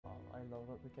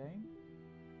start the game.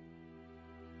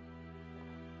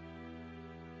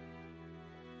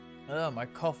 Oh, my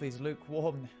coffee's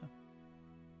lukewarm now.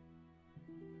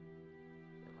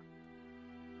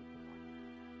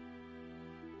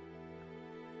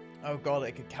 Oh god,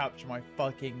 it could capture my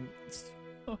fucking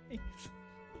story.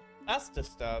 That's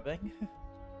disturbing.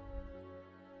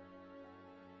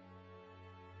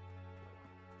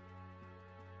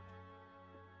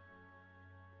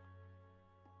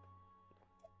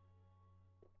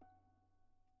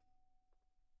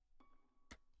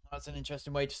 That's an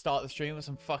interesting way to start the stream with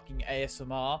some fucking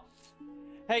ASMR.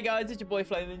 Hey guys, it's your boy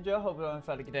Flame Ninja. Hope you're having a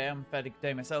fairly good day. I'm a fairly good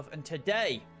day myself. And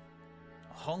today,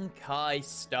 Honkai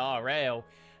Star Rail.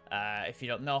 If you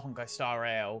don't know, Honkai Star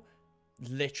Rail,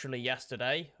 literally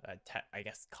yesterday, I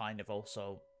guess kind of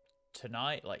also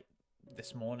tonight, like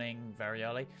this morning, very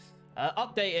early,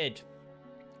 updated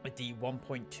with the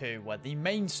 1.2, where the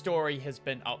main story has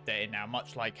been updated now,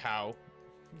 much like how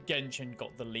Genshin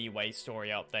got the Leeway story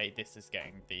update. This is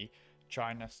getting the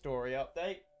China story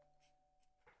update,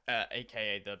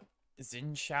 aka the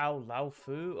Xinxiao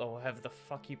Laofu, or however the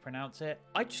fuck you pronounce it.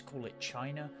 I just call it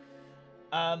China.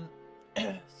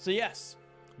 So yes,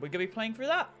 we're gonna be playing through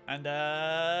that, and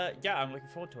yeah, I'm looking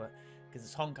forward to it because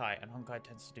it's Honkai, and Honkai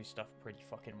tends to do stuff pretty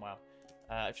fucking well.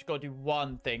 I've just got to do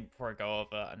one thing before I go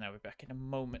over, and then we'll be back in a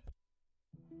moment.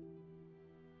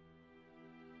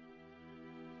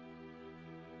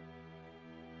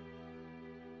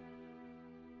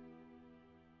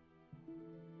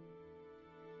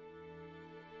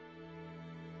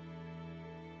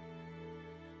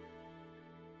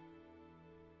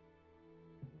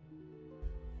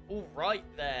 Alright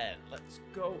then, let's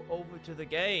go over to the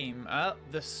game.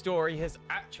 The story has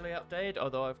actually updated,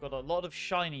 although I've got a lot of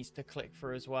shinies to click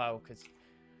through as well, because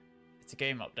it's a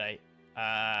game update.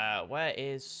 Where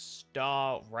is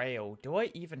Star Rail? Do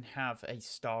I even have a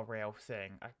Star Rail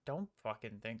thing? I don't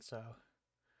fucking think so.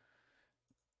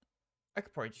 I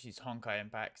could probably just use Honkai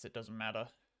Impact, because it doesn't matter.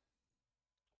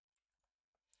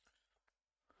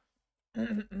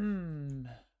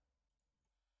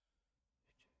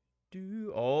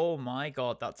 Oh my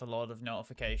god, that's a lot of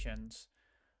notifications.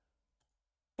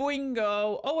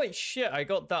 Boingo! Oh wait, shit, I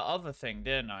got that other thing,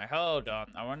 didn't I? Hold on,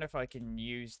 I wonder if I can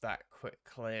use that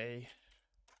quickly.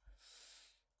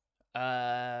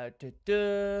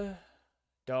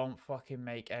 Don't fucking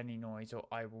make any noise or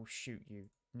I will shoot you.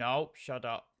 No, shut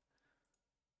up.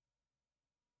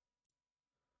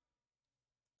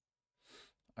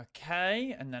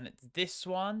 Okay, and then it's this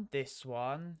one,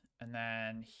 and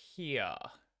then here.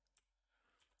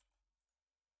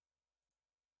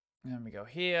 And then we go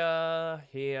here,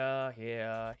 here,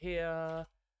 here, here.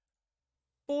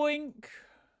 Boink!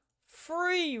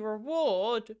 Free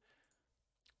reward!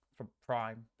 From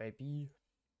Prime, baby.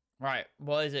 Right,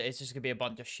 what is it? It's just gonna be a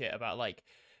bunch of shit about, like,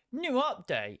 new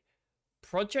update.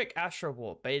 Project Astra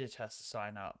Warp beta tester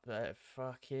sign up.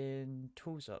 Fucking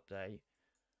tools update.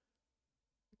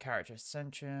 Character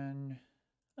ascension.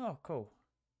 Oh, cool.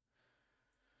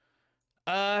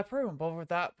 I probably won't bother with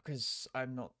that because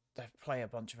I'm not. I play a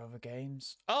bunch of other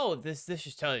games. Oh, this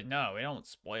just tells you no, we don't want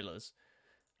spoilers.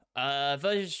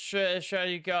 Version show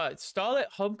you got Starlit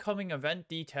Homecoming event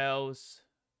details.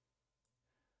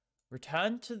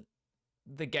 Return to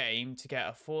the game to get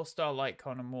a 4-star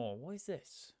Litecoin or more. What is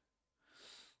this?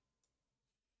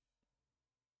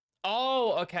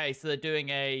 Oh, okay, so they're doing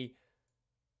a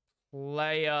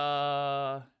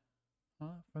player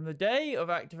from the day of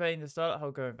activating the Starlit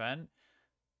Homecoming event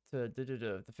to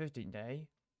the 15th day.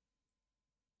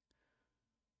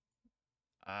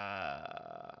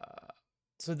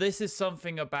 So this is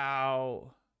something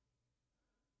about...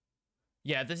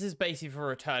 Yeah, this is basically for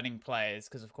returning players,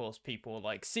 because of course people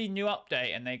like see new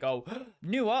update and they go,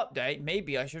 new update,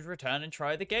 maybe I should return and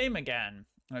try the game again.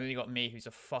 And then you got me, who's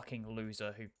a fucking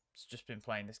loser, who's just been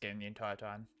playing this game the entire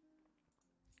time.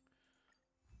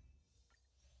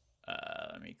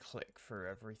 Let me click through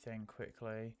everything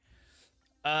quickly.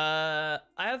 I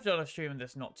have done a stream of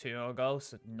this not too long ago,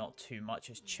 so not too much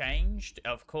has changed.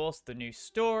 Of course, the new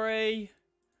story.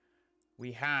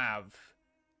 We have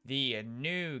the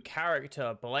new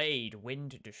character, Blade,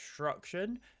 Wind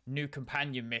Destruction. New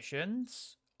companion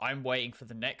missions. I'm waiting for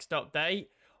the next update.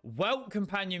 Well,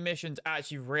 companion missions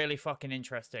actually really fucking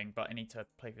interesting, but I need to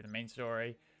play through the main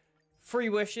story. Free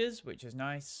wishes, which is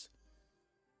nice.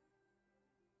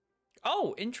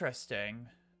 Oh, interesting.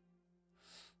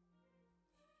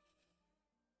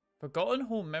 Forgotten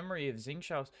Hall memory of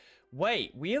Xingxiao's.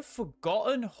 Wait, we have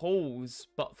Forgotten Halls,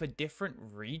 but for different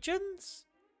regions?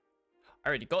 I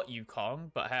already got Yukong,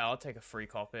 but hey, I'll take a free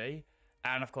copy.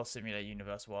 And of course, Simulate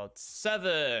Universe World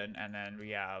 7. And then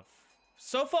we have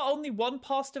So far, only one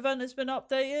past event has been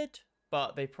updated,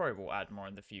 but they probably will add more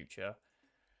in the future.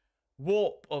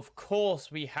 Warp, of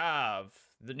course, we have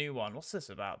the new one. What's this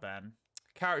about then?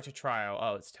 Character trial.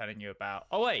 Oh, it's telling you about...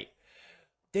 Oh, wait.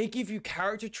 They give you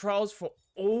character trials for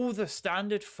all the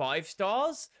standard 5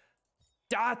 stars?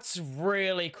 That's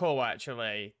really cool,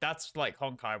 actually. That's like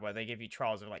Honkai, where they give you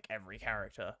trials of like every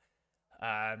character.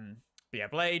 But yeah,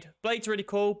 Blade. Blade's really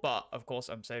cool, but of course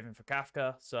I'm saving for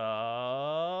Kafka,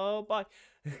 so bye.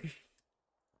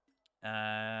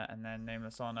 And then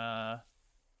Nameless Honor.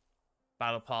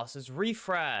 Battle Pass is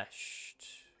refreshed.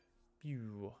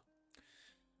 You.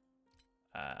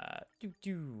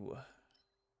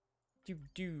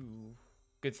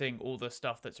 Good thing all the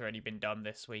stuff that's already been done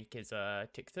this week is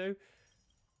ticked through.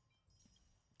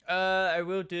 I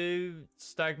will do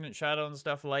Stagnant Shadow and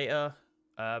stuff later.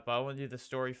 But I want to do the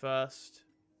story first.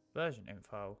 Version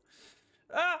info.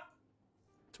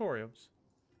 Tutorials.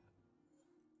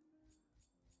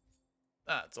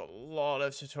 That's a lot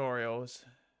of tutorials.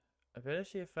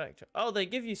 Ability effect. Oh, they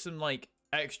give you some like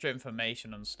extra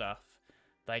information and stuff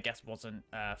that I guess wasn't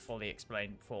fully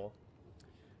explained before.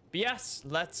 But yes,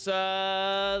 let's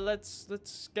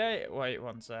get. Wait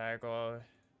one sec.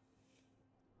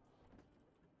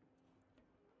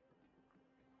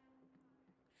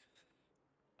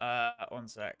 One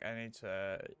sec. I need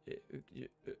to.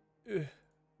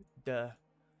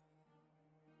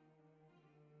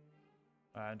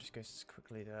 Just go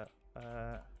quickly there.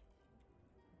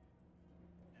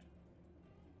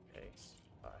 Case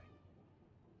by.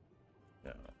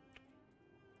 No.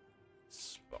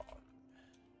 Spawn.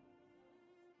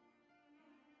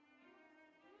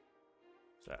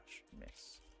 Slash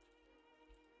miss.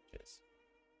 Cheers.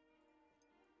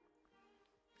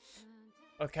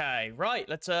 Okay, right.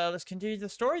 Let's continue the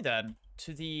story then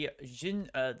to the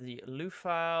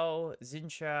Lufao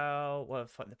Xinshao. What the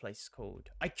fuck the place is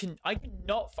called? I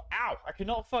cannot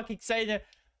fucking say the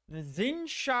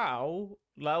Xinshao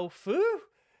Laofu.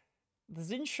 The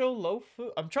Xinshao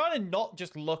Laofu. I'm trying to not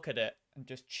just look at it and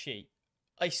just cheat.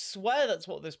 I swear that's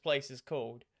what this place is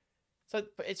called. So,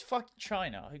 but it's fucking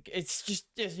China. It's just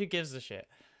who gives a shit.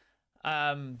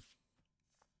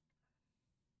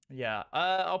 Yeah,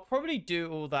 I'll probably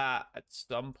do all that at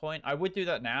some point. I would do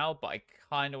that now, but I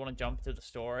kind of want to jump to the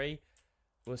story.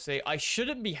 We'll see. I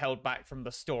shouldn't be held back from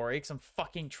the story because I'm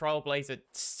fucking Trailblazer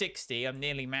 60. I'm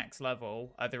nearly max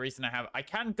level. The reason I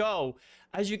can go,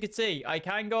 as you can see, I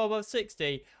can go above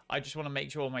 60. I just want to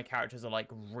make sure my characters are like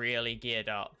really geared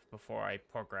up before I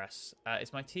progress.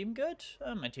 Is my team good?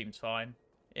 My team's fine.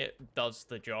 It does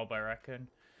the job, I reckon.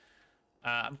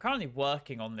 I'm currently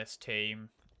working on this team.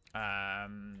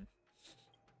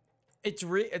 It's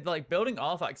like building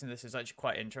artifacts in this is actually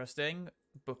quite interesting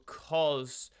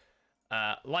because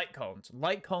light cones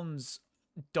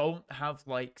don't have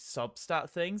like substat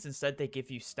things. Instead they give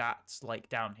you stats like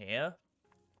down here,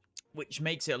 which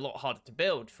makes it a lot harder to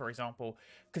build. For example,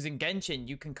 because in Genshin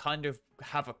you can kind of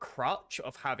have a crutch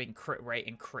of having crit rate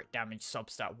and crit damage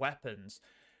substat weapons,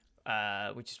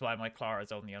 which is why my Clara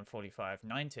is only on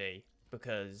 4590.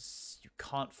 Because you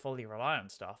can't fully rely on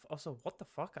stuff. Also, what the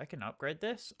fuck? I can upgrade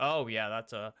this? Oh, yeah,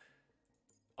 that's a...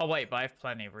 Oh, wait, but I have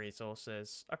plenty of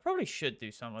resources. I probably should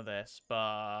do some of this,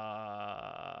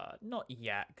 but... Not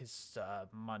yet, because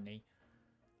money.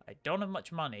 I don't have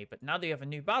much money, but now that you have a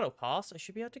new battle pass, I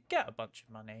should be able to get a bunch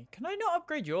of money. Can I not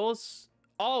upgrade yours?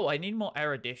 Oh, I need more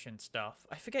erudition stuff.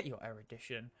 I forget your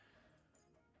erudition.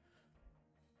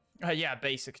 Yeah,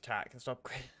 basic attack. Let's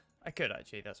upgrade. I could,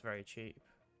 actually. That's very cheap.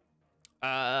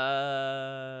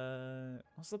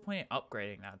 What's the point of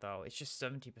upgrading that though? It's just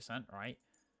 70%, right?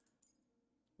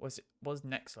 Was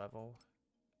next level?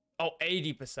 Oh,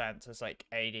 80%. So it's like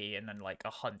 80 and then like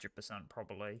 100%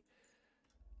 probably.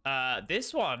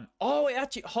 This one. Oh, it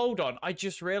actually, hold on. I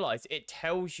just realized it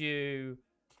tells you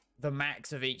the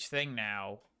max of each thing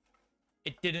now.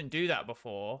 It didn't do that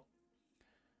before.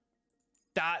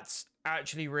 That's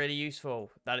actually really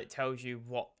useful that it tells you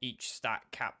what each stat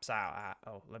caps out at.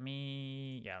 Oh, let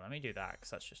me do that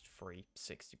because that's just free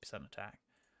 60% attack.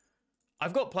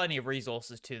 I've got plenty of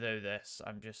resources to do this.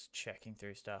 I'm just checking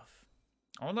through stuff.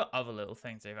 I wonder other little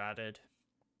things they've added.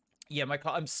 Yeah,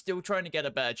 I'm still trying to get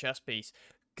a better chest piece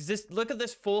because look at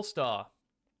this 4-star.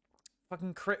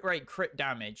 Fucking crit rate, crit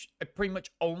damage. I pretty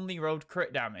much only rolled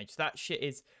crit damage. That shit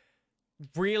is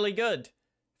really good.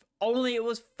 Only it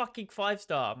was fucking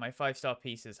 5-star. My 5-star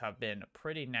pieces have been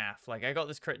pretty naff. Like, I got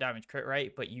this crit damage, crit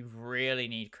rate, but you really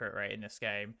need crit rate in this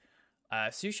game.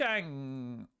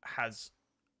 Sushang has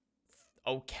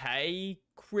okay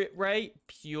crit rate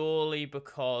purely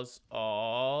because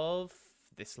of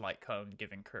this light cone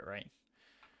giving crit rate.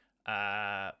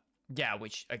 Yeah,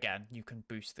 which, again, you can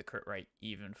boost the crit rate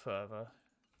even further.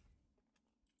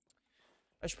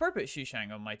 I should probably put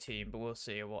Xushang on my team, but we'll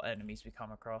see what enemies we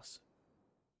come across.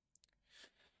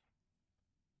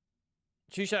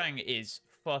 Xushang is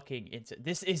fucking into...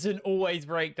 This isn't always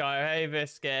break time. Hey,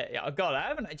 Biscuit. Yeah, God, I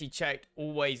haven't actually checked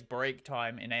always break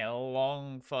time in a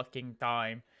long fucking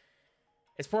time.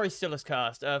 It's probably still as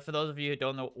cast. For those of you who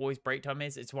don't know what always break time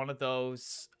is, it's one of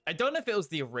those... I don't know if it was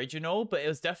the original, but it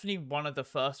was definitely one of the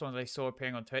first ones I saw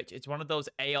appearing on Twitch. It's one of those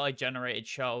AI-generated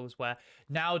shows where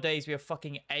nowadays we have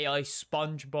fucking AI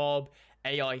SpongeBob,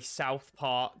 AI South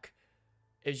Park.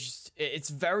 It's just... It's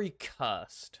very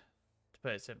cursed, to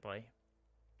put it simply.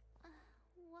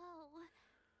 Whoa.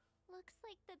 Looks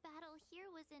like the battle here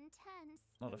was intense.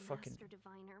 Not a fucking... Master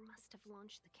Diviner must have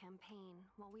launched the campaign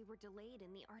while we were delayed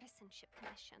in the artisanship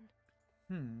commission.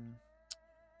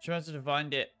 She must have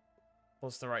divined it.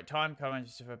 Was the right time?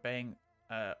 Just obeying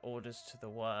orders to the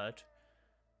word.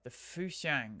 The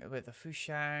Fuxiang. Wait, the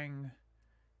Fuxiang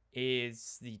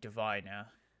is the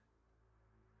diviner.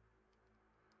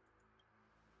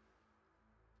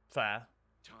 Fair.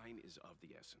 Time is of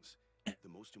the essence. The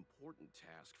most important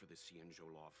task for the Xianzhou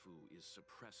Luofu is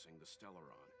suppressing the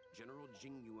Stellaron. General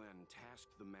Jing Yuan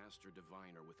tasked the Master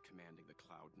Diviner with commanding the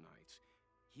Cloud Knights.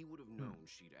 He would have known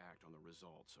she'd act on the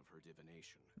results of her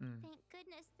divination. Thank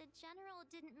goodness the general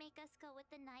didn't make us go with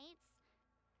the knights.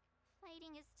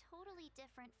 Fighting is totally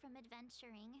different from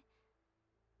adventuring.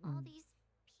 All these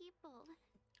people.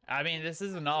 I mean, this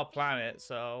isn't our planet,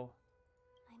 so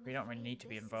we don't really need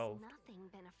to be This is involved. nothing,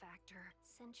 benefactor.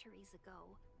 Centuries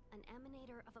ago, an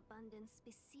emanator of abundance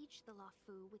besieged the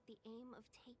Luofu with the aim of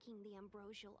taking the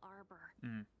ambrosial arbor.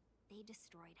 They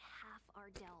destroyed half our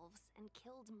delves and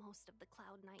killed most of the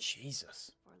Cloud Knights.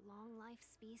 Jesus. For long life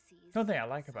species. One thing I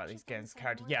like about these games,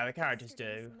 yeah, the characters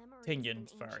do.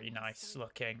 Tingyun's very nice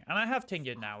looking. And I have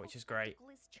Tingyun now, which is great.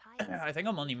 I think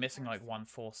I'm only missing like one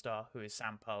 4-star, who is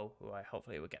Sampo, who I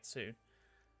hopefully will get soon.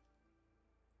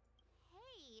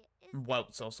 Hey, is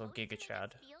Welt's that also supposed to Giga make us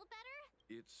Chad. feel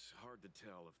better? It's hard to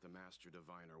tell if the Master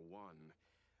Diviner won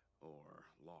or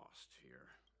lost here.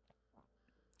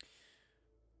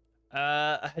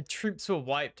 Troops were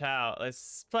wiped out.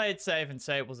 Let's play it safe and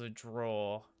say it was a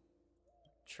draw.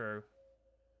 True.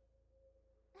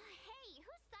 Hey,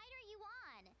 whose side are you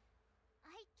on?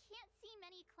 I can't see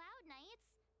many Cloud Knights.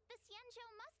 The Xianzhou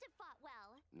must have fought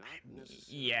well. Not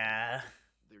necessarily. Yeah.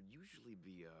 There'd usually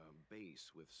be a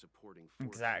base with supporting forces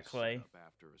Exactly. set up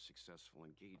after a successful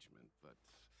engagement, but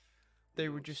They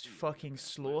we were don't just see one fucking event.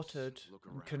 Let's slaughtered look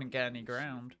and around couldn't get any and see.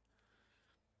 ground.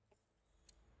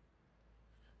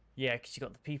 Yeah, because you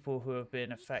got the people who have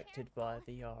been affected by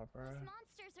the Arbor. Those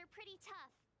monsters are pretty tough.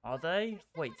 Are they? There's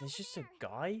Wait, someone there's over just a there.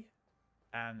 guy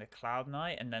and a Cloud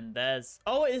Knight, and then there's...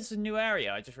 Oh, it is a new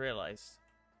area, I just realized.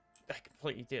 I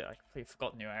completely did. I completely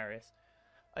forgot new areas.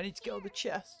 I need to get on the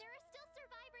chest. There are still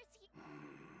survivors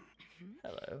here.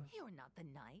 Hello. You're not the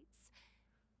knights.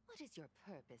 What is your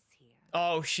purpose here?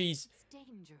 Oh, she's It's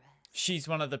dangerous. she's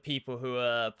one of the people who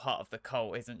are part of the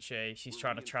cult, isn't she? She's We're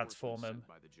trying to reinforcements transform him. sent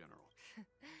by the general.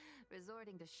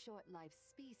 Resorting to short-lived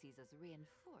species as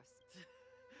reinforced.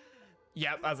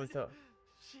 Yep, as I thought.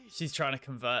 She's trying to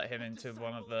convert him into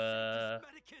one of the...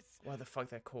 What the fuck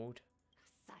they're called?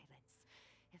 Silence.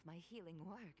 If my healing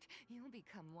worked, you'll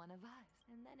become one of us.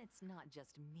 And then it's not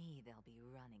just me they'll be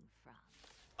running from.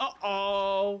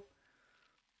 Uh-oh!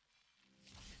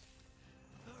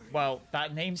 Well,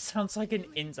 that name sounds like an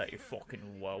insult, you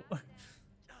fucking whoa.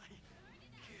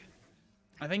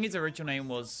 I think his original name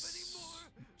was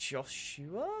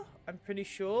Joshua, I'm pretty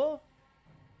sure.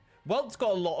 Welt's got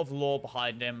a lot of lore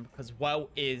behind him because Welt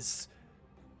is...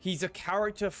 He's a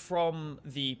character from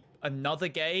another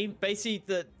game.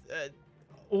 Basically,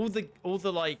 all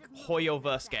the like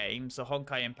Hoyoverse games, so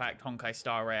Honkai Impact, Honkai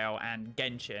Star Rail, and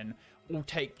Genshin, all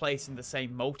take place in the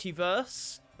same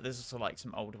multiverse. There's also like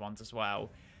some older ones as well.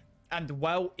 And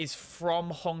Welt is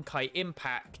from Honkai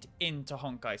Impact into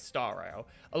Honkai Star Rail.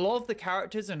 A lot of the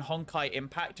characters in Honkai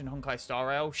Impact and Honkai Star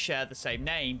Rail share the same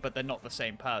name, but they're not the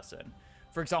same person.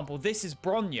 For example, this is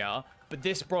Bronya, but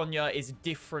this Bronya is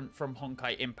different from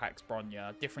Honkai Impact's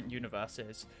Bronya, different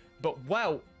universes. But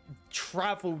Welt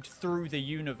traveled through the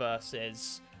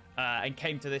universes and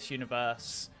came to this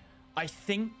universe. I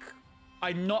think,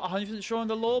 I'm not 100% sure on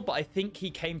the lore, but I think he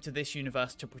came to this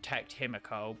universe to protect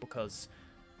Himiko because...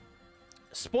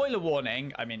 Spoiler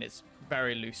warning, I mean, it's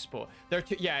very loose spoil. There are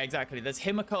two, yeah, exactly. There's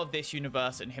Himiko of this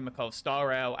universe and Himiko of Star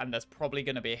Rail, and there's probably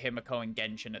going to be a Himiko in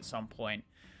Genshin at some point.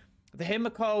 The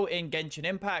Himiko in Genshin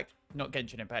Impact, not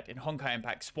Genshin Impact, in Honkai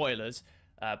Impact, spoilers,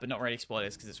 but not really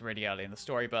spoilers because it's really early in the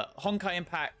story, but Honkai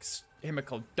Impact's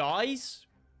Himiko dies,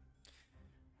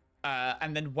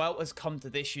 And then Welt has come to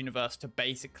this universe to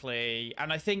basically,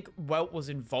 and I think Welt was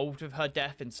involved with her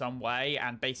death in some way,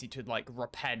 and basically to like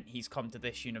repent, he's come to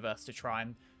this universe to try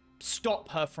and stop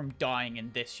her from dying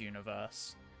in this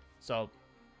universe. So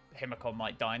Himiko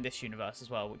might die in this universe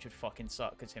as well, which would fucking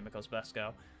suck because Himiko's best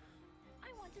girl. I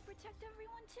want to protect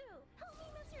everyone too. Help me,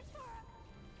 Mr. Tora.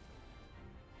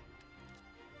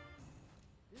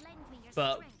 Lend me your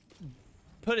But strength.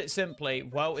 put it simply,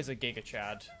 Welt is a Giga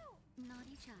Chad.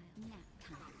 Naughty child. Nap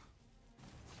time.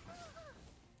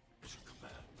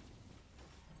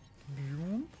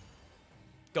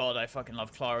 God, I fucking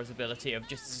love Clara's ability of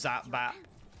just zap bat.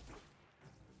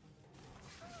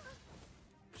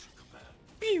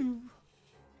 Pew!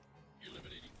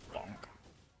 Bonk.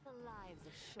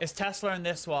 Is Tesla in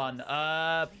this one?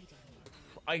 I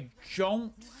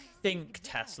don't think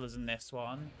Tesla's in this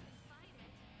one.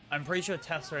 I'm pretty sure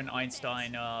Tesla and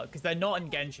Einstein are, because they're not in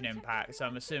Genshin Impact, so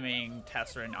I'm assuming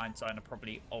Tesla and Einstein are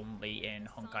probably only in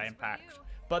Honkai Impact.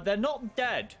 But they're not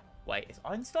dead. Wait, is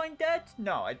Einstein dead?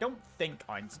 No, I don't think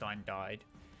Einstein died.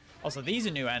 Also, these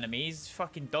are new enemies.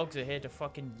 Fucking dogs are here to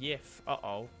fucking yiff.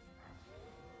 Uh-oh.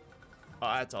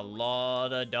 Oh, that's a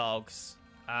lot of dogs.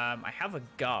 I have a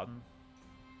gun.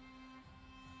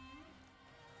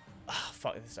 Oh,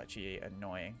 fuck, this is actually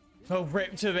annoying. Oh,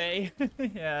 rip to me.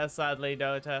 Yeah, sadly,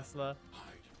 no Tesla.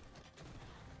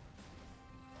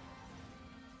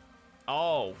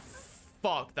 Oh,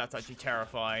 fuck, that's actually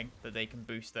terrifying that they can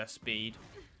boost their speed.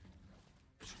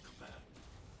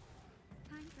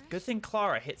 Good thing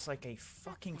Clara hits like a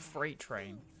fucking freight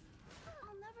train.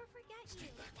 I'll never forget you.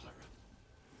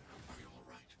 Are you all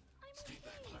right? Stay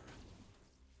back, Clara.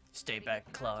 Stay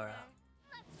back, Clara.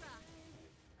 Let's rock.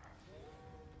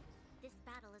 This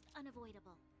battle is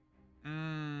unavoidable.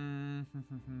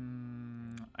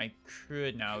 I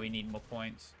could now. We need more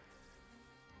points.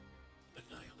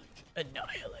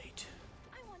 Annihilate.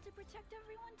 I want to protect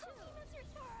everyone too. Help me, Mr.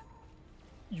 Tora.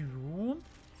 You?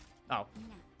 Oh. Nap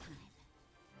time.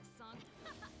 Song.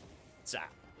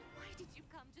 Zap. Why did you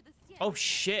come to the Sien? Oh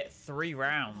shit, 3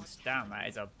 rounds. Damn, that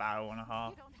is a battle and a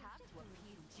half. You don't have to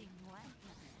appease Jingwen.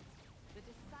 The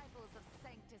disciples of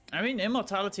Sanctus. I mean,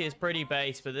 immortality is pretty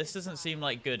base, but this doesn't seem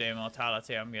like good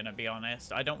immortality, I'm gonna be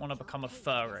honest. I don't want to become a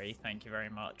furry, thank you very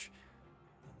much.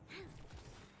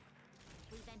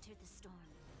 We've entered the storm.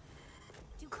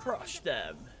 To Crush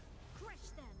them. Crush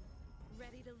them.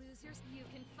 Ready to lose your... You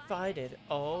can Fight it.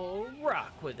 Oh,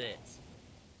 rock with it.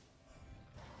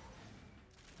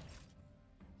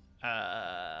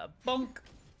 Bonk.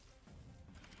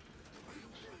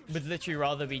 Would literally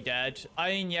rather be dead. I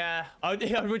mean, yeah. I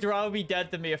would rather be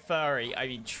dead than be a furry. I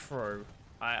mean, true.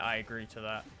 I agree to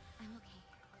that. I'm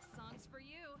okay. Songs for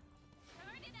you.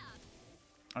 Turn it up.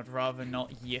 I'd rather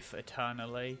not yiff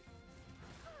eternally.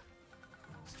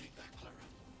 Stay back, Clara.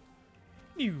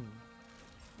 Ew.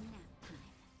 Nap time.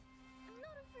 I'm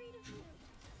not afraid of you.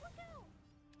 Look out.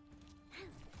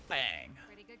 Bang.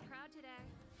 Pretty good crowd today.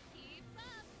 Keep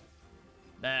up.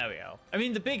 There we go. I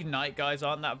mean, the big knight guys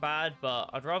aren't that bad, but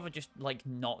I'd rather just, like,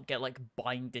 not get, like,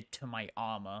 binded to my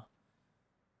armor.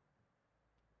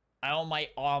 I want my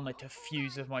armor to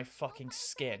fuse with my fucking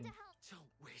skin. Don't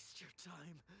waste your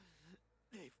time.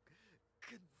 They've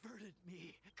converted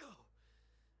me. Go.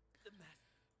 The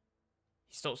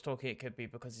He stops talking, it could be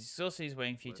because he still sees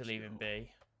waiting for you to leave him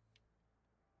be.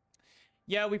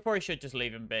 Yeah, we probably should just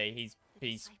leave him be.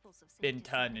 He's been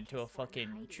turned into a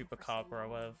fucking chupacabra or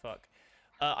whatever the fuck.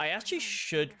 I actually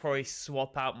should probably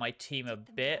swap out my team a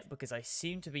bit because I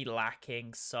seem to be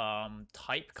lacking some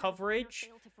type coverage.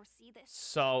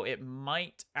 So it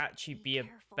might actually be a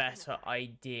better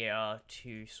idea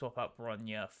to swap out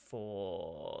Bronya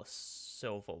for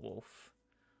Silverwolf.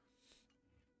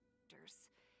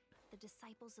 The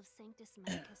disciples of Sanctus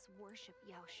Mancus worship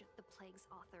Yaoship, the Plague's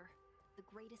author, the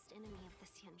greatest enemy of the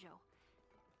Xianzhou.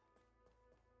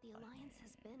 The Alliance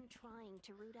has been trying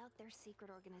to root out their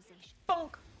secret organization.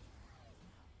 Bonk!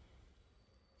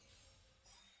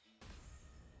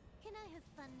 Can I have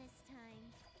fun this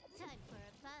time? Time for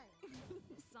a buzz.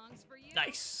 Songs for you.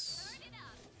 Nice! Turn it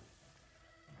up.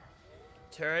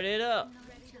 Turn it up!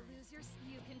 Ready to lose your...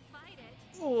 You can fight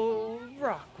it. Oh,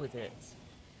 rock with it.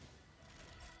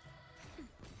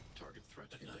 Target threat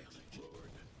index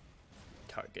lowered.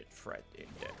 Target threat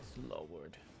index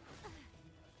lowered.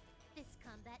 This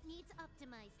combat needs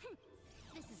optimized.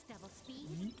 This is double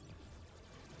speed.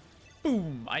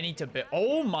 Boom! I need to be.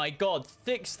 Oh my god,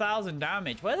 6,000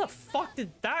 damage. Where the fuck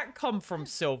did that come from,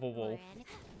 Silverwolf?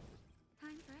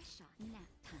 Time for a shot. Nap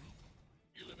time.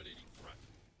 Eliminating threat.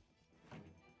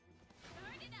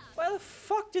 Turn it up. Where the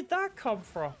fuck did that come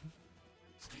from?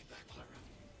 Stay back,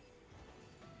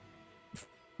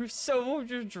 Silver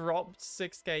just dropped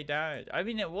 6k damage. I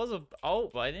mean, it was a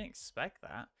ult, but I didn't expect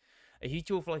that. A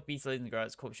huge wolf like beast leading the grow,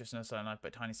 its corpse just no sunlight,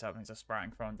 but tiny saplings are sprouting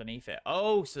from underneath it.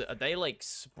 Oh, so are they like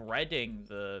spreading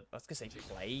the, I was gonna say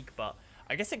plague, but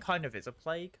I guess it kind of is a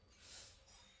plague.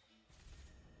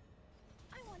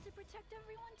 I want to protect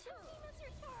everyone too.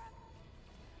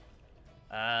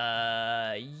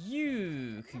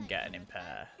 You can get an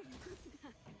impair.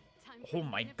 Oh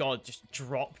my god, just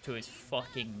drop to his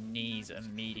fucking knees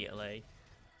immediately.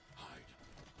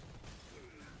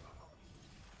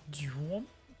 Do you want?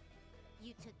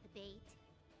 You took the bait.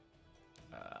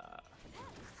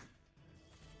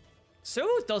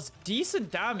 Silver does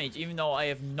decent damage, even though I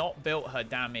have not built her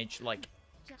damage, like,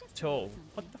 at all.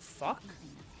 What the fuck?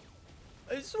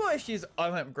 It's why she's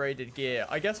unupgraded gear.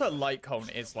 I guess her light cone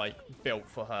is, like, built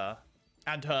for her.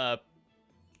 And her...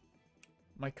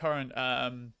 My current, I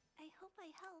hope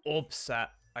I helped. orb set,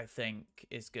 I think,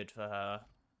 is good for her.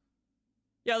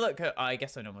 Yeah, look, I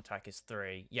guess her normal attack is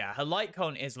 3. Yeah, her light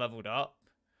cone is leveled up.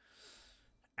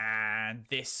 And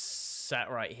this set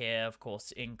right here, of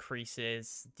course,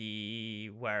 increases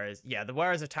the whereas. Yeah, the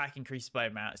whereas attack increases by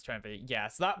amount. It's trying to be, yeah,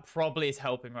 so that probably is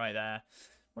helping right there.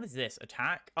 What is this?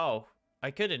 Attack? Oh, I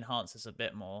could enhance this a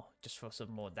bit more just for some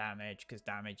more damage because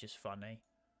damage is funny.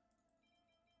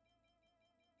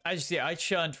 I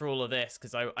churned through all of this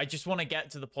because I just want to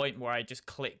get to the point where I just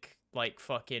click like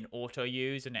fucking auto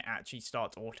use and it actually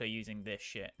starts auto using this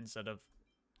shit instead of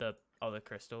the other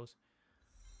crystals.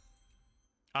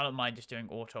 I don't mind just doing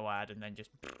auto add and then just...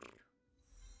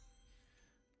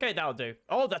 Okay, that'll do.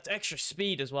 Oh, that's extra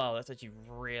speed as well. That's actually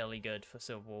really good for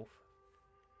Silver Wolf.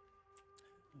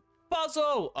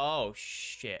 Puzzle! Oh,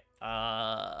 shit. Boo!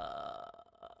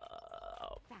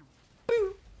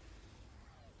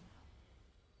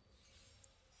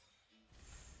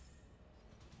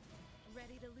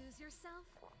 Ready to lose yourself?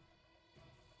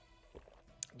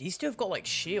 These two have got, like,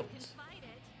 shields. Fight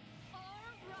it or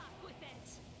rock with it.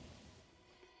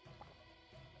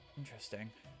 Interesting.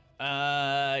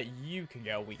 You can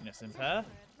get a weakness impair.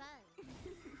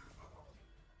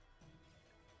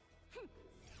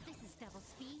 This is double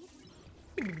speed.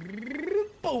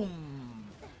 Boom!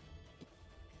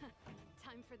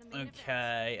 Time for the main event.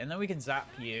 Okay, and then we can zap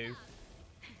you.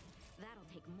 That'll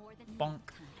take more than Bonk.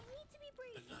 time. I need to be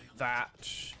brave. That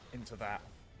into that.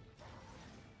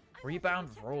 Rebound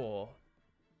raw.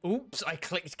 Oops, I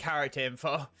clicked character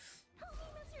info. Help me,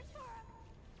 Mr. Sora.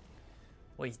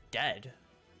 Well, he's dead.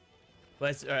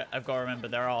 Where's, I've got to remember,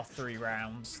 there are 3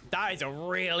 rounds. That is a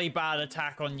really bad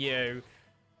attack on you.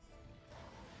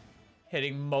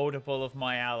 Hitting multiple of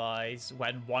my allies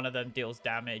when one of them deals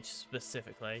damage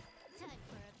specifically. Time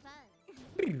for a buzz.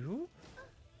 Pew.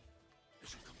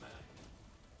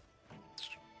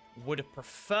 Would have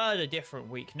preferred a different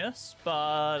weakness,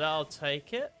 but I'll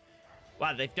take it.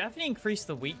 Wow, they've definitely increased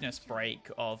the weakness break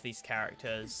of these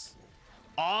characters.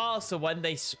 Ah, so when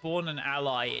they spawn an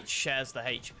ally, it shares the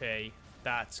HP.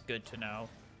 That's good to know.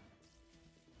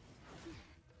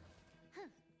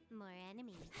 More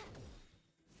enemies.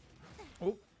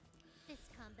 Oh, This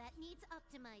combat needs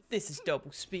optimized. this is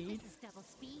double speed. This is double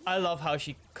speed. I love how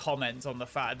she comments on the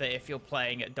fact that if you're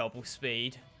playing at double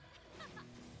speed.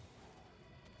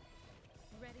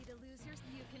 Ready to lose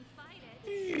yourself? You can fight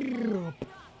it or rock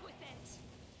with it.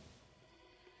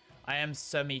 I am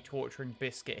semi-torturing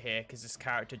Biscuit here because this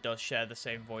character does share the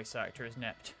same voice actor as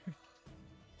Neptune.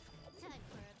 Time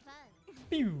for a buzz.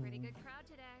 Pew. Pretty good crowd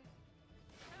today.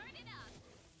 Turn it up.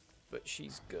 But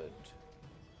she's good.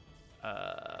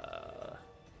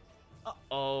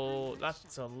 Uh-oh,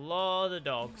 that's a lot of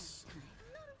dogs. I'm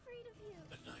not afraid of you.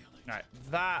 Alright,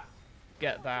 that,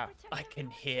 get that. I can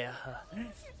hear her.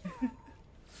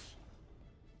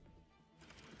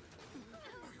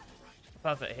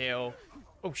 Perfect heal.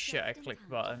 Oh shit, I clicked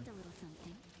the button. Just a little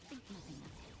something. Think nothing of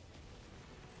it.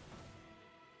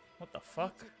 What the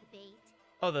fuck? Took the bait.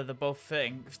 Oh, they're the both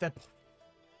things. They're...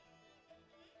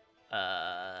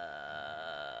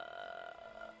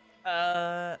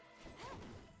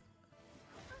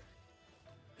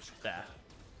 There.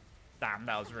 Damn,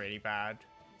 that was really bad.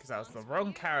 Because that was the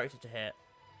wrong character to hit.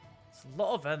 It's a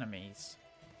lot of enemies.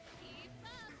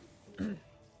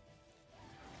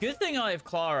 Good thing I have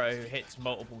Clara who hits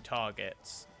multiple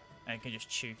targets and can just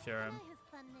chew through I them. have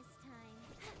fun this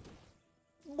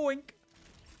time. Boink.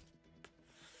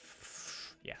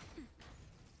 Yeah.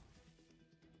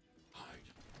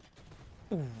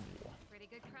 Ooh. Pretty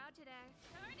good crowd today.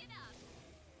 Turn it up.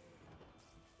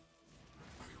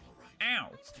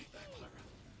 Ow.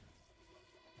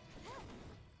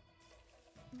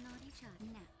 Naughty child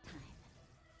nap time.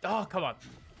 Oh, come on.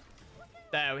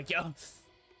 There we go.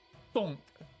 Bonk.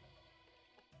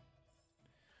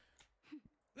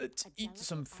 Let's A eat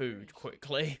some delicate food aberration.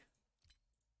 quickly.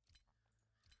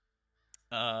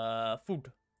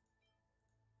 Food.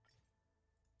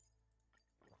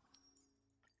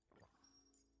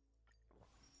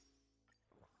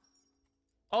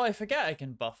 Oh, I forget I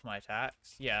can buff my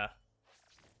attacks. Yeah.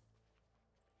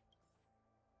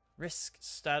 Risk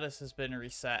status has been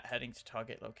reset. Heading to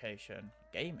target location.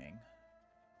 Gaming.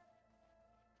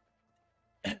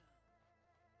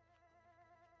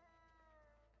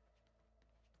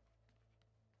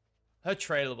 Her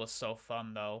trailer was so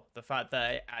fun, though. The fact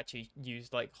that it actually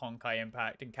used, like, Honkai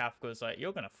Impact and Kafka was like,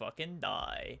 you're gonna fucking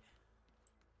die.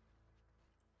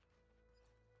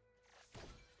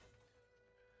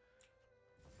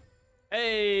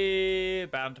 Hey,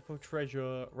 bountiful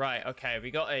treasure. Right, okay,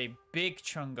 we got a big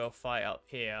Chungo fight up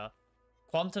here.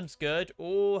 Quantum's good.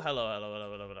 Oh,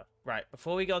 hello. Right,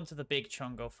 before we go into the big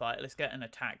Chungo fight, let's get an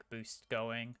attack boost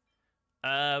going.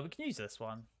 We can use this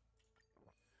one.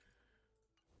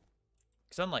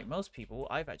 Because unlike most people,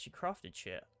 I've actually crafted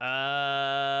shit.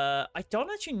 I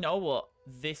don't actually know what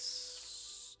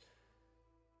this...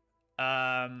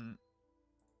 I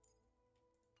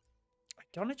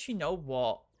don't actually know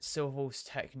what Silver's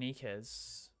technique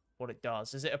is. What it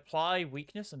does. Does it apply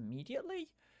weakness immediately?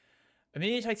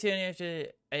 Immediate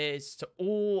attack is to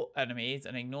all enemies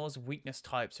and ignores weakness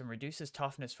types and reduces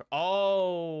toughness for...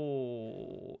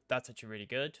 Oh! That's actually really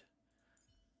good.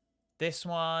 This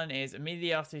one is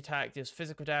immediately after the attack deals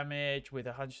physical damage with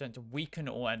 100% to weaken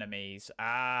all enemies.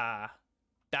 Ah,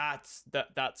 that's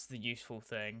the useful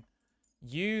thing.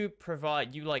 You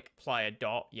like apply a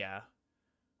dot, yeah.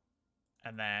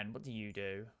 And then what do you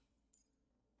do?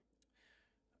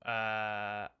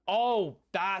 Oh,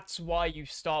 that's why you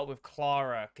start with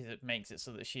Clara, because it makes it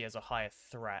so that she has a higher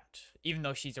threat. Even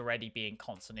though she's already being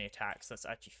constantly attacked, so that's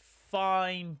actually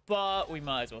fine, but we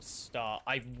might as well start.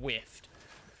 I whiffed.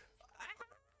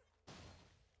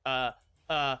 I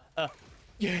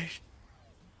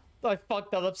fucked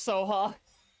that up so hard.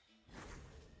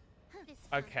 This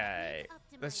Okay,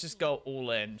 combat needs let's just optimizing. go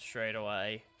all in straight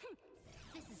away.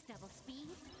 This is double speed.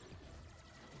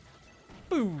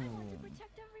 Boom.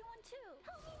 Protect everyone too.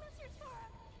 Help me, Mr. Tora.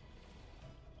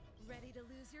 Ready to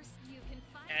lose your you can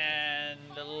fight And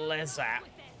let's zap.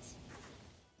 with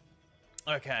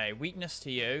it. Okay, weakness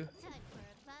to you. Time for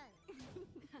a buzz.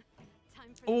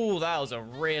 Time for Oh, that was a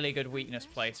really good weakness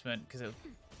placement because it was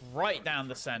right down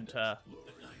the center.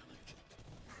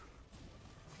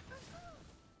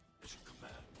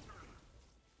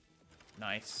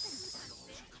 Nice.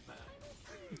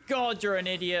 God, you're an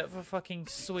idiot for fucking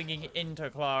swinging into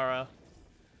Clara.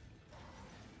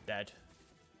 Dead.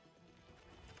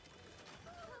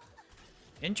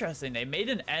 Interesting, they made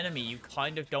an enemy you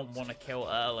kind of don't want to kill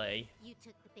early. You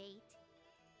took the bait.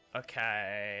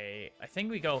 Okay, I think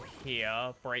we go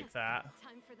here, break that.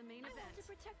 time for the main event. To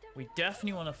protect We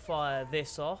definitely want to fire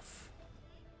this off.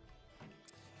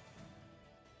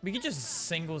 We could just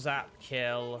single zap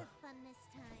kill. Have fun this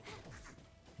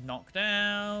time. Knock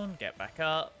down, get back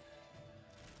up.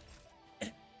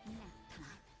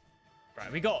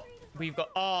 Right, we've got,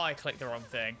 oh, I clicked the wrong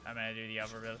thing. I'm gonna do the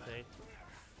other ability.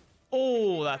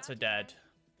 Oh, that's a dead.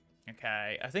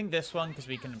 Okay, I think this one, because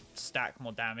we can stack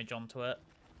more damage onto it.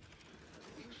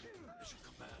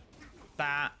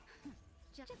 That.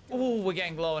 Oh, we're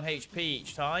getting low on HP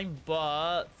each time,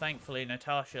 but thankfully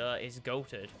Natasha is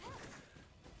goated.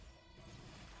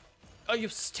 Oh, you're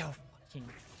still fucking...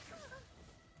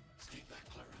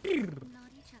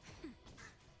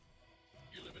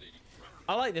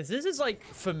 I like this. This is like,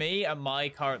 for me, at my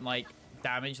current, like,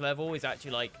 damage level, is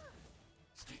actually like...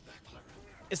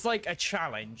 It's like a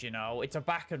challenge, you know? It's a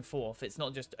back and forth. It's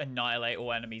not just annihilate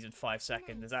all enemies in 5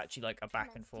 seconds. There's actually like a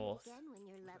back and forth. Again when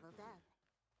you're leveled up.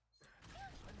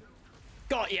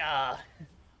 Got ya!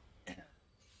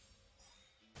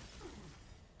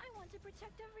 I want to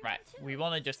protect everyone Right, too. we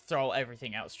want to just throw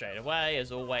everything out straight away,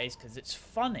 as always, because it's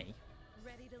funny.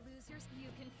 Ready to lose your you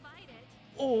can fight it.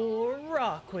 Or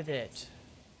rock with it.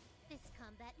 This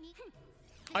combat needs.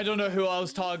 I don't know who I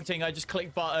was targeting. I just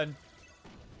clicked button.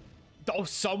 Oh,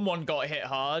 someone got hit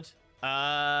hard.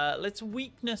 Let's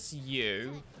weakness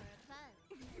you.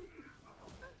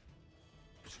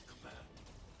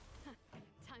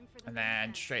 Time for the And main then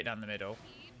event. straight down the middle.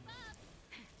 Keep up.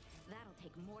 That'll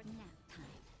take more nap time.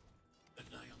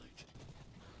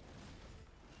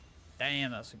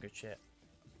 Damn, that's some good shit.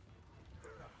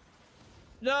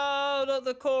 No, not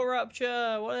the core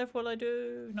rupture. What will I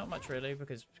do? Not much really,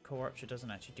 because core rupture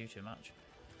doesn't actually do too much.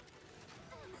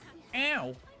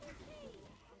 Ow.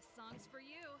 This song's for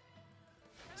you.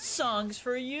 Songs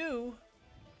for you.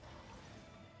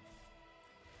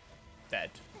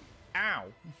 Dead. Ow.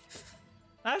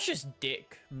 That's just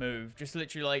dick move. Just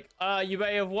literally like, you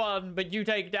may have won, but you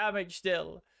take damage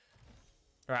still.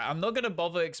 Alright, I'm not going to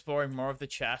bother exploring more of the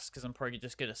chest, because I'm probably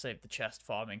just going to save the chest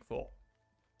farming for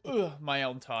my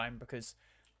own time, because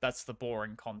that's the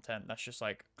boring content. That's just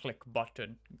like, click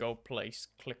button, go place,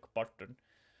 click button.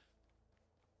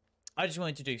 I just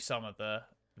wanted to do some of the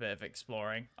bit of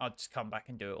exploring. I'll just come back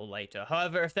and do it all later.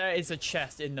 However, if there is a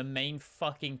chest in the main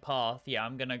fucking path, yeah,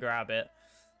 I'm going to grab it.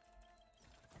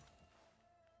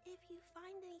 If you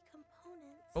find any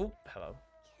components, Oh, hello.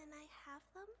 can I have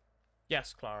them?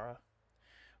 Yes, Clara.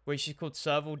 Wait, she's called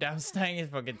Serval. Damn, stanky,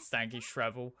 fucking stanky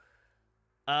Shrevel.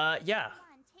 Yeah. Come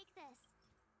on, take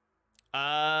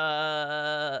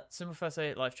this. Simple first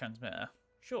aid life transmitter.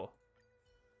 Sure.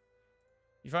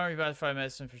 You find me by 5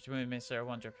 medicine for 2 minutes, there,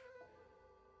 one drip.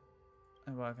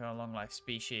 And working on long life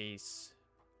species.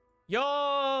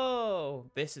 Yo!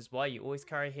 This is why you always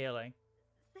carry healing.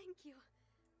 Thank you.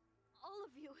 All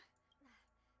of you.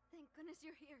 Thank goodness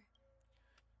you're here.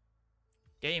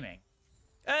 Gaming.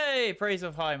 Hey, praise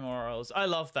of high morals. I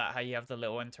love that, how you have the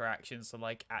little interactions to,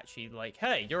 like, actually, like,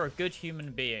 hey, you're a good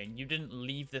human being. You didn't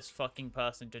leave this fucking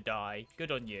person to die.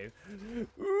 Good on you.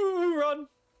 Ooh, run.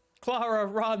 Clara,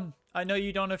 run. I know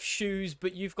you don't have shoes,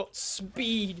 but you've got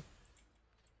speed.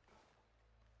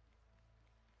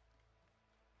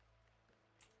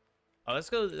 Oh, let's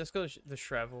go the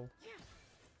Shrevel.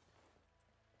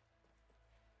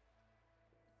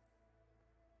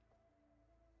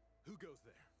 Who goes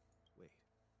there? Wait,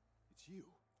 it's you.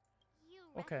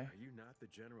 You Okay. Are you not the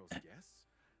general's guest?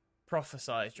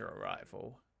 Prophesied your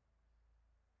arrival.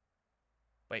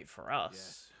 Wait for us.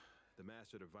 Yes. The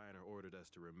Master Diviner ordered us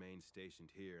to remain stationed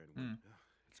here, and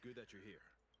it's good that you're here.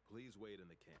 Please wait in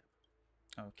the camp.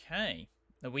 Okay.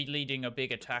 Are we leading a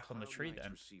big attack on the Cloud tree Knights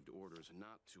then? received orders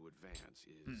not to advance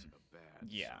is a bad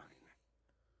Yeah. sign.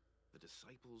 The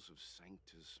disciples of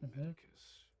Sanctus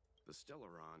Medicus. The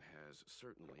Stellaron has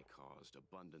certainly caused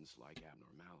abundance-like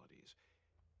abnormalities.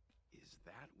 Is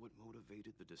that what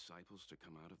motivated the disciples to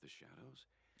come out of the shadows?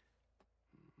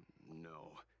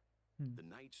 No. The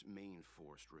Knight's main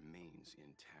force remains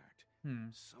intact.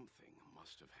 Something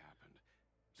must have happened.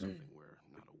 Something we're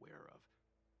not aware of.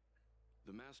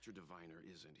 The Master Diviner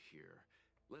isn't here.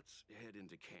 Let's head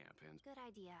into camp and... Good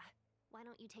idea. Why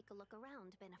don't you take a look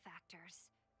around, benefactors?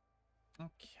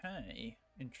 Okay.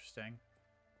 Interesting.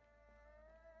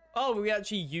 Oh, we're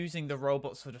actually using the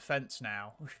robots for defense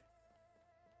now.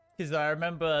 Because I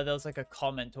remember there was like a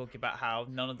comment talking about how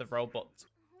none of the robots...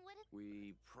 What if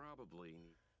We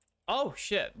probably... Oh,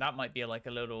 shit. That might be like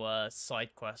a little side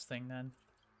quest thing then.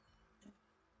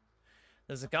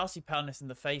 There's a ghastly paleness in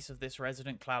the face of this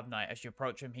resident Cloud Knight. As you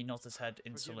approach him, he nods his head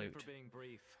in Forgive me salute. for being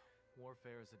brief.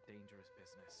 Warfare is a dangerous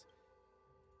business.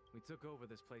 We took over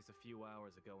this place a few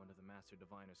hours ago under the Master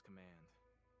Diviner's command.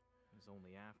 It was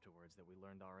only afterwards that we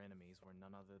learned our enemies were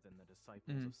none other than the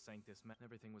disciples of Sanctus Medicus.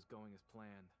 Everything was going as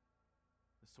planned.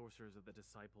 The sorcerers of the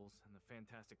disciples and the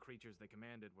fantastic creatures they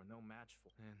commanded were no match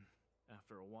for. And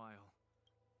after a while...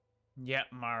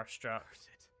 Yep, Mara-struck. Curse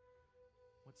it.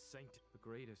 What Sanctus... The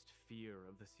greatest fear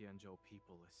of the Xianzhou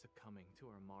people is succumbing to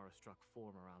our Mara-struck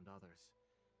form around others.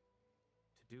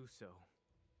 To do so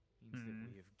means that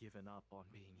we have given up on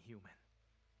being human.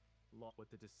 What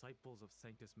the disciples of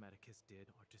Sanctus Medicus did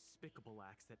are despicable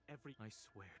acts that I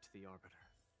swear to the Arbiter.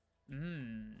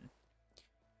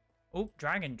 Oh,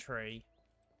 dragon tree.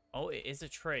 Oh, it is a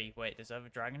tree. Wait, does it have a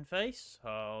dragon face?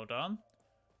 Hold on.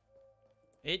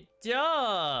 It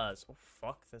does! Oh,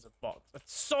 fuck, there's a box.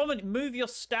 That's so many. Move your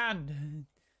stand!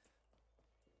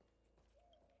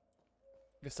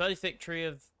 The sturdy thick tree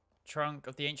of trunk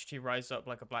of the ancient tree rises up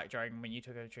like a black dragon. When you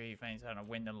took over the tree, you fainted on a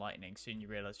wind and lightning. Soon you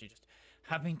realize you're just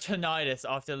having tinnitus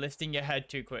after lifting your head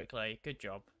too quickly. Good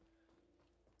job.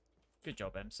 Good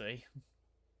job, MC.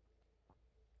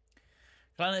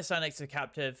 Planet stand next to the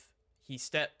captive. He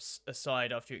steps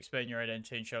aside after you explain your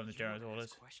identity and show him the general's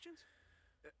orders. Questions?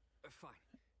 Fine.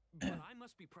 But I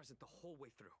must be present the whole way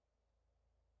through.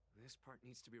 This part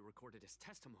needs to be recorded as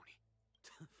testimony.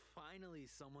 Finally,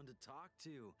 someone to talk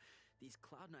to. These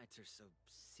Cloud Knights are so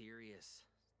serious.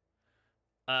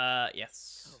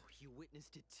 Yes. Oh, you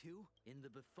witnessed it too? In the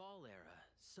Befall era,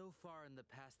 so far in the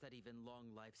past that even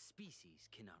long-life species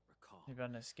cannot recall.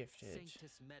 Abundance gifted.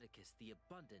 Sanctus Medicus, the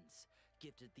Abundance,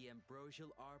 gifted the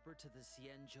ambrosial arbor to the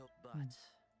Xianzhou, but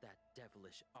that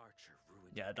devilish archer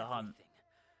ruined the hunt. everything.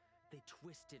 They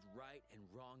twisted right and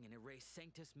wrong and erased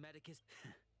Sanctus Medicus.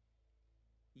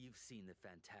 You've seen the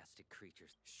fantastic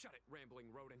creatures. Shut it, rambling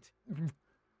rodent.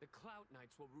 The Cloud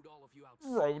Knights will root all of you out.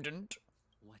 Rodent.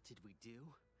 What did we do?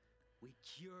 We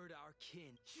cured our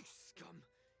kin. You scum!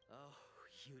 Oh,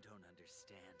 you don't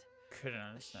understand. Couldn't A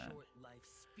understand. short-life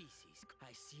species.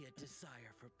 I see a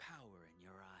desire for power in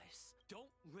your eyes.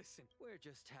 Don't listen. We're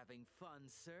just having fun,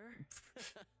 sir.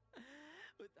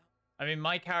 I mean,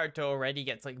 my character already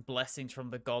gets like blessings from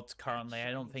the gods currently.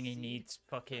 I don't think he needs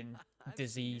fucking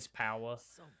disease power.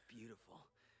 So beautiful.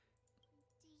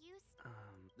 Do you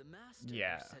The master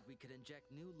Yeah. said we could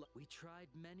inject new we tried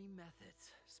many methods,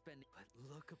 spending but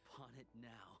look upon it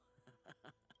now.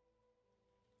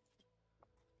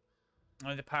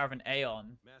 Only the power of an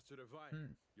Aeon. Master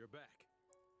Diviner, you're back.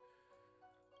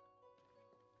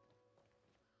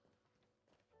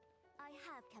 I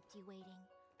have kept you waiting,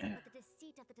 but the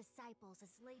deceit of the disciples is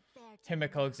laid bare to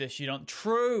Himiko exists. You don't.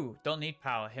 True. Don't need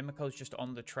power. Himiko's just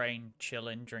on the train,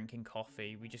 chilling, drinking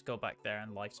coffee. We just go back there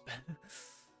and life's better.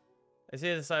 I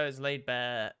see the side is laid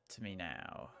bare to me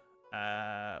now.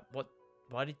 What?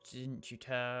 Why didn't you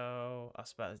tell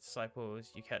us about the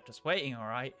disciples? You kept us waiting, all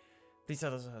right? Please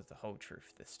tell us the whole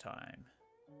truth this time.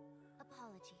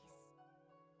 Apologies.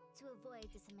 To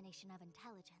avoid dissemination of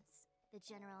intelligence, the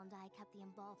general and I kept the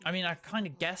involvement. I mean, I of the kind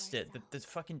of disciples guessed it. to The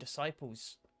fucking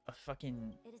disciples are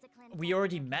fucking... It is a clan We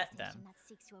already organization met them. that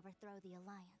seeks to overthrow the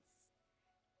Alliance.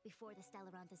 Before the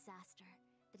Stellaron disaster,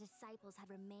 the disciples had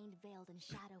remained veiled in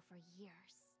shadow for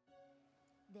years.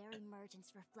 Their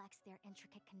emergence reflects their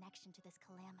intricate connection to this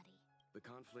calamity. The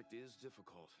conflict is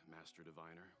difficult, Master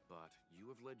Diviner, but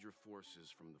you have led your forces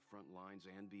from the front lines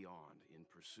and beyond in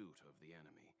pursuit of the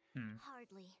enemy.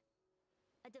 Hardly.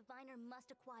 A diviner must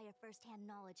acquire first-hand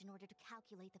knowledge in order to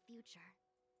calculate the future.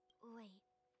 Wait,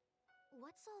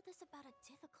 what's all this about a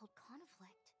difficult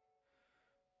conflict?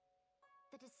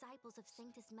 The disciples of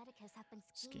Sanctus Medicus have been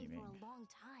scheming for a long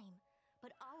time,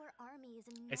 but our army is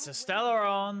in no It's a way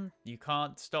Stellaron. You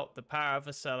can't stop the power of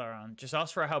a Stellaron. Just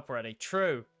ask for help already.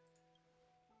 True.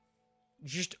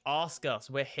 Just ask us.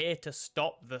 We're here to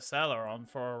stop the Stellaron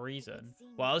for a reason.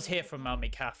 Well, I was here for Mummy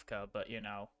Kafka, but you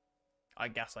know, I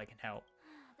guess I can help.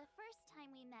 The first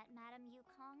time we met Madame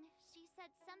Yukong, she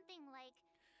said something like,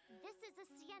 "This is a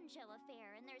Xianzhou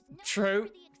affair, and there's no True.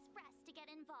 need for the Express to get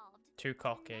involved." Too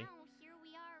cocky. And now here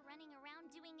we are running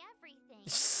around doing everything.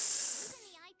 Even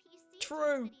the IPC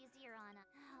True. cities here on.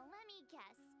 Let me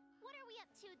guess. What are we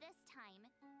up to this time?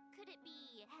 Could it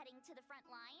be heading to the front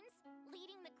lines,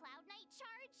 leading the Cloud Knight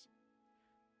charge?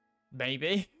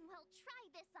 Maybe. Well, try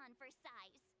this on for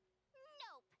size.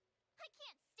 Nope. I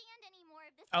can't stand any more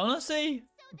of this. Honestly,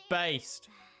 So there. based.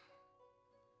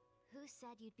 Who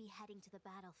said you'd be heading to the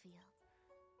battlefield?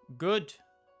 Good.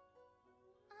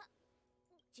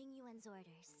 Jingyuan's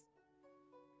orders.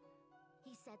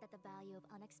 He said that the value of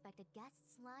unexpected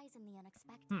guests lies in the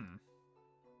unexpected.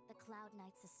 The Cloud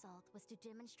Knight's assault was to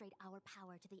demonstrate our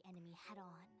power to the enemy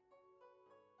head-on.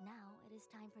 Now it is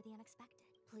time for the unexpected.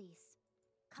 Please,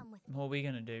 come with me. What are we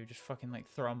gonna do? Just fucking like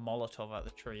throw a Molotov at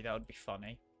the tree? That would be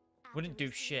funny. Wouldn't do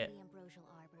After receiving shit. The Ambrosial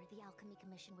Arbor, the Alchemy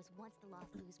Commission was once the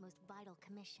Luofu's most vital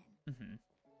commission.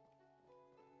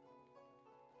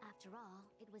 After all,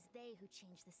 it was they who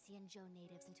changed the Xianzhou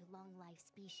natives into long-life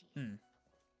species.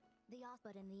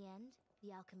 But in the end,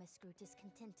 the alchemists grew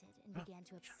discontented and began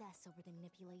to obsess over the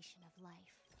manipulation of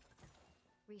life.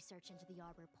 Research into the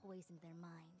arbor poisoned their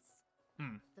minds.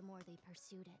 The more they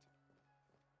pursued it.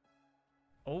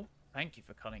 Oh, thank you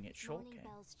for cutting it short, Morning Kate.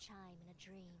 bells chime in a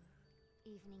dream.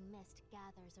 Evening mist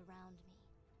gathers around me.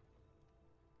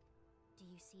 Do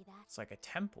you see that? It's like a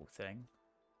temple thing.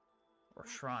 Or a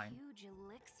shrine. Huge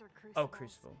elixir crucibles. Oh,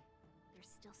 crucible. There's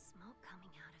still smoke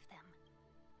coming out of them.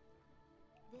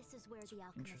 This is where the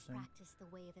alchemists Interesting. practiced the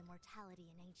way of immortality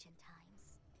in ancient times.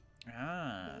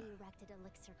 Ah. They erected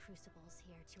elixir crucibles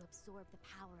here to absorb the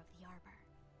power of the arbor.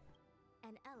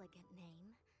 An elegant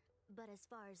name, but as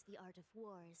far as the art of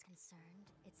war is concerned,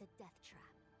 it's a death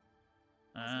trap.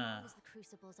 As long as the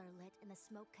crucibles are lit and the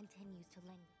smoke continues to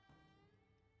linger.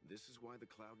 This is why the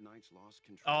Cloud Knights lost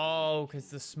control. Oh, because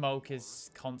the smoke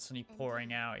is constantly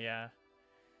pouring out, yeah.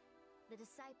 The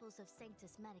disciples of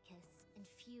Sanctus Medicus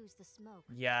infuse the smoke.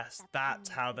 Yes, that that's permeates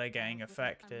how this they're getting battlefield.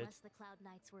 affected. Unless the Cloud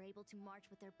Knights were able to march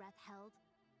with their breath held,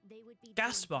 they would be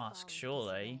Gas doomed to fall mask, into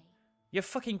surely. disarray. You're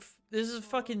fucking... This is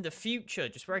fucking the future.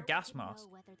 Just wear a No one gas could know mask.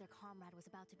 whether their comrade was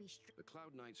about to be The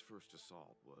Cloud Knights' first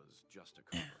assault was just a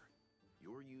cover.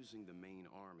 You're using the main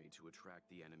army to attract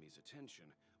the enemy's attention,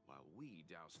 while we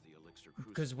douse the elixir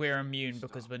crucible. Because we're immune to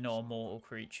because stop we're the not assault. immortal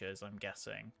creatures, I'm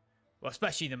guessing. Well,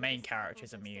 especially the main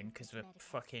character's immune because we're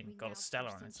fucking got a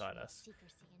Stellaron inside us.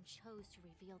 Secrecy and chose to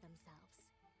reveal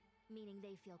themselves, meaning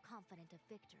they feel confident of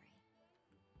victory.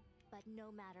 But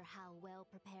no matter how well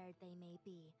prepared they may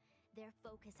be, their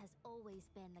focus has always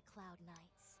been the Cloud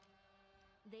Knights.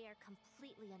 They are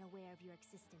completely unaware of your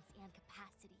existence and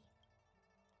capacity.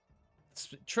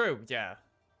 True, yeah.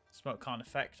 Smoke can't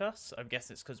affect us. I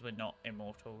guess it's because we're not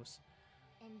immortals.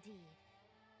 Indeed.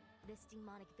 This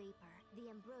demonic vapor, the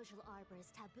ambrosial arbor,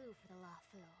 is taboo for the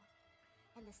Lafu.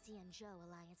 And the Xianzhou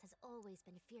Alliance has always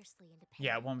been fiercely independent.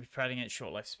 Yeah, it won't be spreading its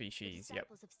short-life species. Yep.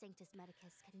 Of Sanctus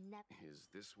Medicus can never. Is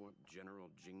this what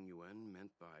General Jing Yuan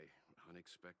meant by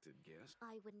unexpected guest?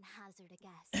 I wouldn't hazard a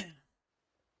guess.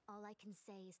 All I can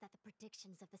say is that the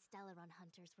predictions of the Stellaron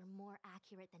hunters were more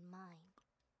accurate than mine.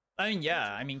 I mean,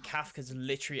 yeah. I mean, Kafka's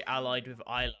literally allied with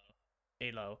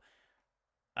Elo.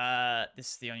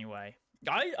 This is the only way.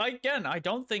 I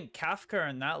don't think Kafka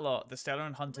and that lot, the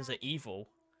Stellaron hunters, are evil.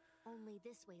 Only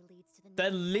this way leads to the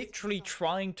They're literally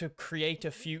trying to create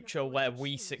a future where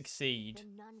we succeed.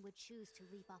 Then none would choose to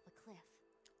leap off a cliff.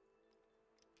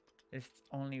 If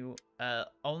only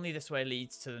this way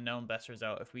leads to the known best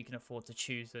result. If we can afford to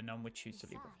choose, then none would choose to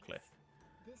leap off a cliff.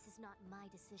 This is not my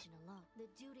decision alone. The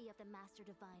duty of the Master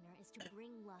Diviner is to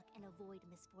bring luck and avoid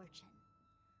misfortune.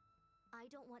 I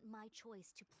don't want my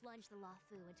choice to plunge the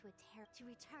Lafu into a to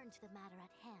return to the matter at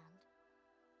hand.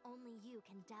 Only you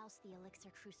can douse the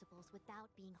elixir crucibles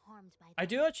without being harmed by them. I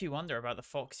do actually wonder about the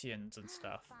Foxians and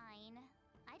stuff. Fine.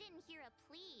 I didn't hear a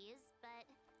please, but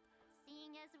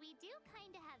seeing as we do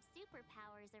kind of have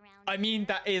superpowers around I mean, here,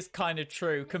 that is kind of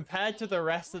true. Compared to the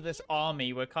rest of this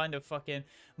army, we're kind of fucking...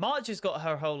 March has got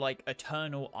her whole, like,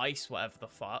 eternal ice, whatever the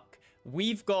fuck.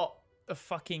 We've got a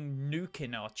fucking nuke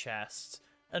in our chest.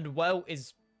 And Welt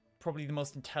is probably the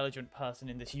most intelligent person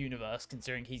in this universe,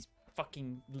 considering he's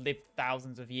fucking lived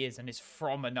thousands of years and is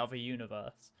from another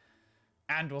universe.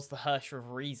 And was the Hersher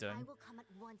of Reason. I will come at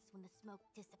once when the smoke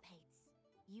dissipates.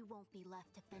 You won't be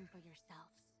left to fend for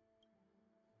yourselves.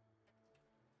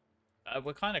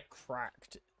 We're kind of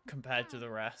cracked compared to the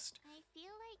rest. I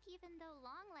feel like even though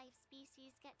long-life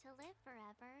species get to live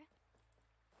forever,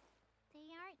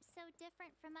 they aren't so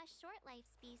different from us short-life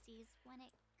species when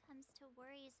it comes to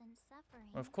worries and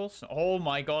suffering. Of course. Oh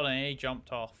my god, and he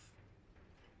jumped off.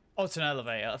 Oh, it's an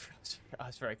elevator. I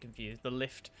was very confused. The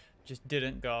lift just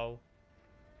didn't go.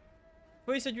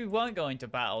 Well, you said we weren't going to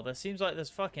battle. There seems like there's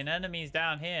fucking enemies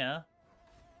down here.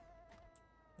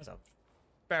 There's a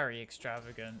very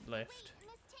extravagant lift. Wait,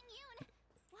 Miss Ting-Yun,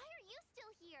 why are you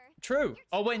still here? True.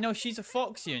 Oh wait, no, she's a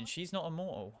Foxian. She's not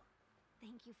immortal.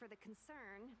 Thank you for the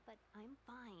concern, but I'm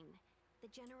fine. The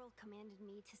general commanded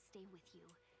me to stay with you.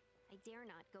 I dare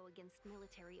not go against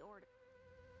military order.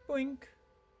 Boink.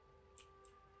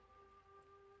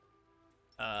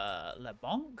 Le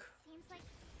Bonk? Seems like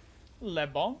Le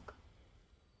Bonk?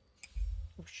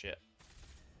 Oh shit.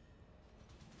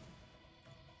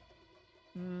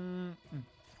 time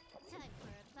for a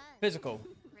buzz. Physical.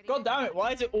 God damn it,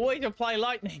 why does it always apply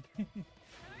lightning? Turn it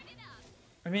up.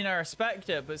 I mean, I respect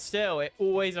it, but still, it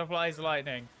always applies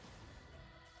lightning.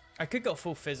 I could go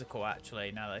full physical,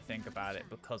 actually, now that I think about it,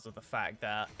 because of the fact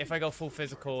that if I go full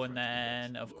physical and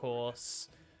then, of course,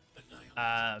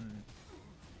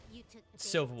 You took the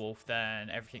Silver Wolf, then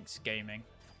everything's gaming.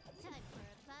 Time for a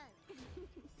buzz.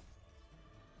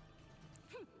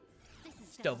 This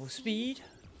is Double speed.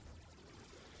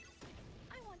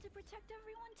 I want to protect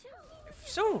everyone too.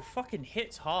 So fucking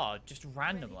hits hard, just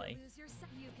randomly.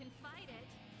 You can fight it.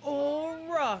 Oh,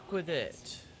 rock with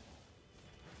it.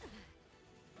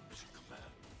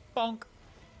 Bonk.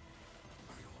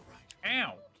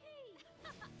 Ow.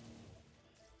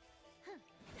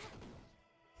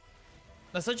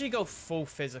 Let's actually go full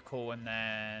physical and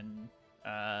then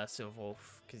Silver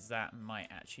Wolf, because that might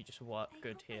actually just work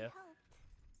good here.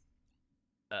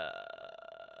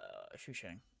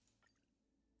 Shushang.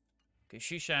 Because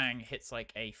Shushang hits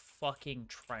like a fucking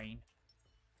train.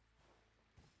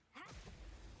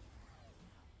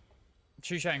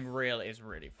 Shushang really is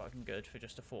really fucking good for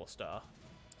just a 4-star.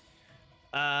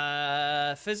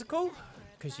 Physical,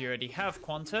 because you already have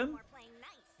Quantum.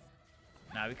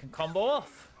 Now we can combo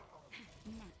off.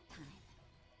 nap time.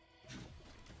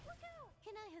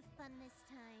 Can I have fun this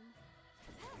time?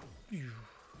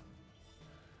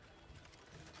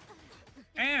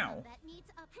 Ow. That needs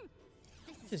up.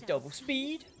 This is double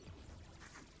speed.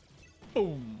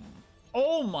 Boom.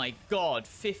 Oh my god,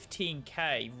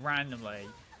 15k randomly.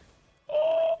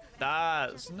 Oh,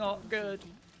 that's not good.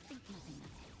 Think nothing of it.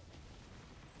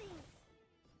 Thanks.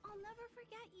 I'll never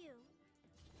forget you.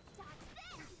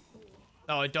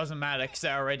 Oh, it doesn't matter because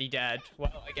they're already dead.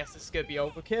 Well, I guess this is gonna be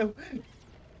overkill.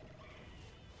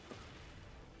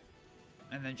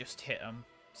 And then just hit them.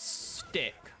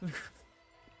 Stick.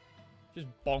 Just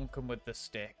bonk them with the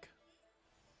stick.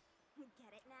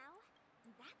 Get it now?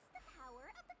 That's the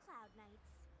power of the Cloud Knights.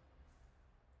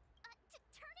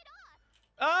 Turn it off.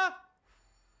 Ah!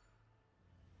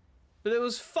 But it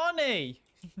was funny.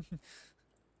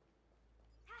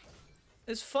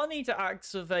 It's funny to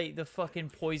activate the fucking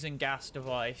poison gas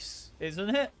device,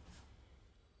 isn't it?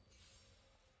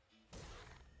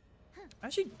 I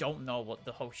actually don't know what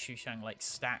the whole Shushang like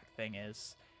stack thing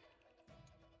is.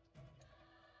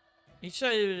 Each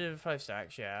side of 5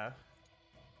 stacks, yeah.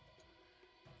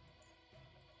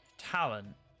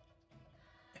 Talent.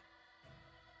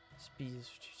 Speed is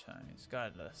 2 times.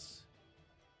 Guideless.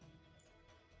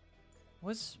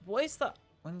 What is that?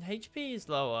 When HP is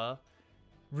lower,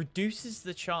 reduces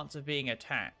the chance of being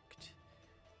attacked.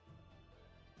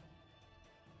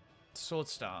 Sword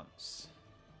stance.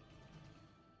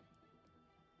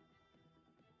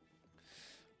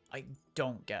 I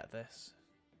don't get this.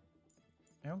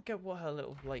 I don't get what her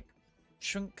little, like,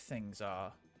 chunk things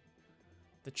are.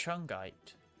 The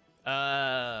chungite.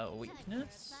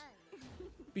 Weakness?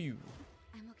 Pew.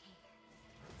 I'm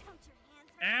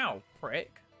okay. Ow,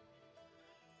 prick.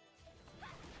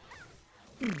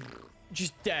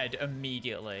 Just dead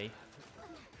immediately.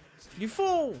 You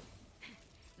fool!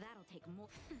 That'll take more.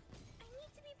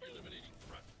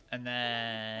 And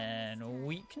then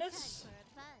weakness?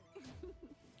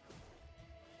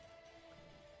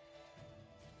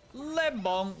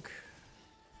 Lebonk.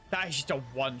 That is just a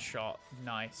one shot.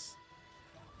 Nice.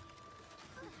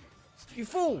 You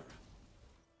fool!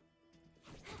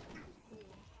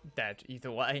 Dead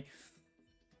either way.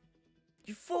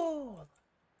 You fool!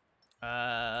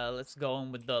 Let's go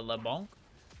on with the Lebonk.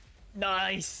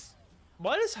 Nice!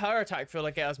 Why does her attack feel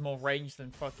like it has more range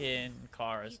than fucking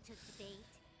Clara's?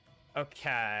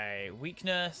 Okay,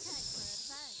 weakness.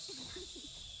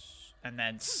 And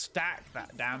then stack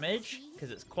that damage, because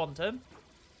it's quantum.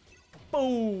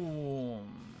 Boom!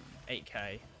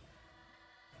 8k.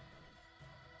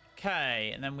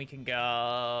 Okay, and then we can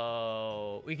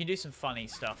go... We can do some funny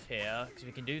stuff here, because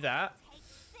we can do that.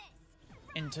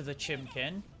 Into the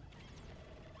Chimkin.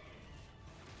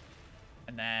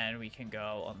 And then we can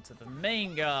go onto the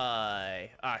main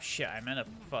guy. Ah, shit, I meant to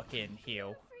fucking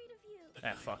heal.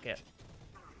 Ah, fuck it.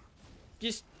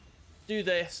 Just do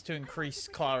this to increase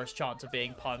Clara's chance of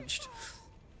being punched.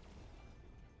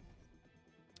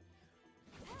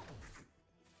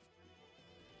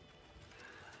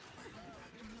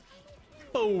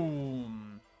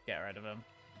 Boom! Get rid of him.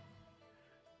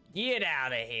 Get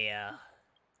out of here.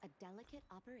 A delicate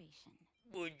operation.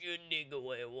 Would you dig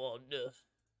away, Wanda?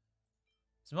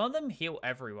 Does one of them heal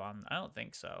everyone? I don't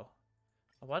think so.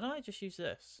 Why don't I just use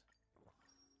this?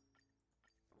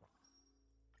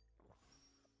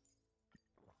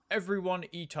 Everyone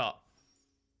eat up.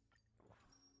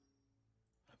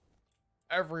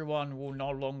 Everyone will no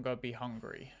longer be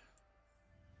hungry.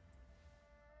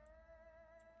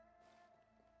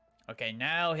 Okay,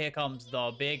 now here comes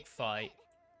the big fight.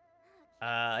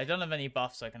 I don't have any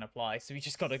buffs I can apply, so we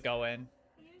just gotta go in.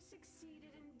 You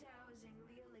succeeded in dousing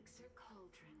the elixir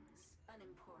cauldrons.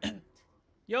 Unimportant.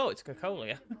 Yo, it's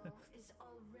Coca-Cola.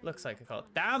 Looks like Coca-Cola.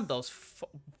 Damn, those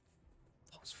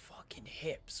fucking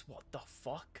hips. What the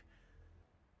fuck?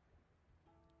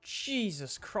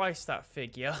 Jesus Christ, that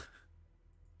figure.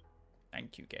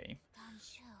 Thank you, game.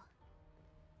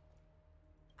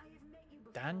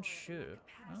 Dan Shu.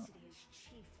 Oh.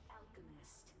 Chief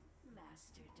alchemist,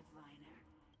 master diviner.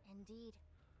 Indeed.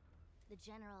 The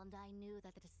General and I knew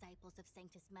that the disciples of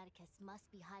Sanctus Medicus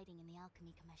must be hiding in the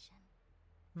Alchemy Commission.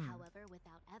 However,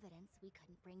 without evidence, we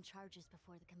couldn't bring charges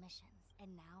before the commissions.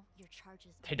 And now, your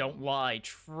charges... They don't lie,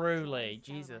 truly.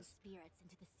 Jesus. Spirits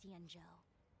into the Xianzhou,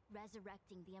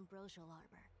 resurrecting the Ambrosial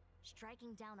Arbor,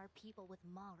 striking down our people with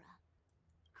Mara.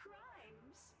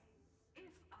 Crimes?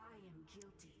 If I am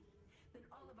guilty, then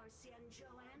all of our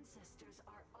Xianzhou ancestors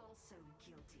are also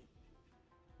guilty.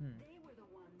 They were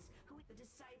the ones who, the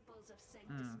disciples of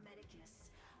Sanctus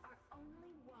Medicus, are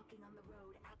only walking on the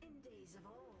road in days of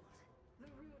old. The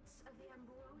roots of the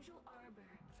Ambrosial Arbor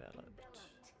enveloped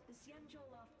the Xianzhou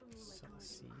Lafu like a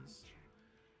living creature.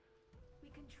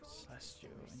 We controlled Celestial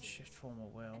the and seas, shift form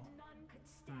of will. and none could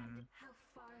stand how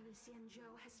far the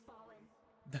Xianzhou has fallen.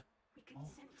 We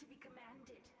consent to be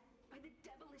commanded by the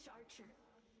devilish archer.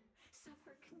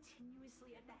 Suffer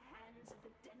continuously at the hands of the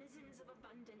denizens of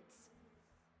abundance.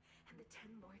 And the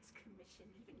Ten Lords Commission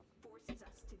even forces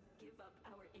us to give up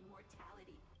our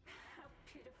immortality. How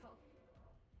pitiful.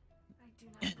 I do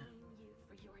not blame you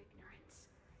for your ignorance.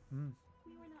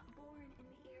 We were not born in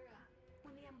the era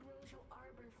when the Ambrosial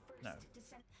Arbor first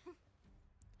descended.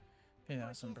 I think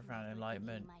that's some profound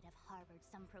enlightenment. Might have harbored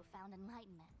some profound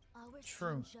enlightenment. Our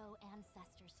True. Xianzhou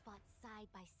ancestors fought side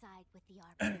by side with the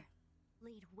Arbor,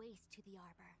 laid waste to the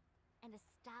Arbor, and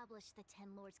established the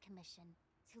Ten Lords Commission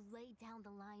to lay down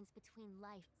the lines between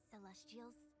life.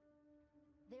 Celestials?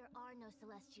 There are no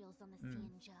Celestials on the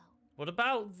Xianzhou. What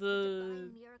about the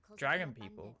divine miracles of dragon the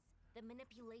people? abundance, the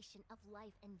manipulation of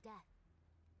life and death.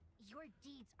 Your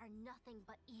deeds are nothing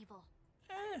but evil.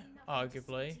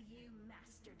 Arguably. To you,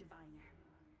 Master Diviner.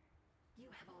 You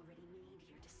have already made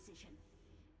your decision.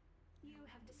 You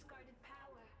have discarded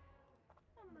power.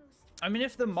 I mean,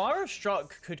 if the Mara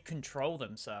Struck could control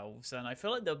themselves, then I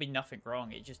feel like there'll be nothing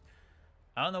wrong. It just...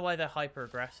 I don't know why they're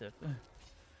hyper-aggressive.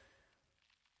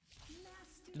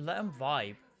 Let them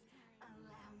vibe.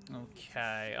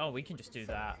 Okay. Oh, we can just do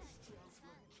that.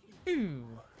 Ooh.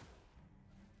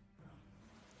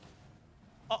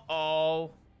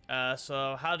 Uh-oh.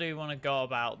 So how do we want to go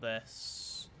about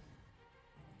this?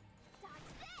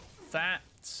 That.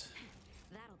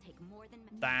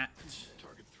 That.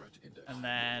 And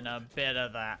then a bit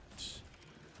of that.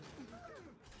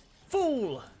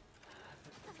 Fool!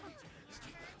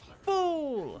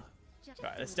 Fool!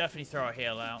 Right, let's definitely throw a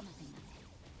heal out.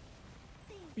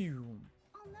 Ew.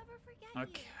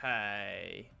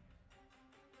 Okay.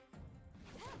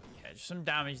 Okay, just some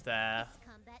damage there.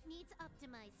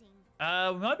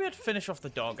 We might be able to finish off the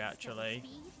dog, actually.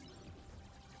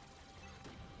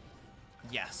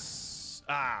 Yes.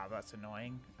 Ah, that's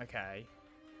annoying. Okay.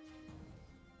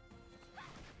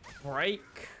 Break.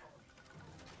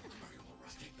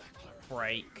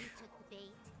 Break.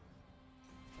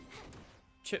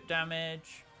 Chip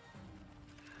damage.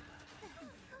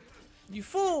 You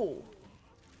fool!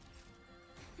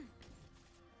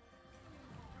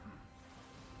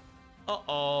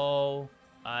 Uh-oh.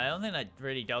 I don't think that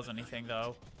really does anything,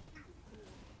 though.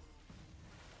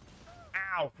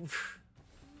 Ow!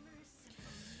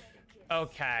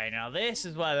 Okay, now this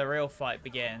is where the real fight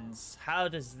begins. How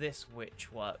does this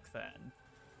witch work, then?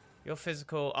 Your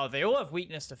physical... Oh, they all have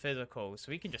weakness to physical,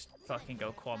 so we can just fucking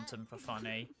go quantum for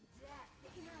funny.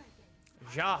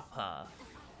 Japa.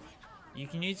 You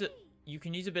can use it. You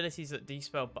can use abilities that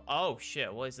dispel... Oh,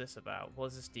 shit. What is this about? What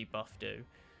does this debuff do?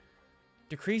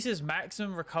 Decreases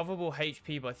maximum recoverable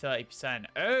HP by 30%.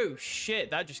 Oh, shit.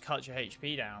 That just cuts your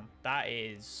HP down. That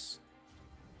is...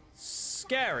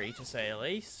 scary, to say the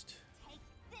least.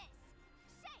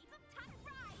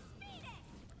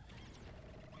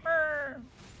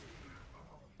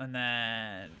 And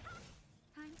then...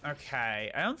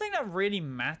 Okay. I don't think that really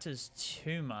matters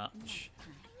too much.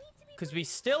 Because we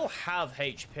still have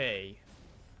HP.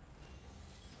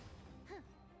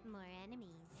 More enemies.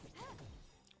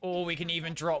 Or we can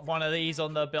even drop one of these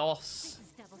on the boss.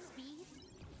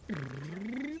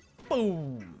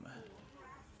 Boom.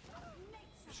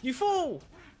 You fool!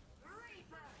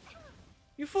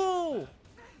 You fool!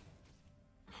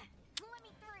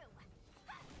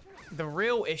 The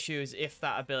real issue is if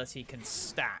that ability can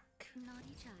stack.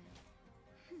 Naughty child.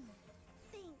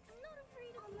 Thanks. I'm not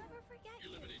afraid I'll never forget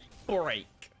you.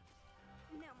 Break.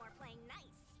 No more playing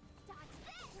nice. Dodge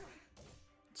this.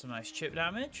 Some nice chip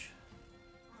damage.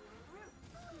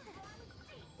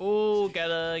 Oh, get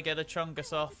a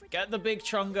Chungus off. Get the big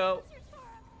Chungo.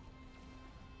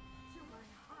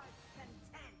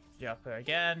 Yep,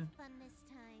 again.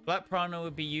 Black Prana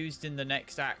would be used in the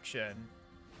next action.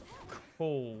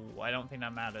 Cool. I don't think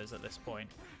that matters at this point.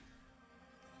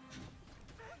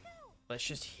 Let's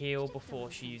just heal before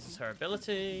she uses her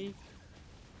ability.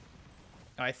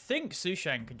 I think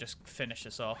Sushan can just finish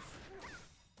us off.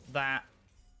 That.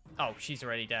 Oh, she's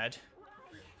already dead.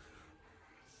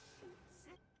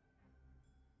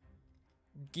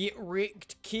 Get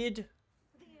wrecked, kid.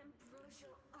 The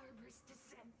ambrosial arbor's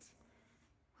descent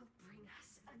will bring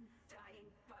us undying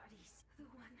bodies. The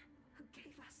one who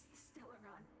gave us the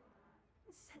Stellaron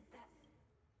said that.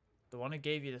 The one who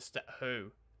gave you the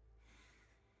who?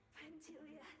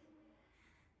 Pantilia.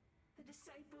 The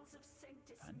disciples of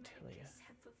Sanctus Medicus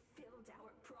have fulfilled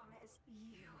our promise.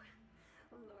 You,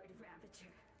 Lord Ravager.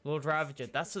 Lord Ravager,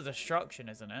 that's the destruction,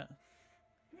 isn't it?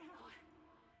 Now,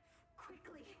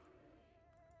 quickly.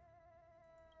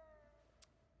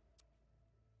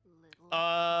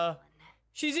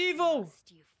 She's evil.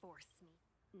 You force me.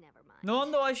 Never mind. No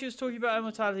wonder why she was talking about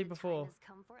immortality before. Has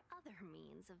come for other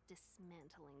means of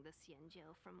dismantling the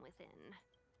Xianzhou from within.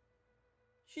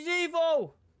 She's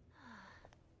evil.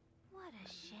 What a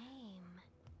shame.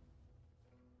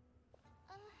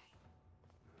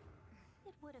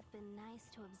 It would have been nice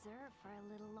to observe for a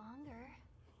little longer.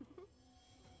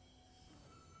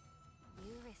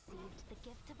 You received the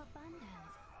gift of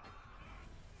abundance.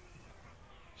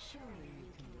 Surely you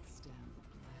can withstand the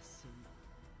blessing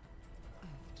of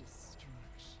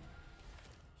destruction.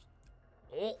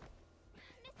 Oh.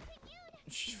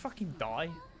 Did she fucking die?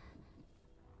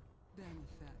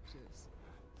 Benefactors,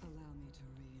 allow me to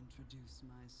reintroduce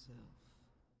myself.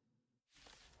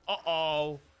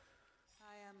 Uh-oh.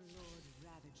 I am Lord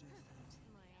Ravager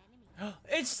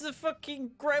It's the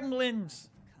fucking gremlins!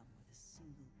 Come with a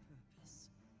single purpose: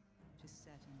 to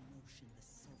set in motion the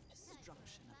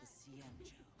self-destruction of the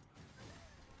Xianzhou.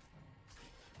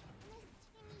 Miss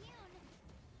Ting-Yun,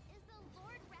 is the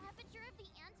Lord Ravager of the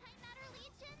Antimatter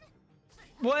Legion?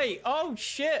 Wait, oh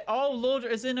shit! Oh, Lord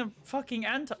is in a fucking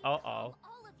Uh-oh. All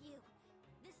of you.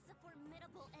 This is a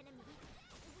formidable enemy.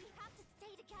 We have to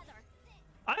stay together.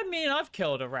 I mean, I've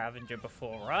killed a Ravager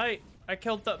before, right? I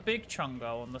killed that big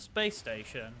Chungo on the space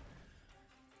station.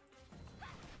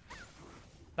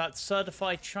 That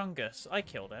certified Chungus. I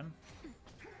killed him.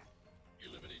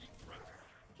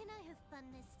 Can I have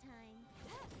fun this time?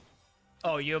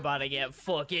 Oh, you're about to get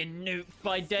fucking nuked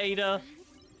by Data.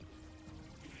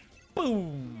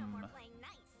 Boom! No more playing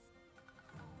nice.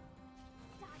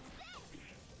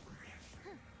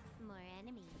 More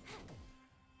enemies.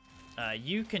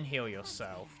 You can heal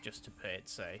yourself, just to play it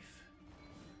safe.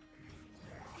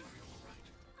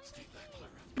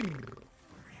 Can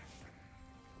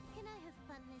I have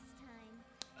fun this time?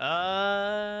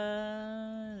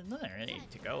 No, I really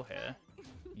need to go here.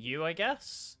 You, I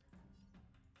guess?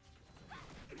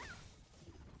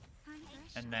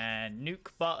 And then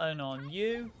nuke button on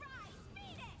you.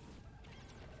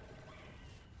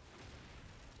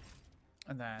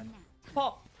 And then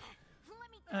pop.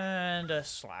 And a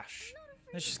slash.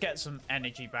 Let's just get some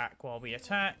energy back while we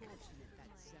attack.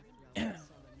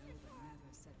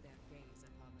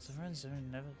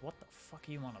 Never. What the fuck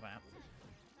are you on about?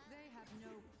 They have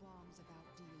no qualms about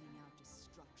dealing out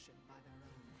destruction by their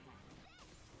own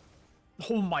hand.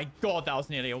 Oh my god, that was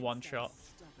nearly a one-shot.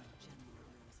 Stubborn general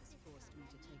of yours has forced me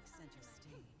to take center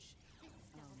stage.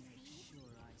 I'll make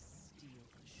sure I steal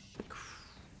the show.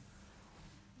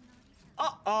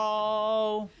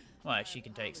 Uh-oh! Well, she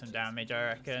can take some damage, I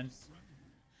reckon.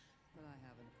 But I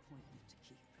have an appointment to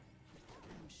keep.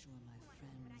 I'm sure my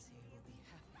friends here will be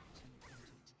happy to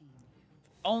entertain you.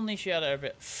 Only she had her a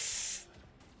bit.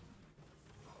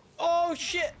 Oh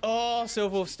shit! Oh,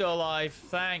 Silverwolf's still alive.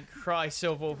 Thank Christ,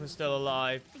 Silverwolf is still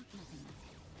alive.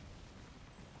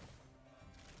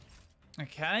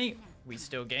 Okay, we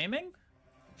still gaming?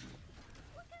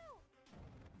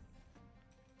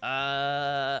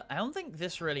 I don't think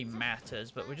this really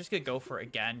matters, but we're just gonna go for it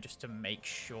again just to make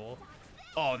sure.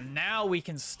 Oh, now we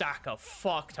can stack a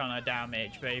fuck ton of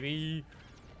damage, baby.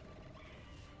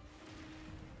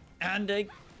 And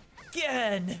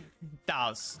again!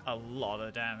 Does a lot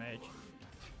of damage.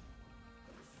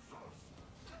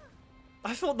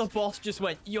 I thought the boss just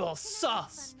went, "You're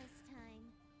sus!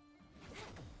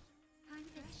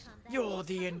 You're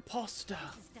the imposter!"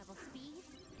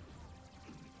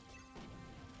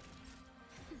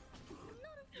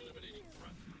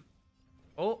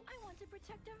 Oh,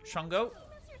 Shungo.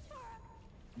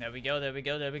 There we go, there we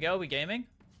go, there we go. We gaming?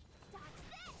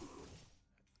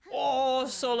 Oh,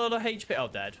 so lot of HP. Oh,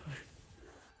 dead.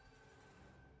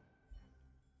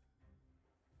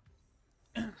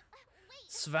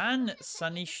 Svan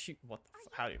Sunishu. What the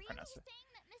how do you pronounce it?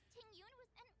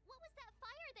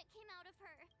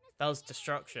 That was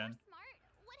destruction.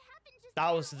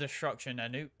 That was the destruction, a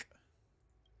nuke.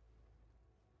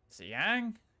 So,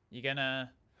 Yang, you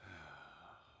gonna...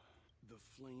 The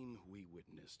flame we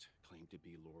witnessed claimed to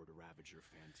be Lord Ravager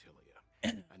Fantilia,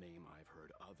 a name I've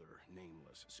heard other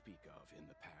nameless speak of in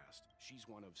the past. She's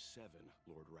one of 7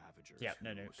 Lord Ravagers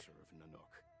who serve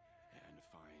Nanook, and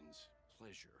finds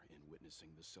pleasure in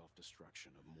witnessing the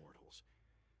self-destruction of mortals.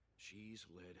 She's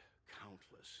led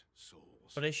countless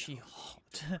souls. But is she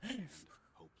hot?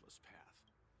 Hopeless path.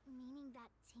 Meaning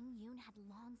that Ting-Yun had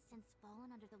long since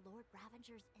fallen under the Lord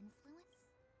Ravager's influence?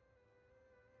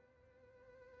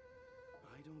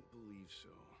 I don't believe so.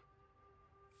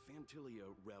 Fantilia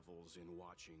revels in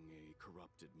watching a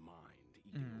corrupted mind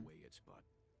eating away its butt.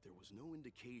 There was no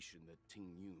indication that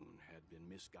Ting-Yun had been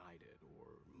misguided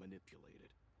or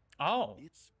manipulated. Oh.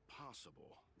 It's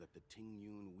possible that the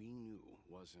Ting-Yun we knew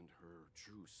wasn't her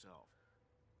true self.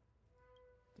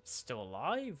 Still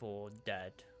alive or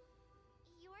dead?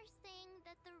 You're saying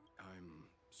that the...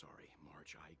 I'm sorry,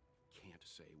 March. I can't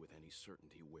say with any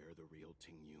certainty where the real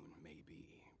Ting-Yun may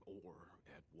be, or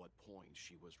at what point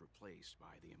she was replaced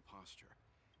by the imposter.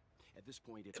 At this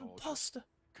point, it's all just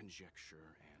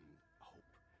conjecture and hope.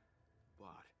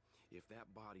 But if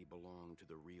that body belonged to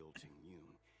the real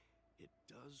Ting-Yun, it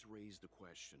does raise the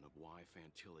question of why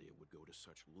Fantilia would go to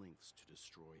such lengths to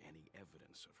destroy any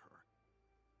evidence of her.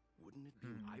 Wouldn't it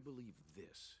be, I believe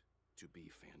this to be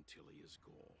Fantilia's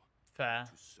goal. Fair.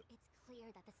 It's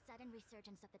clear that the sudden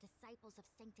resurgence of the disciples of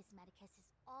Sanctus Medicus is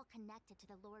all connected to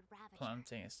the Lord Ravager.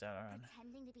 Planting a stellar.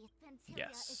 Pretending to be Fantilia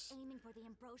is Yes. aiming for the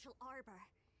ambrosial arbor.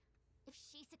 If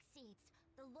she succeeds,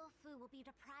 the Luofu will be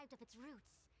deprived of its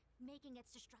roots, making its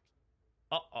destruction.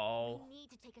 Uh-oh. We need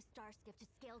to take a star skiff to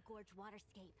Scale Gorge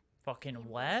Waterscape. Fucking The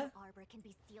where? arbor can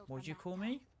be sealed What'd from you that call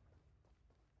me? path.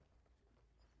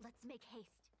 Let's make haste.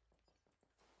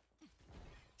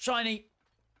 Shiny!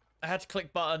 I had to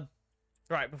click button.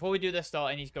 Right, before we do this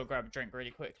start, I need to go grab a drink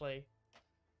really quickly.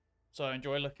 So I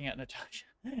enjoy looking at Natasha.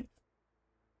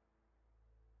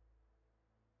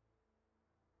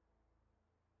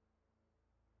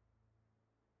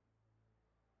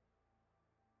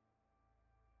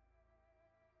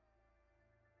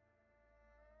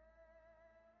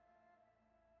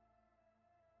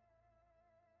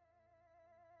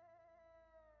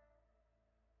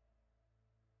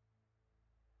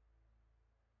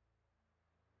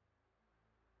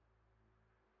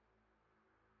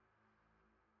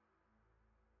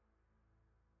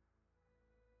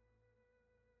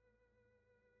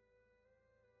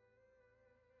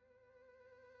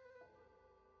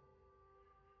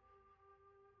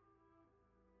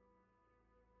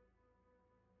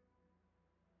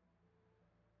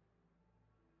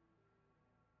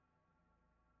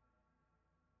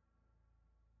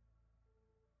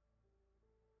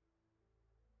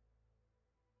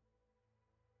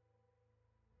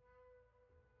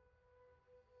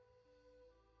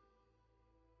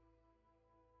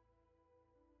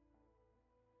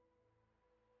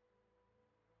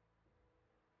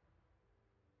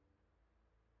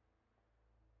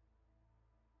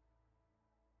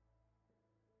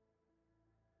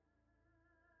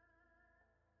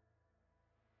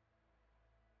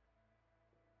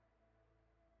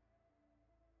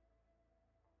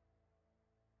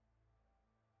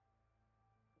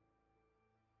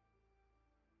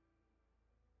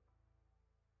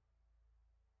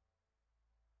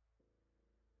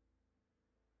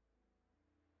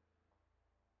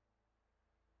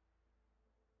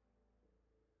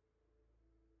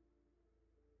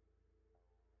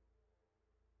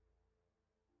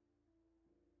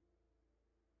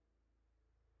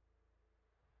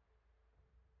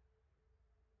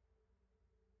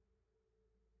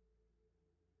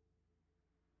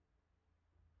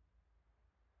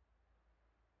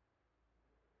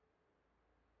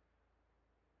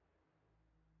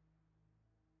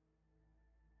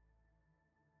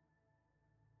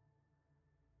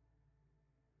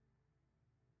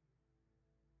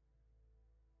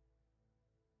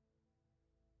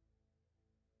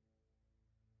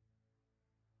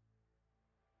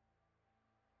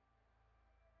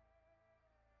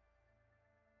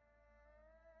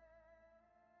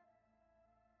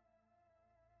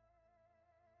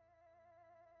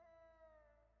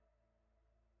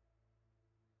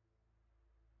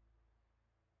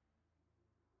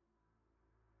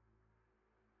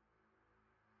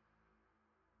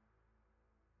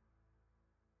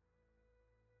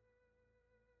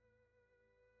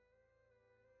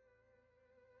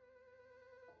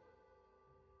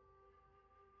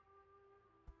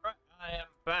 Right, I am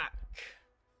back.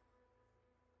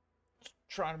 Just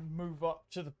trying to move up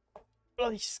to the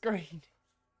bloody screen.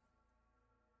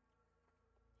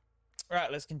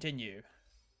 Right, let's continue.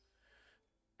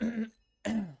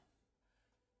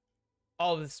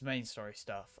 Oh, this is main story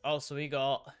stuff. Oh, so we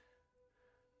got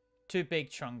 2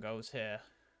 big chungos here.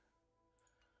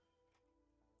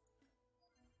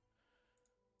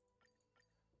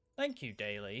 Thank you,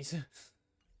 dailies.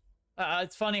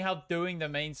 It's funny how doing the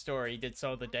main story did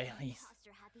so of the dailies.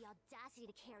 Imposter had the audacity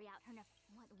to carry out her.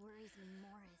 What worries me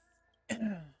more is.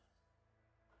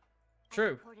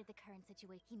 True. I reported the current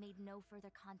situation. He made no further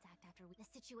contact after the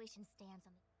situation stands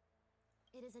on the.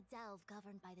 It is a delve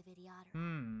governed by the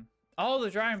Vidyadhara. All the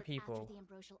drowned people. After the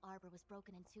Ambrosial Arbor was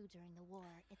broken in 2 during the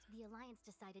war, the Alliance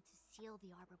decided to seal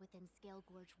the arbor within Scale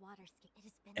Gorge Waterscape. It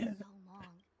has been so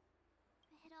long.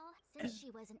 Since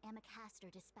she was an Amakaster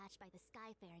dispatched by the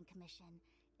Skyfaring Commission,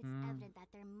 it's evident that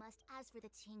there must. As for the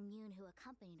Ting Yun who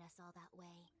accompanied us all that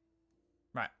way.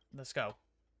 Right, let's go.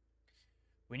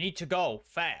 We need to go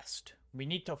fast. We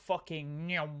need to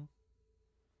fucking.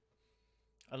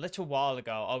 A little while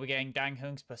ago, are we getting Dan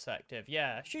Heng's perspective?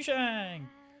 Yeah, Shishang!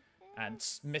 And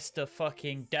Mr.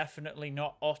 fucking definitely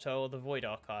not Otto or the Void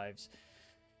Archives.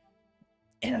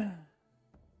 This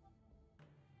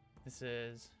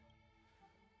is.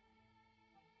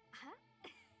 Huh?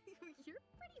 You're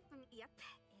pretty yep,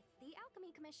 it's the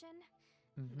Alchemy Commission.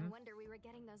 Mm-hmm. No wonder we were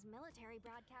getting those military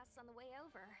broadcasts on the way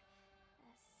over.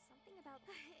 Something about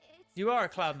it's. You are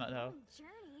a cloud nut, though.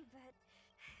 Journey, but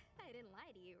I didn't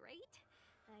lie to you, right?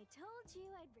 I told you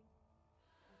I'd bring.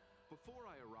 Before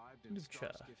I arrived in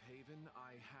Starskiff Haven,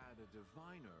 I had a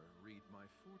diviner read my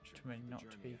fortune for the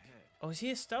journey ahead. Oh, is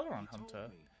he a Stellaron He told hunter?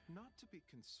 me not to be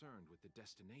concerned with the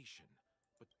destination,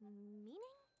 But Meaning?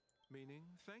 meaning,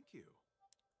 thank you,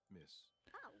 miss.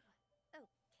 Oh,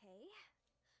 okay.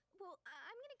 Well,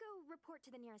 I'm gonna go report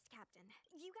to the nearest captain.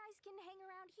 You guys can hang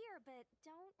around here, but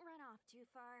don't run off too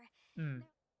far.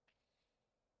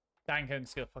 Dan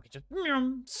Heng's gonna fucking just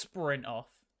sprint off.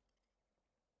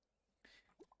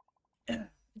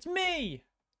 It's me!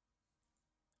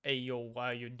 Hey, yo, how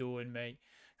you doing, mate?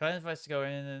 Can I advise to go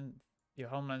in and your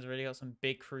homeland's really got some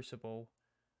big crucible.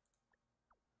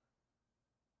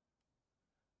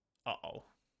 Uh-oh.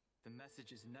 The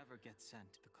messages never get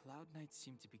sent. The Cloud Knights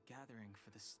seem to be gathering for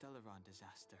the Stellaron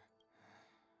disaster.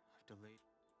 I've delayed.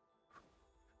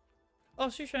 Oh,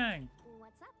 Xushang!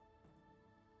 What's up?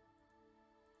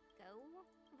 Go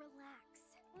relax.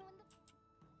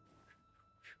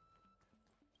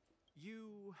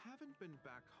 You haven't been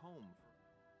back home for...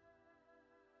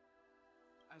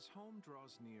 As home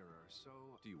draws nearer, so...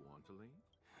 Do you want to leave?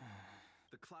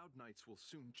 The Cloud Knights will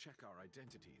soon check our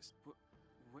identities.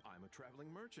 I'm a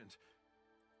traveling merchant.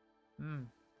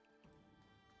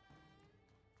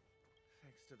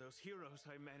 Thanks to those heroes,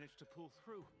 I managed to pull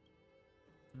through.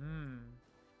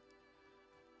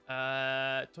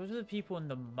 Talk to the people in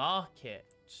the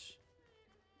market.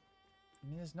 I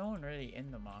mean, there's no one really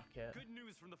in the market. Good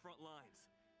news from the front lines.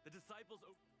 The disciples.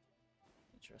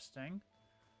 Interesting.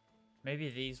 Maybe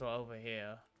these were over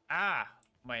here. Ah!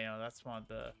 Wait, no, that's one of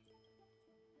the...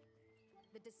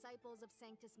 The disciples of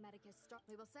Sanctus Medicus.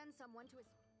 We will send someone to...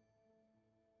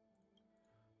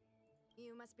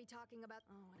 You must be talking about...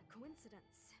 Oh, what a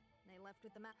coincidence. They left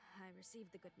with the map. I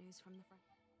received the good news from the front.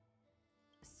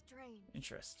 Strange.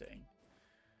 Interesting.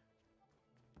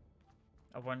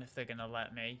 I wonder if they're gonna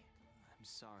let me. I'm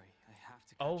sorry, I have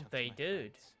to. Oh, they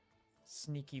did.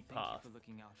 Sneaky path. Thank you for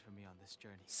looking out for me on this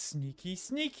journey. Sneaky,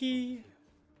 sneaky.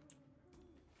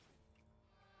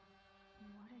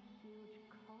 What a huge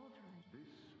cauldron. This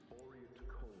aureate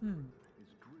cauldron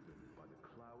is driven by the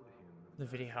cloud hymn.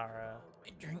 The Vidihara.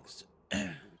 It drinks.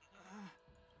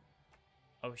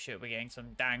 Oh shit, we're getting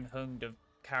some Dan Heng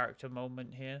character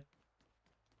moment here.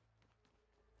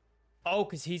 Oh,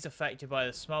 because he's affected by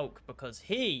the smoke, because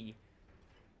he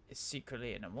is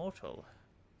secretly an immortal.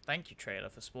 Thank you, trailer,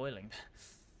 for spoiling that.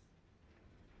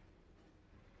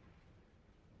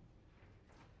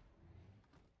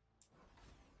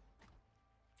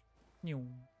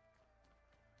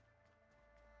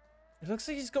 It looks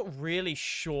like he's got really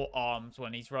short arms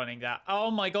when he's running that. Oh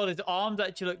my god, his arms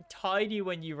actually look tiny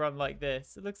when you run like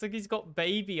this. It looks like he's got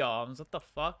baby arms. What the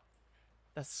fuck?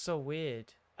 That's so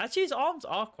weird. Actually, his arms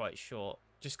are quite short,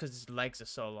 just because his legs are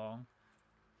so long.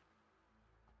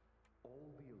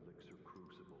 All the elixir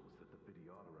crucibles that the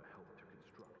Vidyadhara helped to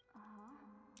construct.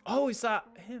 Oh, is that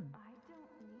him? I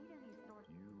don't need any sort.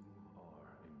 You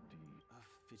are indeed.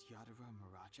 Vidyadhara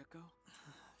Mirajako?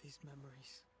 These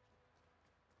memories.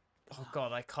 Oh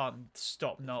god, I can't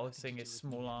stop noticing his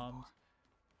small arms.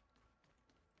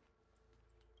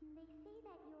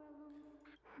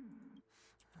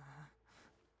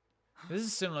 This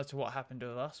is similar to what happened to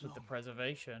us with the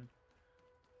preservation.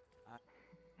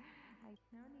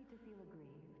 No need to feel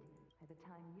aggrieved. By the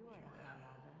time you are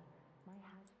my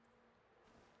house.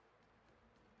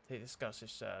 Take this guy to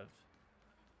serve.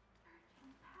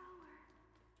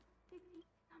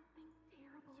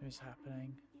 What's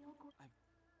happening?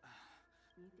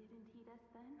 You didn't heed us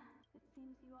then. It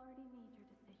seems you already made your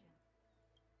decision.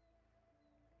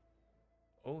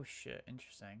 Oh shit,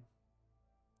 interesting.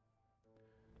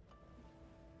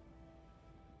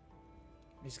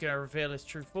 He's gonna reveal his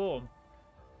true form.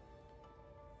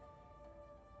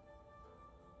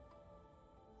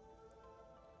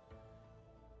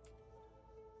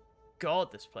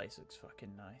 God, this place looks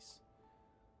fucking nice.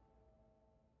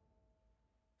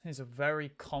 It's a very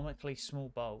comically small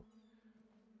boat.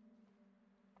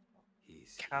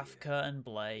 He's Kafka here. and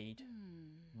Blade.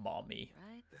 Mommy.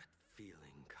 Right? That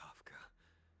feeling, Kafka.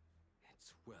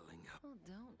 It's welling up. Oh,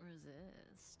 don't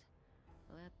resist.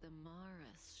 Let the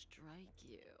Mara strike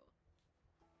you.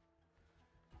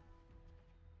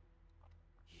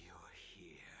 You're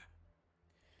here.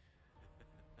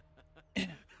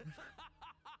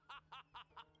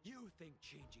 You think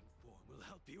changing form will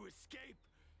help you escape?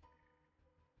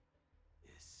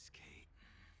 Escape?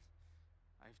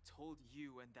 I've told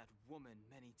you and that woman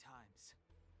many times.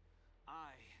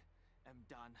 I am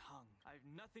Dan Heng. I've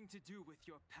nothing to do with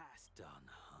your past. Dan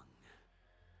Heng.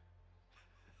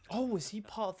 Oh, was he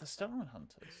part of the Stone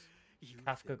Hunters? You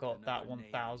Kafka got that another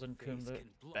name 1000 and face Kumba can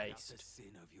blot out based. the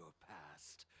sin of your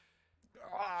past.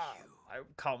 I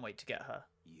can't wait to get her.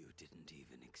 You didn't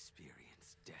even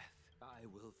experience death. I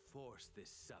will force this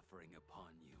suffering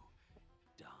upon you,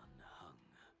 Dan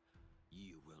Heng.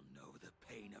 You will know the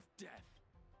pain of death.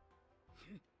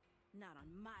 Not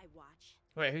on my watch.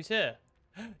 Wait, who's here?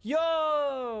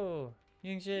 Yo!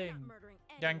 Ying You're Xing. not murdering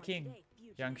Yang anyone King. today,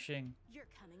 fugitive. Yang Xing. You're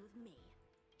coming with me.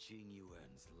 Jing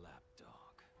Yuan's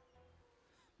lapdog.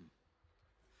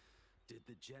 Did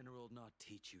the general not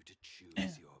teach you to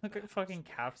choose your Look at fucking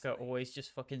Kafka, always just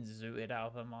fucking zooted out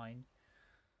of her mind.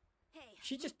 Hey,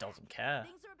 She just doesn't care.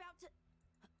 things are about to...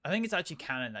 I think it's actually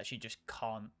canon that she just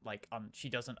can't, like, she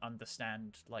doesn't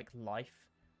understand, like, life.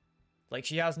 Like,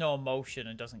 she has no emotion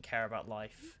and doesn't care about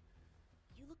life.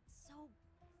 You look so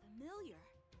familiar.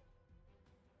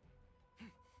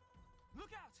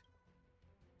 Look out!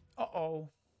 Uh-oh.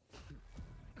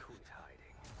 Quit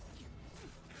hiding.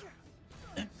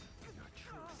 Your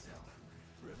true self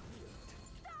revealed.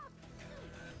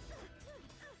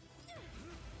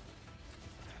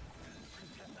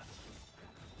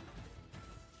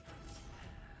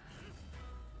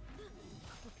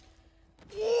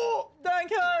 Whoa! Dan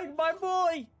Heng, my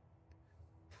boy!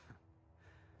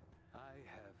 I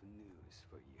have news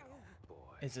for you, boy.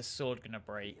 Is the sword gonna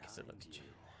break? Because it looks... Is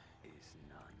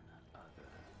none other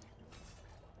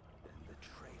than the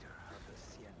traitor of the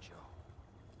Xianzhou.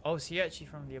 Oh, is he actually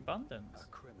from the Abundance? A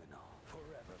criminal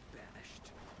forever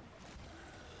banished.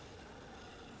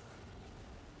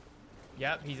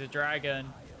 Yep, he's a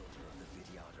dragon.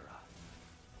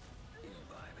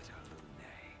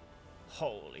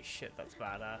 Holy shit, that's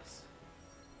badass.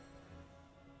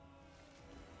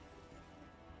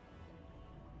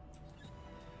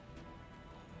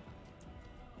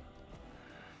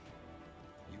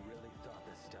 You really thought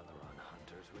the Stellaron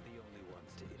hunters were the only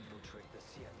ones to infiltrate the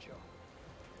Xianzhou?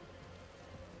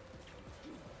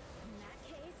 In that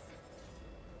case,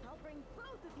 I'll bring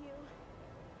both of you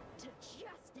to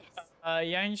justice.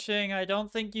 Yang Xing, I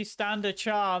don't think you stand a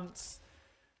chance.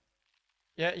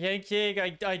 Yeah, Yang Xing,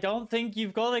 I don't think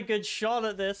you've got a good shot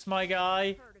at this, my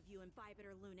guy. Heard of you and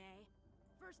Bybiter Lune.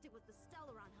 First it was the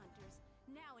Stellaron hunters.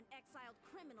 Now an exiled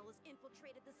criminal has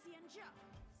infiltrated the Xianzhou.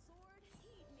 Sword,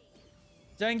 heed me.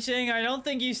 Yang Xing, I don't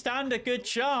think you stand a good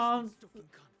chance. Stoking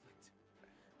conflict.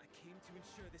 I came to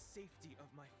ensure the safety of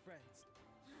my friends.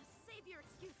 Save your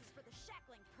excuses for the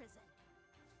shackling prison.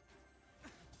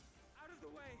 Out of the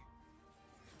way!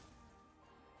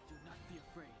 Do not be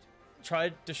afraid. Try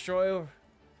to destroy...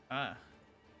 Ah.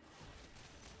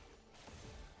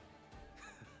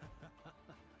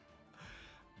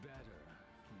 Better,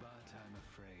 but I'm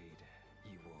afraid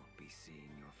you won't be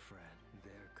seeing your friend.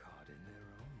 They're caught in their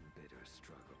own bitter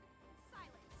struggle.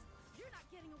 Silence! You're not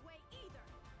getting away either!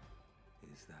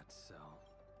 Is that so?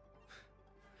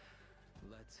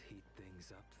 Let's heat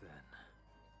things up then.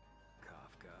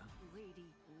 Kafka.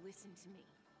 Lady, listen to me.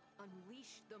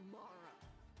 Unleash the Mara.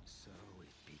 So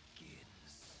it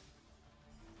begins.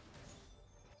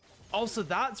 Also,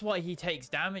 that's why he takes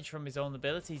damage from his own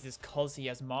abilities, is because he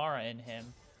has Mara in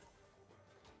him.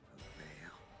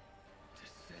 Veil.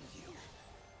 Descend you.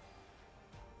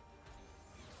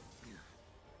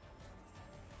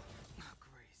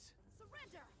 Grace.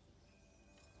 Surrender!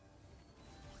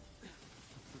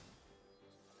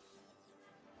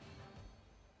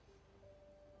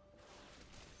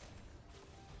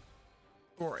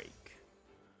 Break.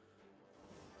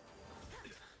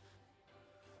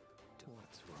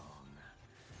 What's wrong?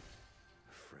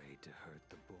 Afraid to hurt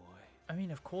the boy? I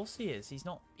mean, of course he is. He's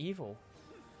not evil.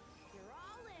 You're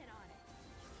all in on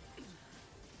it.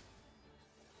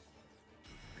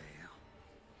 Veil.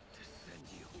 Descend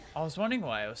you. I was wondering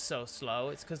why it was so slow.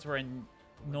 It's because we're in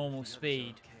normal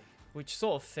speed, which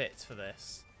sort of fits for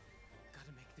this.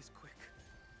 Gotta make this quick.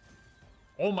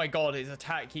 Oh my god, his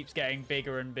attack keeps getting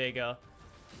bigger and bigger.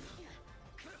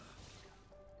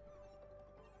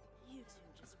 You two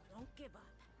just won't give up.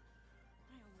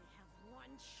 I only have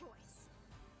one choice.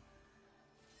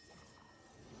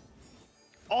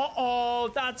 Uh-oh,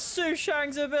 that's Su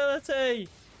Shang's ability!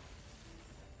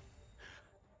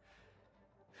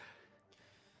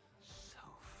 So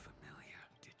familiar.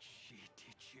 Did she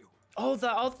teach you? Oh,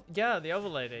 that other... Yeah, the other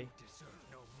lady. Deserve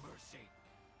no mercy.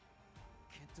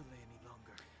 Can't delay any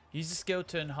longer. Use the skill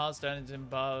to enhance damage and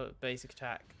bar basic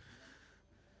attack.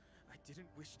 I didn't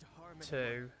wish to harm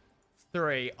 2,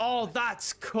 3. Oh,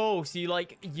 that's cool. So you,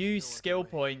 like, use skill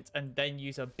points and then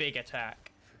use a big attack.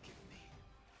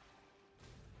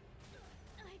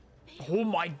 Oh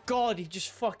my god, he just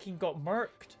fucking got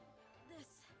murked. This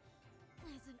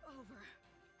isn't over.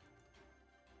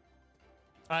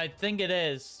 I think it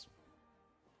is.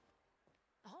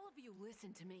 All of you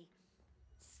listen to me.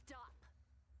 Stop.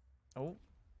 Oh.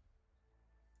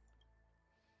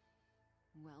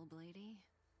 Well, Blady,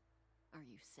 are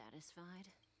you satisfied?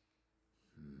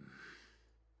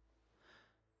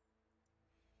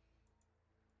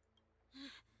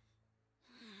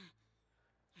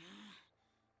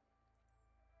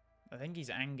 think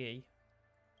he's Angie.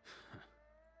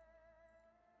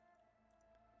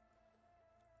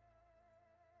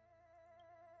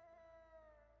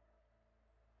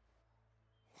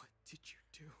 What did you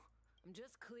do? I'm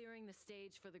just clearing the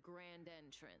stage for the grand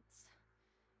entrance.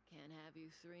 Can't have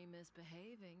you three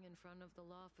misbehaving in front of the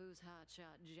Lawfu's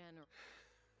hotshot general.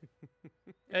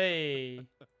 Hey.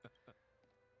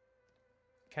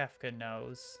 Kafka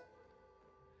knows.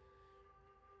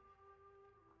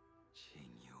 General!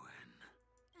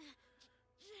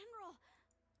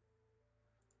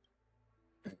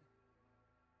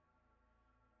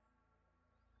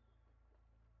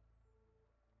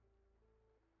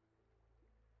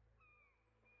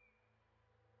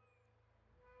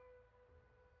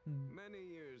 Many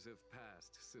years have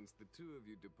passed since the two of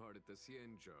you departed the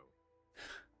Xianzhou,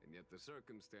 and yet the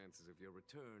circumstances of your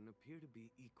return appear to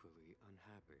be equally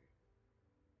unhappy.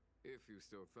 If you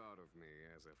still thought of me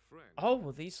as a friend... Oh,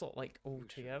 well, these sort like all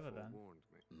together then.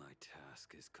 My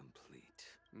task is complete.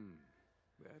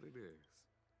 That it is.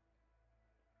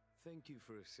 Thank you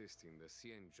for assisting the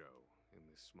Xianzhou in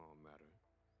this small matter.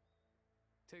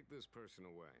 Take this person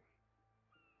away.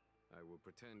 I will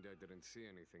pretend I didn't see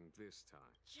anything this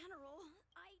time. General,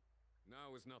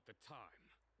 Now is not the time.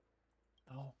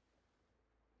 Oh.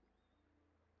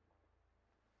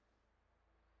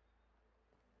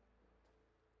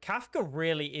 Kafka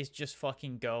really is just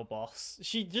fucking girl boss.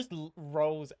 She just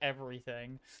rolls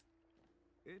everything.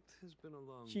 It has been a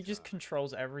long She just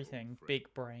controls everything.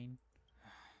 Big brain.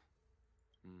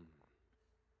 I'm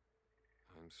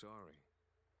sorry.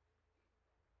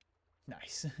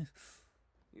 Nice.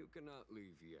 You cannot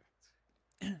leave yet.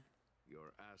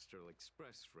 Your Astral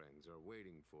Express friends are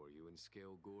waiting for you in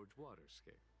Scale Gorge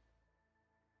Waterscape.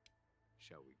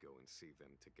 Shall we go and see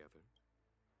them together?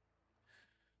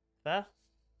 There?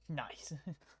 Nice.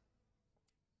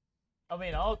 I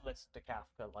mean, I'll listen to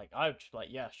Kafka. Like, I would just like,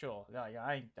 yeah, sure.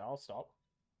 Yeah, I'll stop.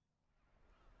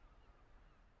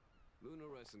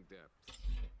 Lunarescent Depths,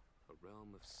 a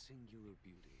realm of singular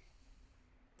beauty.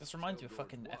 This reminds me of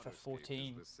fucking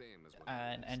FF14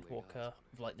 and Endwalker,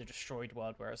 of like the destroyed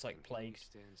world where it's like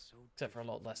plagued, except for a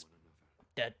lot less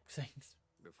dead things.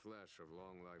 The flesh of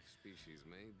long-lived species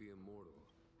may be immortal.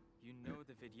 You know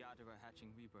the Vidyadhara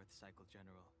hatching rebirth cycle,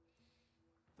 General.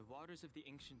 The waters of the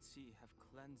ancient sea have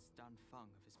cleansed Dan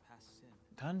Feng of his past sin.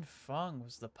 Dan Feng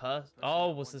was the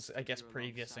was this, I guess,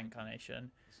 previous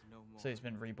incarnation. So he's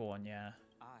been reborn, yeah.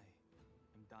 I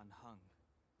am Dan Heng.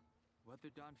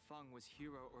 Whether Dan Feng was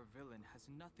hero or villain has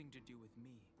nothing to do with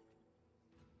me.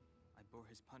 I bore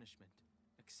his punishment,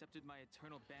 accepted my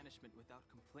eternal banishment without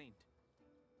complaint.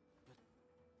 But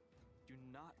do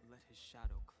not let his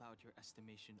shadow cloud your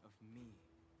estimation of me,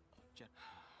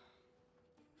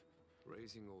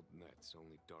 Raising old nets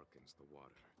only darkens the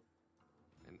water,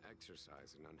 an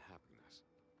exercise in unhappiness.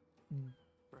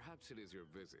 Perhaps it is your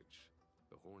visage,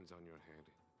 the horns on your head.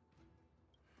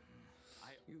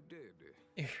 You did.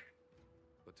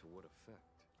 But to what effect?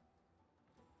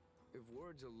 If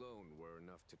words alone were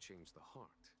enough to change the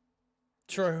heart,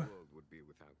 true, the world would be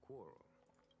without quarrel.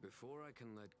 Before I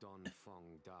can let Dan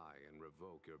Feng die and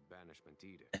revoke your banishment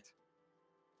edict,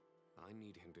 I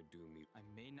need him to do me. I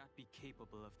may not be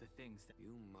capable of the things that...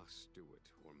 You must do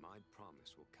it, or my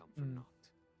promise will come for naught.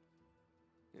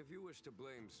 If you wish to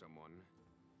blame someone,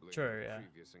 blame the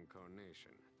previous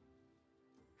incarnation.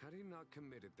 Had he not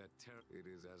committed that terror, it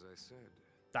is as I said.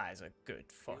 That is a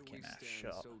good fucking ass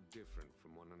shot. So different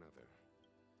from one another.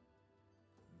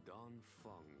 Dan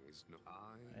Feng is no.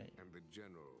 I am the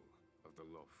general of the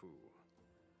Luofu.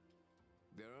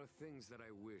 There are things that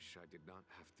I wish I did not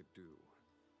have to do,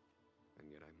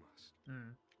 and yet I must.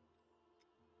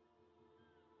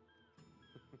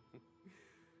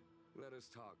 Let us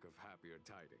talk of happier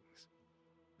tidings.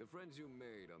 The friends you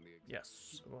made on the.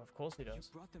 Yes, well, of course he does.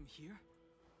 You brought them here?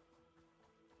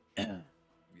 Yeah.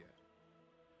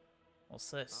 What's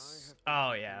this?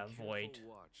 Oh yeah, Void.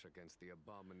 Watch against the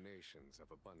abominations of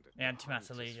abundance. The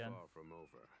Antimatter Legion. Far from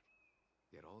over.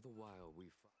 Yet all the while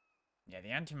we. Yeah,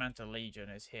 the Antimatter Legion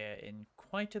is here in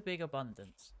quite a big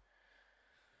abundance.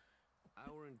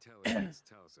 Our intelligence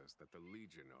tells us that the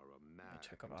Legion are a mad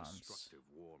and destructive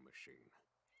war machine.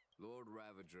 Lord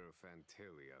Ravager of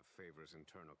Phantalia favors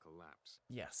internal collapse.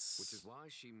 Yes. Which is why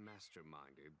she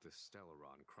masterminded the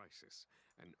Stellaron crisis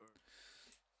and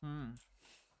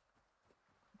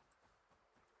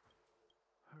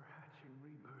Her hatching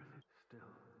rebirth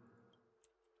still.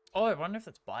 Oh, I wonder if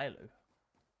that's Bailu.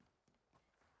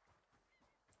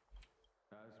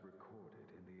 As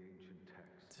recorded in the ancient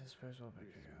text, this our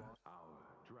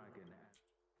dragon.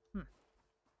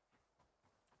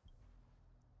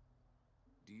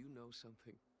 Do you know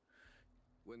something?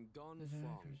 When Dan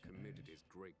Feng committed his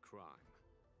great crime,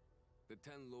 the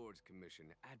Ten Lords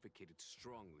Commission advocated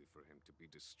strongly for him to be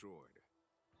destroyed.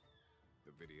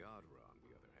 The Vidyadhara, on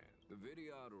the other hand, the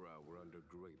Vidyadhara were under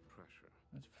great pressure.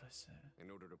 In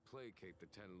order to placate the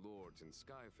Ten Lords and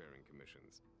Skyfaring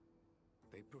Commissions,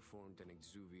 they performed an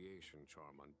exuviation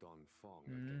charm on Dan Feng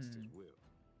against his will.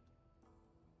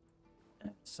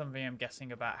 Something I'm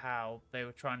guessing about how they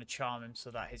were trying to charm him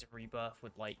so that his rebirth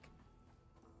would, like,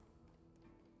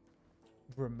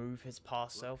 remove his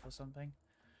past self or something.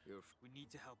 We need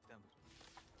to help them.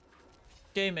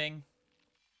 Gaming.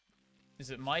 Is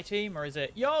it my team or is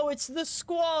it... Yo, it's the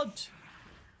squad!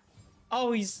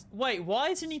 Oh, he's... Wait, why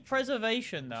isn't he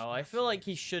preservation, though? I feel like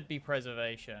he should be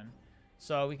preservation.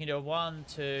 So we can do a 1,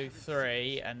 2,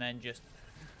 3, and then just...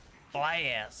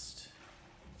 blast.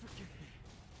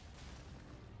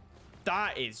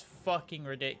 That is fucking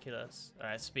ridiculous.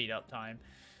 Alright, speed up time.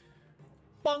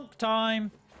 Bunk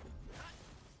time!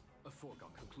 A foregone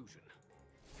conclusion.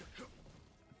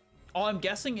 Oh, I'm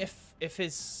guessing if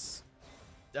his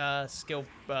skill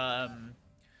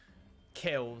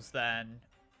kills, then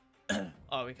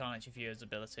oh, we can't actually view his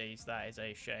abilities. That is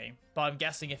a shame. But I'm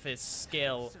guessing if his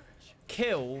skill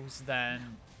kills,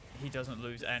 then he doesn't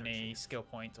lose any skill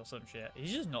points or some shit.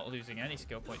 He's just not losing any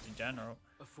skill points in general.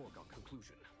 A foregone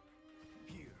conclusion.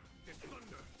 Here is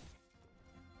thunder.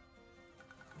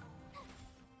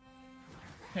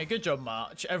 Hey, good job,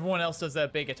 March. Everyone else does their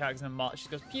big attacks and March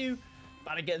just goes pew.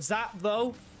 About to get zapped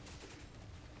though.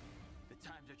 The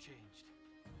times are changed.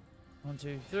 1,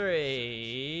 2,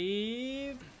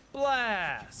 3,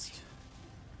 blast.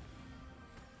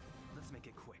 Let's make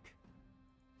it quick.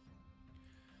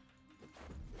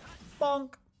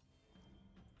 Bonk.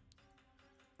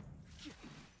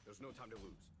 There's no time to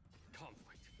lose.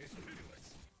 Conflict is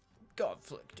meaningless.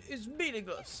 Conflict is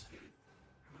meaningless.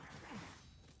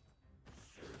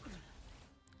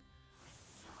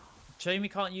 Jamie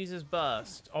can't use his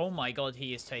burst. Oh my god,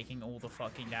 he is taking all the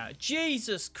fucking damage.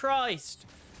 Jesus Christ!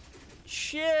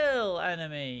 Chill,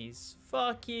 enemies.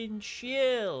 Fucking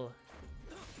chill.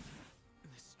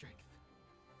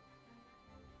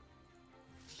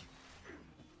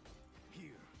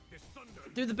 Here is thunder.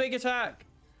 Do the big attack.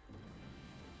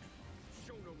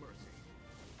 Show no mercy.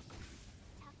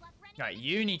 Right,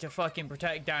 you need to fucking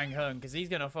protect Dan Heng because he's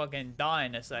gonna fucking die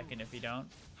in a second if you don't.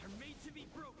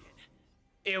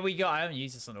 Here we go. I haven't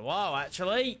used this in a while,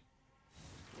 actually.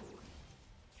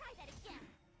 Try that again.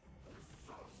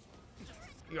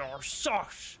 Your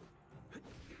sauce.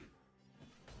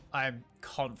 I'm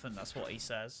confident that's what he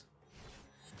says.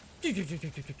 My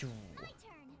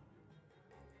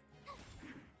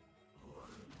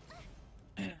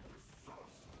turn.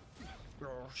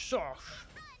 Your sauce.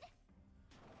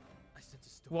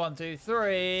 1, 2,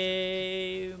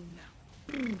 3.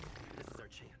 This is our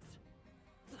chance.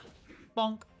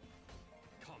 Bonk.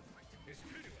 Conflict is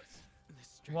meaningless.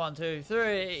 1, 2,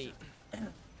 3.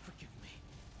 Forgive me.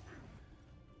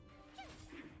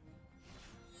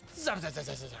 Zap, zap, zap,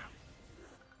 zap, zap.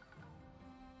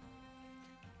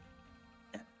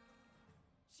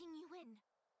 Xingyuan,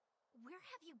 where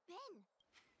have you been?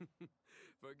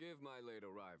 Forgive my late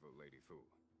arrival, Lady Fu.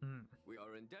 We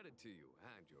are indebted to you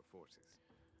and your forces.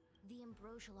 The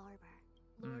Ambrosial Arbor.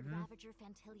 Lord Ravager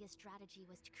Fantilia's strategy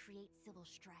was to create civil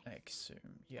strife. Exhume,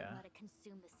 And yeah. let it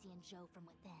consume the Xianzhou from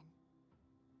within.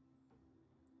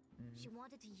 She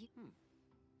wanted to use...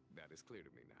 That is clear to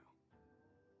me now.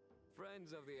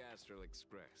 Friends of the Astral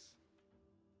Express,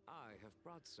 I have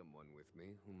brought someone with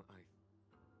me whom I...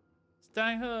 It's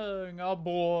Dan Heng, our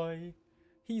boy.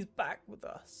 He's back with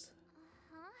us.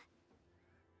 Huh?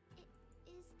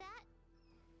 Is that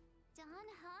Dan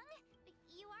Heng?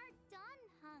 You are Dan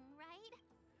Heng, right?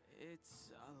 It's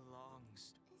a long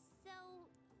story. So,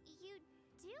 you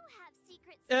do have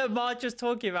secrets. Mark just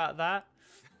talking about that.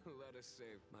 Let us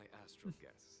save my astral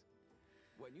guess.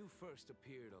 When you first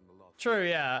appeared on the Law True,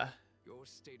 yeah. your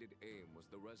stated aim was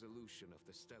the resolution of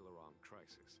the Stellaron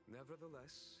crisis.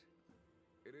 Nevertheless,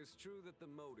 it is true that the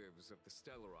motives of the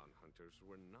Stellaron hunters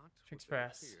were not what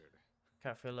Express. they appeared.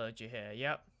 Caphology here,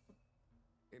 yep.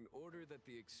 In order that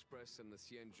the Express and the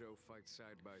Xianzhou fight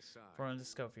side by side, For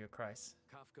undiscover your Christ.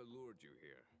 Kafka lured you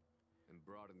here and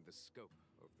broadened the scope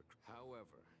of the...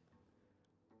 However,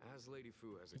 as Lady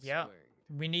Fu has Yeah.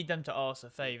 explained, We need them to ask a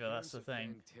favor, that's the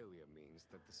thing. Fantilia means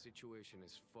that the situation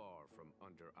is far from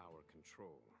under our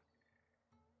control.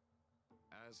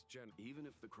 Even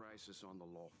if the crisis on the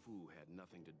Luofu had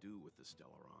nothing to do with the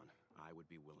Stellaron, I would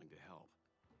be willing to help.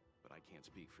 But I can't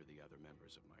speak for the other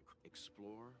members of my crew.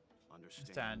 Explore,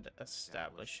 understand,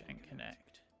 Establish, and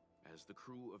connect. As the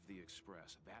crew of the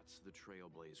Express, that's the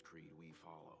Trailblaze creed we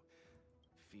follow.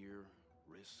 Fear,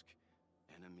 risk,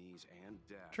 enemies, and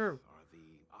death True. are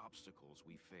the obstacles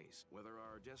we face. Whether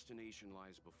our destination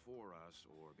lies before us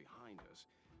or behind us,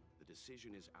 the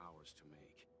decision is ours to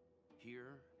make.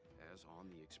 Here, as on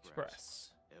the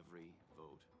Express, every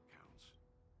vote counts.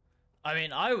 I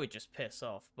mean, I would just piss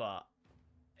off, but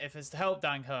if it's to help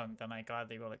Dan Heng, then I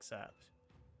gladly will accept.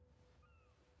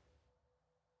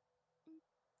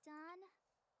 Don?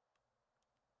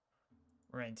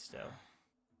 Remain still.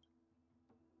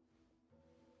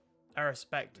 I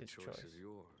respect his choice. choice. Is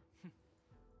yours.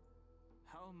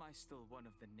 How am I still one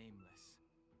of the nameless?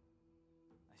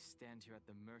 I stand here at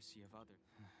the mercy of others.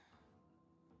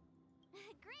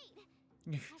 Great!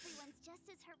 Everyone's just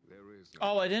as her. There is no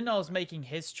Oh, I didn't know I was making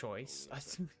his choice. A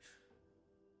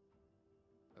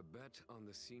bet on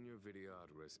the senior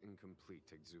Videodra's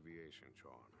incomplete exuviation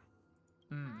charm.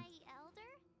 My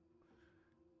elder?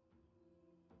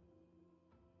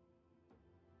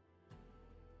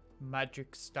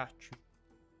 Magic statue.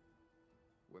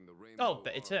 When the Rainbow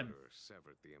but it's him. Arbiter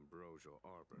severed the ambrosial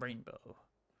arbor, Rainbow.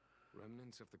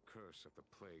 remnants of the curse of the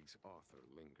plague's author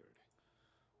lingered.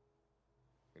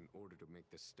 In order to make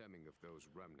the stemming of those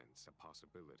remnants a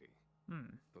possibility,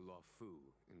 the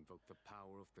Luofu invoked the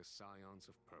power of the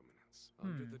Scions of Permanence.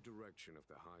 Under the direction of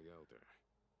the High Elder,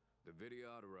 the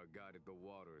Videodra guided the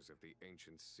waters of the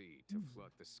ancient sea to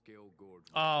flood the Scale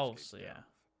Gorge Oh, Waterscape so yeah.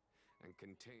 Delve and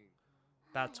contain...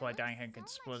 That's why It Dan looks Heng can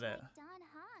so split much it. like Don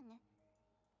Heng.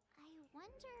 I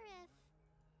wonder if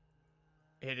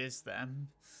It is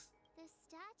them. the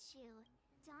statue,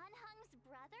 Don Heng's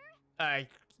brother?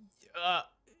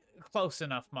 Close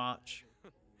enough, March.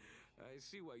 I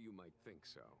see why you might think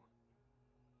so.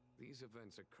 These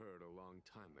events occurred a long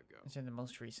time ago. It's in the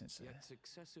most recent Yet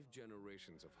successive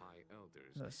generations of High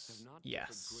Elders Yes. have not Yes.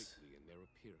 differed greatly in their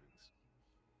appearance.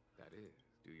 That is,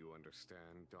 do you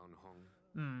understand, Dan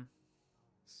Heng?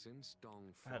 Since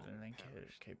Dong I Feng don't think it is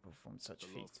perished, capable from such the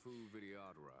feats. Luofu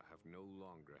Videodra have no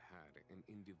longer had an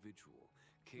individual.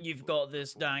 You've capable got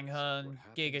this, Dan performance. Heng.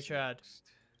 What Giga happens Chad. next?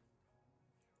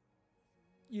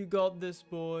 You got this,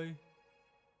 boy.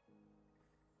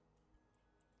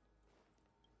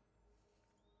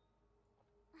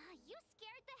 You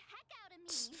scared the heck out of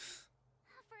me.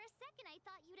 For a second, I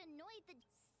thought you'd annoyed the.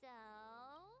 So.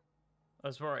 I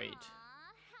was worried.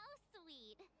 Aw, how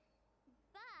sweet.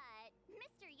 But,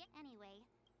 Mr. Anyway.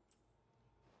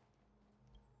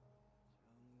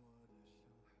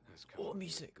 Has Oh, come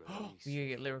music. to We release gotta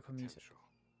get full lyrical music. potential.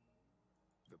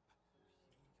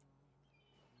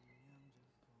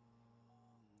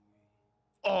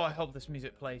 Oh, I hope this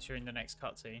music plays during the next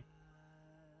cutscene.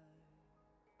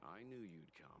 I knew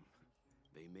you'd come.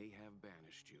 They may have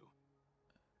banished you.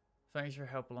 Thanks for your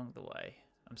help along the way.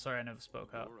 I'm sorry I never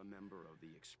spoke up. You're a member of the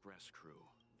Express crew.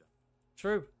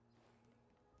 True.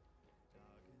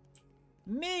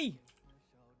 Me!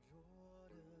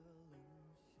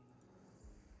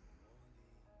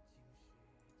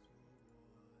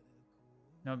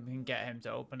 No one can get him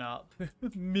to open up.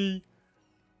 Me.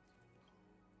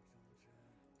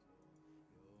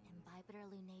 Imbibitor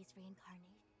Lunay's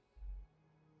reincarnate.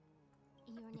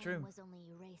 Your name True. was only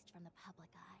erased from the public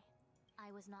eye.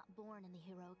 I was not born in the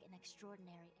heroic and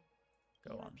extraordinary.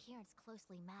 Go Your on. appearance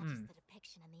closely matches the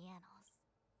depiction in the annals.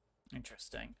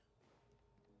 Interesting.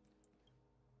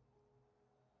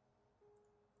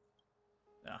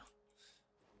 Ah.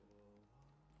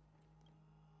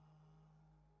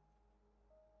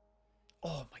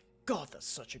 Oh my god, that's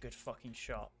such a good fucking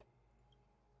shot.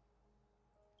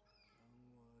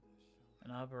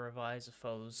 An arbor of eyes of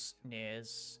foes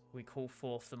nears. We call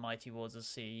forth the mighty waters of the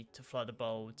sea to flood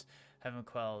abodes. Heaven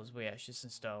quells, we ashes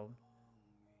and stone.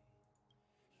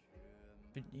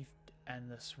 Beneath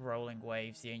endless rolling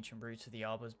waves, the ancient roots of the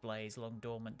arbor's blaze, long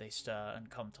dormant they stir and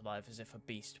come to life as if a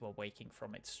beast were waking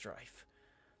from its strife.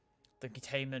 The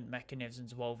containment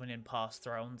mechanisms woven in past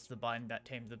thrones, the bind that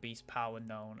tamed the beast's power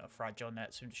known, a fragile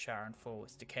net soon to shower and fall,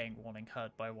 its decaying warning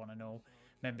heard by one and all.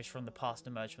 Members from the past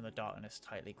emerge from the darkness,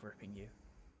 tightly gripping you.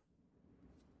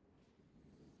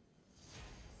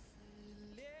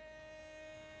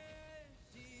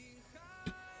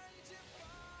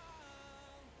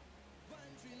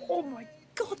 Oh my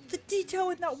god, the detail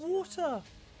in that water!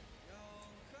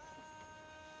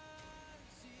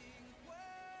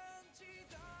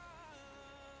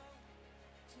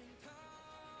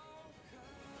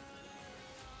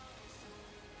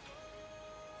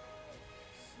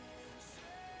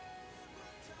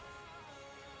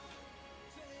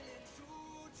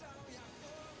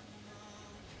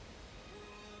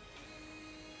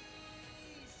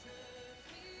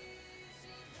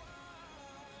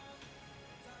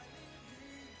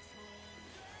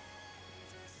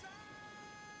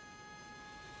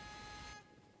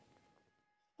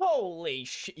 Holy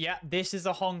shit. Yeah, this is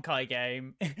a Honkai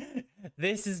game.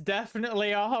 This is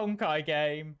definitely a Honkai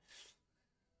game.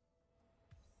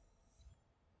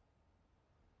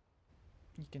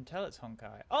 You can tell it's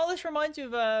Honkai. Oh, this reminds you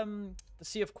of the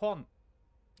Sea of Quant.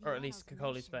 Or at least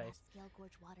Kokoli's base. Scale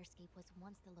Gorge waterscape was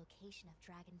once the location of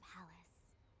Dragon Palace.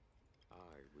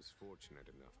 I was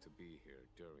fortunate enough to be here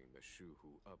during the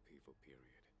Shuhu upheaval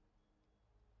period.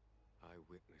 I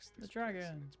witnessed this place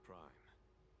in its prime.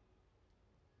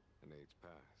 An age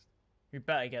past. We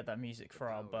better get that music for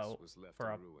our boat.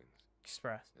 For our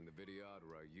express. And the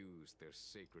Vidyadhara used their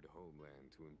sacred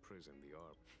homeland to imprison the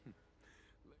Arbor.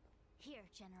 Here,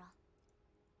 General.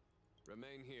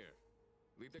 Remain here.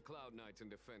 Lead the Cloud Knights in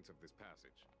defense of this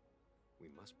passage. We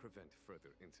must prevent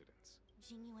further incidents.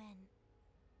 Jingyuan.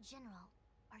 General,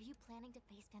 are you planning to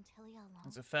face Dantilia alone?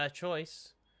 It's a fair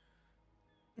choice.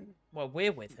 Well,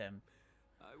 we're with him.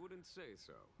 I wouldn't say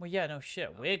so. Well, yeah, no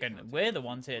shit. We're the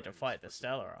ones here to fight the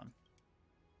Stellaron.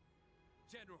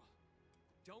 General,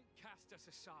 don't cast us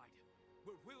aside.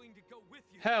 We're willing to go with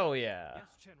you. Hell yeah.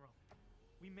 Yes, General.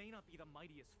 We may not be the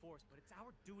mightiest force, but it's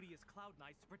our duty as Cloud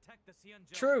Knights to protect the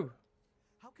Xianzhou. True.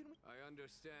 How can we... I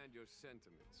understand your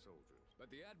sentiments, soldiers, but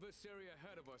the adversary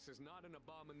ahead of us is not an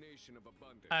abomination of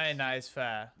abundance. I know, it's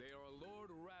fair. They are a Lord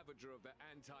Ravager of the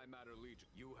Antimatter Legion.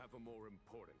 You have a more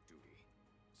important duty.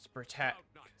 It's protect.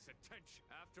 Cloud Knights, attention!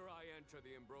 After I enter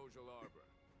the Ambrosial Arbor,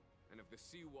 and if the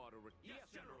seawater... Yes,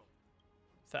 General!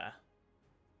 Fair.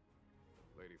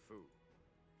 Lady Fu,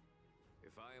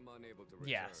 if I am unable to return...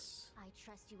 Yes. I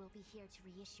trust you will be here to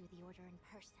reissue the order in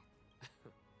person.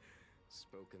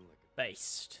 Spoken like a...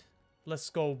 Based. Let's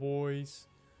go, boys.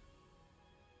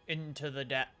 Into the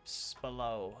depths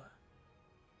below.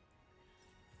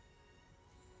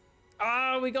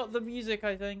 Ah, we got the music,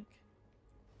 I think.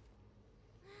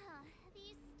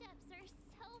 These steps are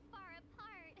so far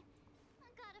apart.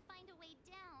 I gotta find a way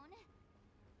down.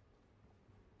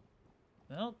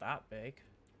 They're not that big.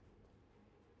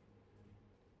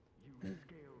 Use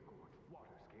Scale Gorge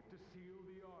waterscape to seal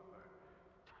the arbor.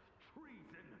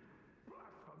 Treason!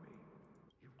 Blasphemy!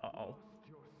 You've lost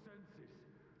your senses.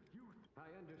 I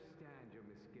understand your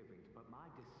misgivings, but my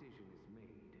decision is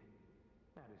made.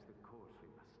 That is the course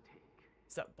we must take.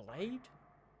 Is that Blade?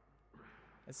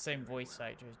 It's the same voice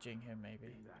actor as Jing Him, maybe.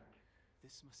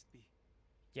 This must be.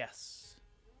 Yes.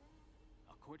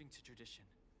 According to tradition,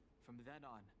 from then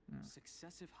on,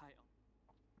 successive high...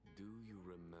 Do you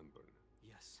remember?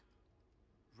 Yes.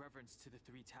 Reverence to the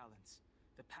three talents.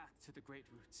 The path to the great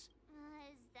roots.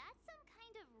 Is that some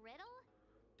kind of riddle?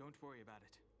 Don't worry about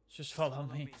it. Just follow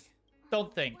me.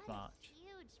 Don't think much.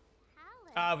 Huge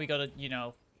palace. Ah, we gotta, you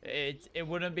know, it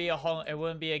wouldn't be a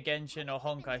Genshin or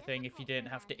Honkai thing if you didn't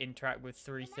have to interact with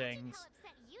three things. How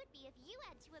upset you'd be if you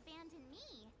had to abandon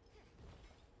me.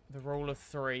 The rule of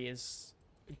three is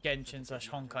Genshin /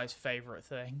 Honkai's favorite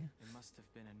thing. It must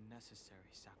have been a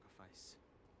necessary sacrifice.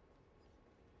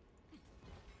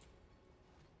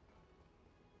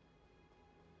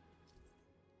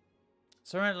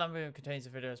 Surrounded Lambo contains the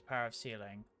video's power of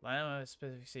sealing. Line up a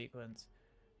specific sequence.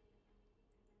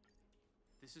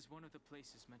 This is one of the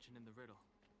places mentioned in the riddle.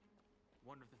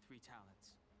 One of the three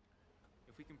talents.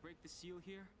 If we can break the seal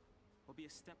here, we'll be a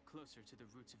step closer to the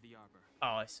roots of the arbor.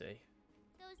 Oh, I see.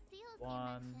 Those seals you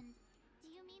One. mentioned. Do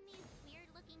you mean these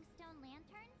weird-looking stone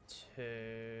lanterns?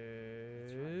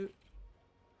 Two.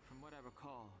 From what I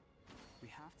recall, we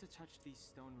have to touch these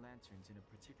stone lanterns in a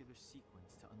particular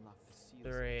sequence to unlock the seals.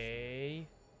 Three.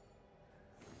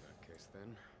 In that case,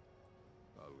 then,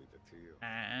 I'll leave it to you.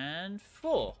 And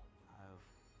four. I'll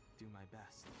do my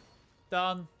best.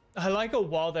 Done. I like it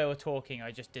while they were talking,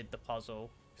 I just did the puzzle.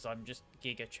 Because I'm just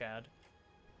Giga Chad.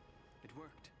 It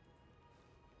worked.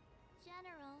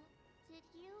 General, did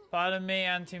you... Pardon me,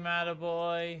 antimatter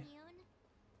boy.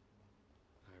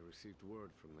 I received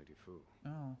word from Lady Fu.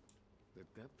 Oh. The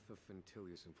depth of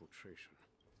Fentilia's infiltration,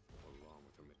 along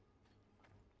with her...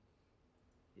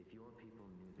 If your people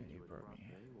knew that you had brought,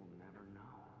 they will never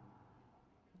know.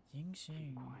 Ying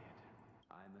Xing. Quiet.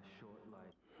 I'm a short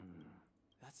life.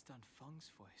 That's Dan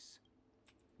Feng's voice.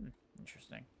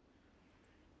 Interesting.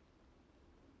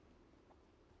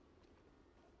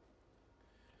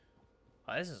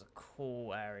 Oh, this is a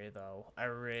cool area, though. I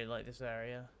really like this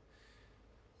area.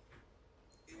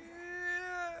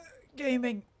 Yeah,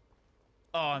 gaming.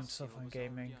 Oh, I'm suffering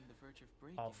gaming.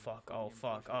 Oh fuck. Oh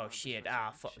fuck. Oh shit.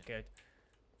 Ah, fuck. Good.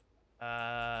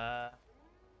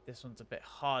 This one's a bit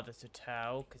harder to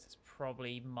tell because it's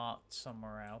probably marked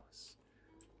somewhere else.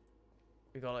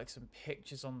 We got like some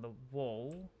pictures on the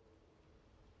wall.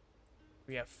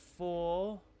 We have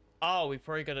 4. Oh, we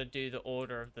probably got to do the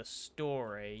order of the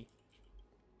story.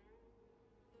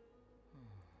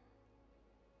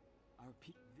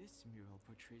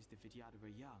 portrays the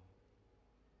Vidyadhara young.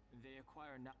 They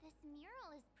acquire This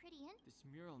mural is pretty This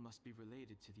mural must be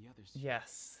related to the others.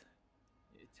 Yes.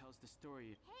 It tells the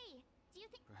story. Hey, do you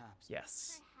think... Perhaps.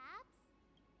 Yes. Perhaps?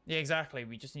 Yeah, exactly.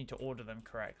 We just need to order them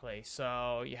correctly.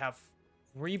 So you have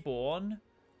Reborn.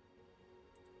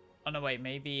 Oh, no, wait.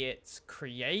 Maybe it's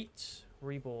Create,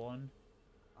 Reborn.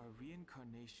 Our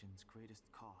reincarnation's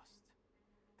greatest cost.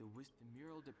 The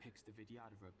mural depicts the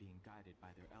Vidyadhara being guided by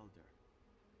their elder.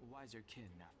 A wiser kin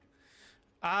after.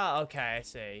 Ah, okay, I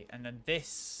see. And then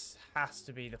this has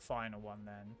to be the final one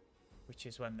then. Which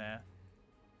is when they're...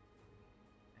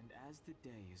 And as the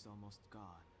day is almost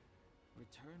gone,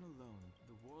 return alone,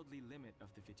 the worldly limit of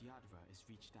the Vidyadhara is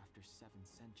reached after 7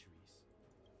 centuries.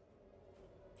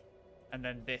 And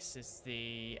then this is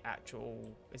the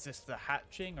actual... Is this the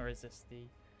hatching or is this the...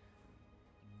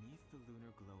 Beneath the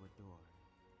lunar glow adorned,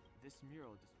 this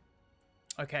mural...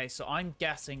 Okay, so I'm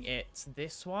guessing it's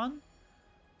this one.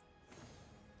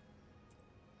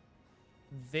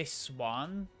 This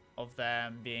one of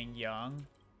them being young.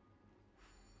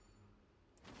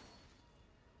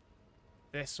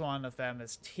 This one of them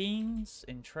as teens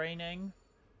in training.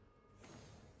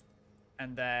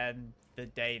 And then the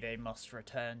day they must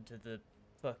return to the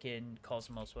fucking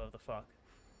cosmos, whatever the fuck.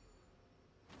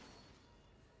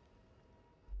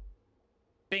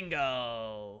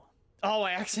 Bingo! Oh,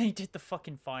 I actually did the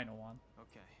fucking final one.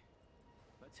 Okay,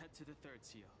 let's head to the 3rd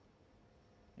seal.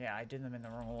 Yeah, I did them in the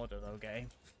wrong order though, game.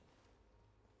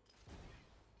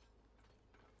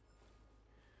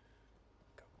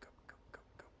 Go, go, go, go,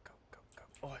 go, go, go, go.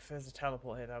 Oh, if there's a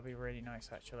teleport here, that would be really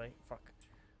nice, actually. Fuck.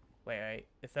 Wait.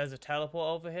 If there's a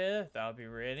teleport over here, that would be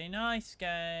really nice,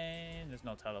 game. There's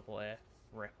no teleport here.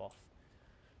 Rip off.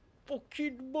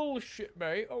 Fucking bullshit,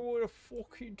 mate. I want a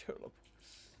fucking teleport.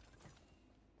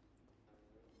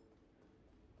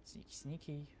 Sneaky,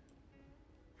 sneaky.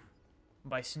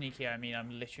 By sneaky, I mean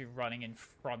I'm literally running in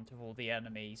front of all the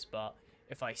enemies, but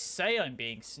if I say I'm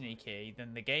being sneaky,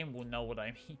 then the game will know what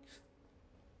I mean.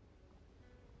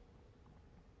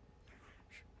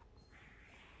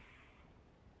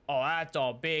 Oh, that's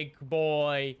a big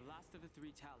boy. The last of the 3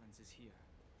 talons is here.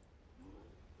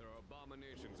 There are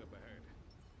abominations up ahead.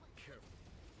 Careful.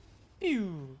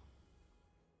 Pew.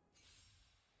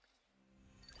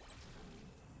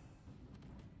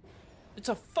 It's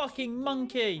a fucking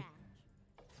monkey.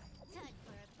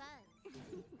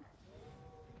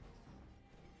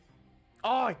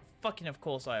 Oh, fucking of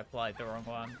course I applied the wrong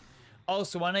one. Oh,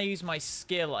 so when I use my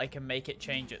skill, I can make it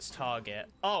change its target.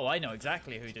 Oh, I know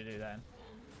exactly who to do then.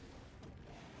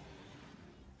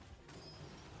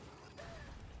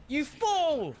 You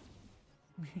fool!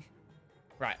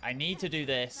 Right, I need to do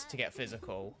this to get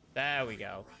physical. There we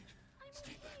go.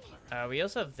 We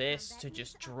also have this to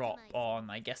just drop on,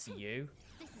 I guess, you.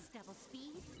 This is double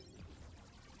speed.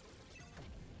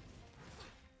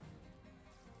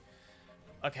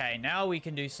 Okay, now we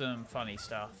can do some funny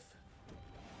stuff.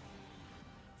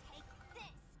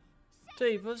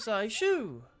 Save us, I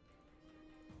shoo!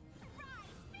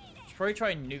 Should probably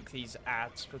try and nuke these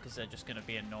ads because they're just gonna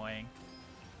be annoying.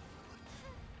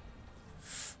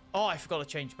 Oh, I forgot to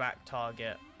change back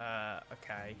target.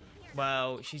 Okay.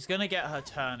 Well, she's gonna get her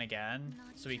turn again,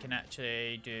 so we can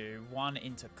actually do one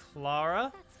into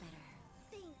Clara,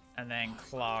 and then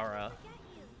Clara.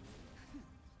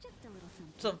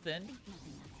 Something.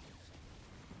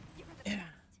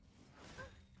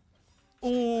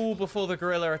 Ooh, before the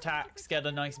gorilla attacks, get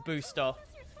a nice boost off.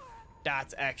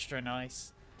 That's extra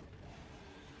nice.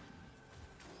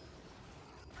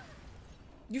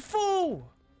 You fool!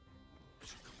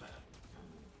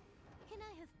 Can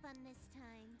I have fun this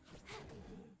time?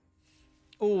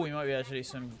 Oh, we might be able to do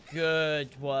some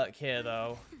good work here,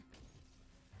 though.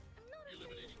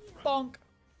 Bonk!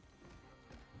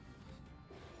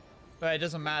 But it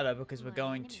doesn't matter because we're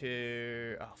going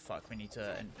to... Oh, fuck, we need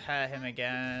to impair him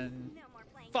again.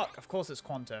 Fuck, of course it's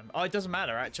Quantum. Oh, it doesn't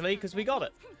matter, actually, because we got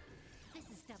it. This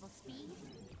is double speed.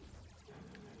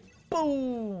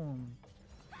 Boom!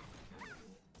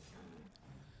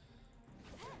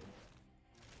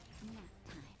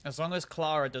 As long as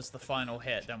Clara does the final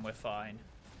hit, then we're fine.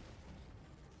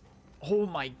 Oh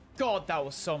my god, that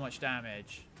was so much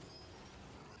damage.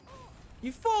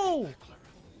 You fool!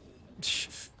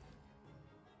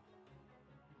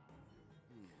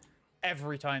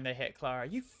 Every time they hit Clara,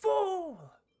 you fool!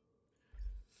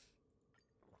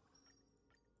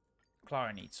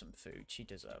 Clara needs some food. She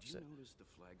deserves it. Did you notice the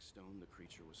flagstone the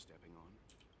creature was stepping on?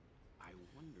 I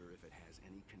wonder if it has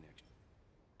any connection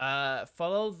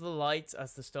Follow the light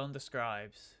as the stone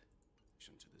describes.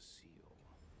 to the seal.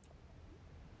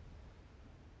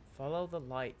 Follow the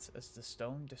light as the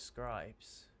stone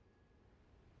describes.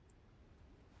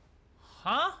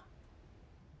 Huh?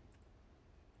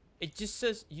 It just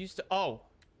says used to. Oh.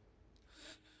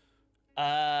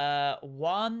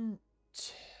 One.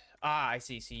 I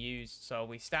see. So use. So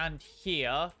we stand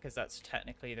here because that's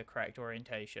technically the correct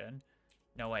orientation.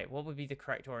 No, wait. What would be the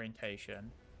correct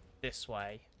orientation? This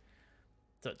way.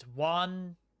 So it's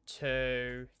 1,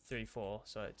 2, 3, 4.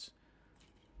 So it's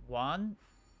 1,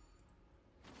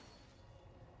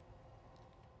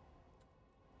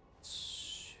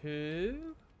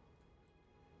 2,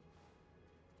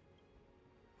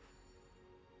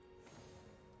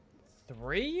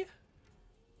 3,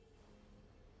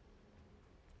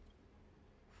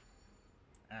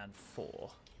 and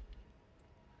 4.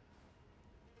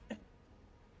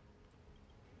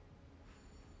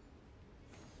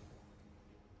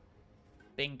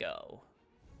 Bingo.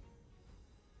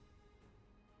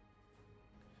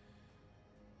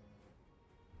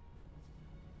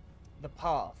 The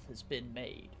path has been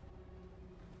made.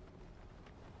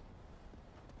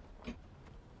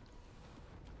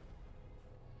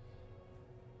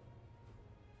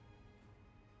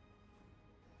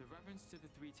 The reverence to the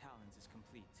three talons is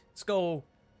complete. Let's go.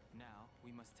 Now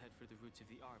we must head for the roots of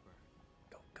the arbor.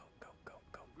 Go, go, go, go,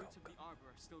 go, the roots of the arbor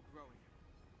are still growing.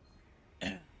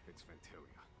 It's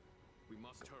Ventilia. We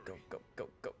must hurry. Go, go, go,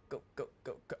 go, go, go,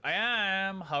 go, go. I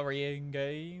am hurrying,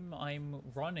 game. I'm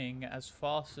running as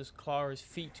fast as Clara's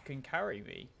feet can carry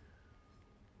me.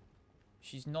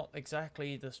 She's not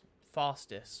exactly the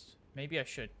fastest. Maybe I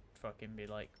should fucking be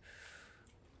like,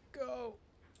 go.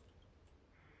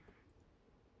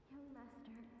 Young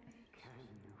master,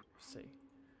 See.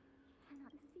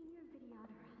 cannot Senior Videodora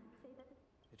say that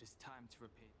It is time to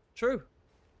repay. True.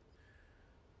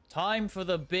 Time for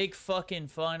the big fucking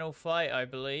final fight, I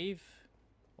believe.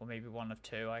 Or maybe one of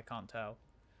two, I can't tell.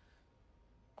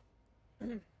 Is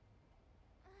that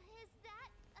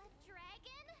a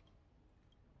dragon?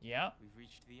 Yeah. We've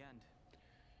reached the end.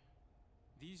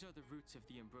 These are the roots of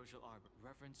the ambrosial arbor.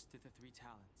 Reverence to the three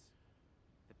talents.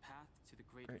 The path to the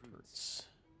great roots.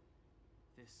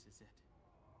 This is it.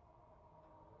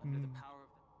 Under the power of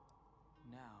the...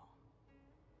 Now,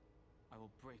 I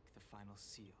will break the final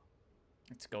seal.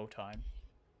 It's go time.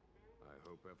 I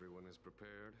hope everyone is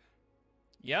prepared.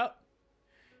 Yep.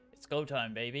 It's go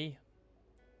time, baby.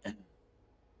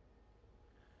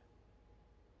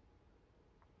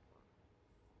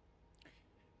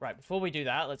 Right, before we do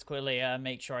that, let's quickly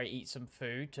make sure I eat some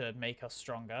food to make us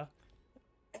stronger.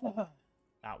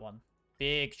 That one.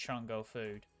 Big chungo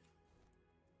food.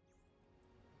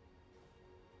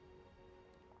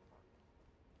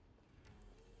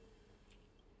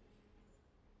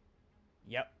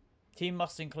 Yep. Team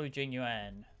must include Jing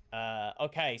Yuan.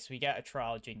 Okay, so we get a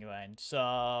trial Jing Yuan.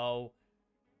 So...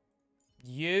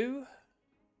 You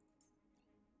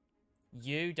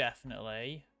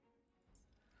definitely.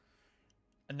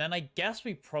 And then I guess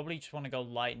we probably just want to go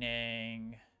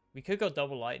lightning. We could go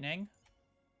double lightning.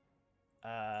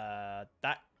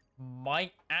 That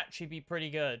might actually be pretty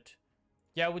good.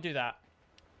 Yeah, we'll do that.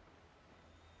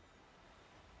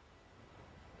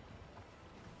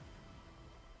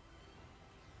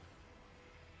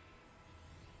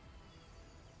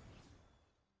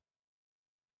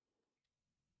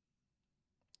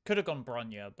 Could have gone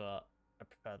Bronya, but I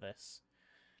prefer this.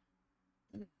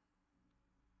 The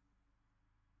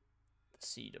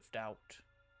Seed of Doubt.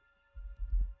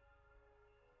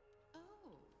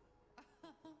 Oh.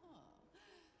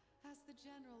 Has the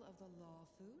General of the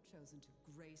Lawfu chosen to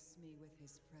grace me with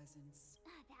his presence?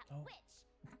 That Oh. witch.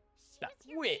 She That was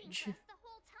here witch. waiting for us the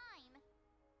whole time.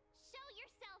 Show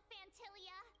yourself,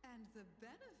 Fantilia. And the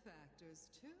benefactors,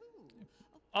 too.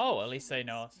 Oh, at least they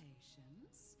know us.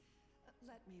 Patience.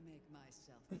 Let me make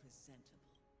myself presentable.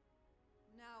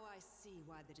 Now I see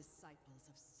why the disciples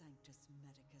of Sanctus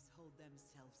Medicus hold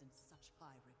themselves in such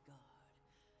high regard.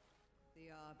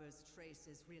 The Arbor's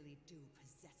traces really do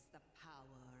possess the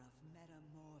power of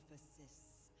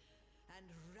metamorphosis and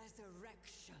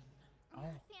resurrection.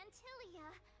 Oh. Fantilia.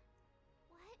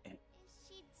 What is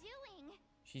she doing?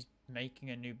 She's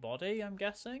making a new body, I'm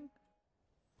guessing.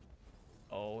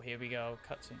 Oh, here we go.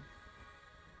 Cutscene.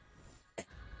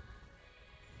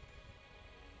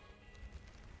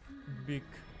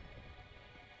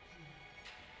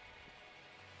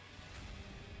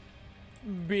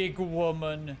 Big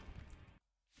woman.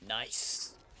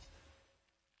 Nice.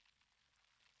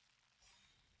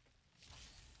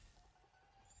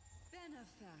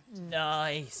 Benefactor.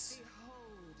 Nice.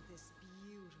 Behold this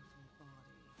beautiful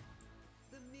body.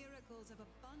 The miracles of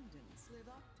abundance live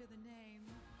up to the name.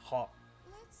 Hot.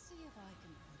 Let's see if I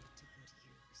can put it to good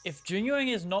use. If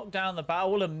Junyuan is knocked down, the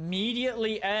battle will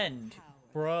immediately end.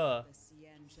 Bruh. The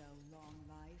Xianzhou long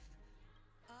life.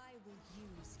 I will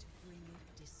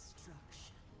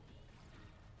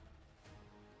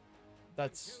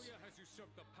That's... Fantilia has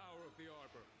usurped the power of the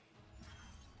Arbor.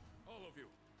 All of you,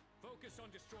 focus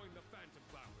on destroying the Phantom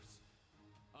Flowers.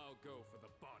 I'll go for the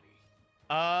body.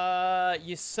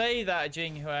 You say that,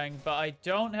 Jing Huang, but I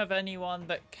don't have anyone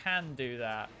that can do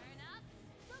that.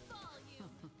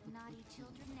 Naughty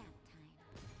children nap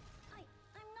time.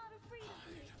 I'm not afraid of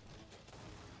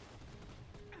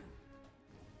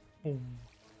you. Boom.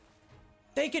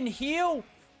 They can heal?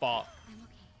 Fuck. I'm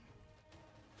okay.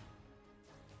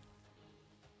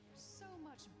 So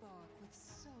much bark with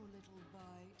so little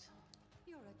bite.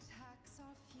 Your attacks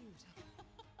are futile.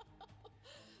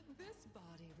 This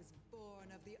body was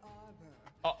born of the Arbor.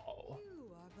 Uh-oh.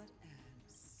 You are but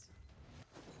ants.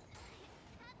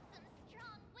 That's some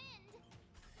strong wind.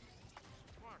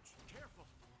 March, careful.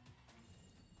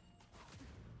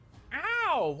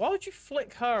 Ow! Why would you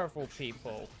flick her of all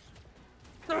people?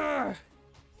 Urgh.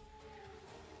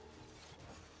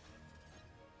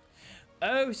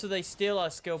 Oh, so they steal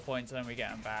our skill points and then we get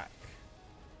them back.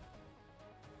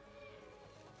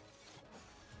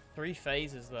 3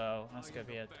 phases though. That's gonna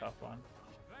be a tough one.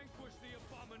 Vanquish the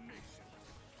abomination.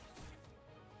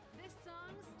 This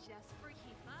song's just for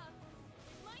keep up.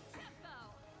 My tempo.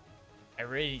 I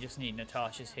really just need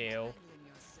Natasha's heal.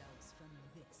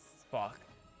 Fuck.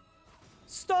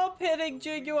 Stop hitting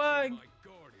Jinyuan!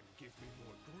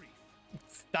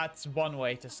 That's one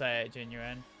way to say it, Jinyuan.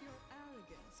 Your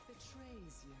arrogance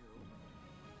betrays you.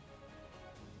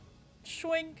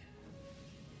 Swing.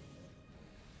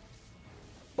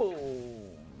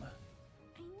 Boom. I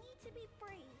need to be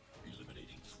brave.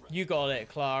 You got it,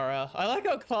 Clara. I like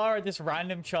how Clara, this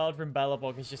random child from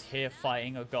Belobog, is just here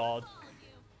fighting a god.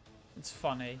 It's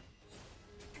funny.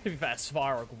 To be fair,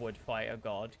 Svarog would fight a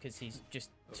god, because he's just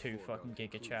too fucking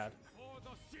Giga Chad.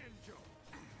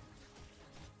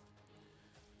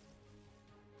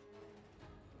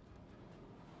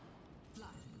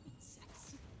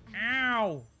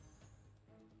 Ow!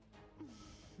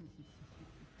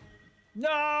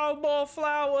 No more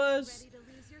flowers! Ready to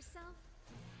lose yourself?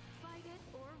 Fight it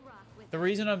or rock with The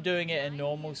reason I'm doing it in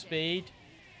normal speed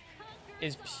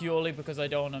is purely because I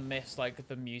don't want to miss, like,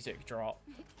 the music drop.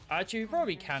 Actually, we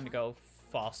probably can go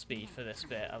fast speed for this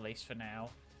bit, at least for now.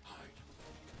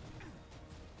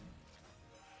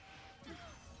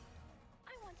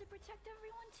 I want to protect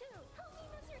everyone too. Help me,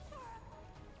 Mr. Tora.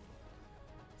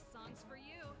 Songs for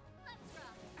you. Let's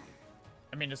rock.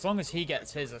 I mean, as long as he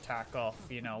gets his attack off,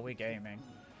 you know, we're gaming.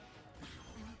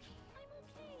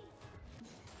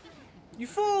 You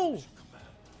fool!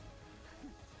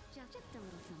 Just a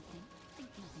little something. Think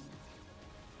nothing of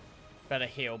it. Better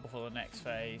heal before the next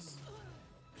phase.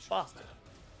 Bastard.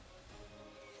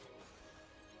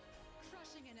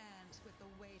 Crushing an ant with the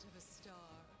weight of a star.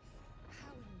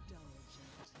 How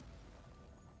indulgent.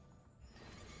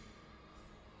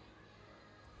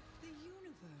 The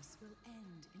universe will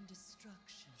end in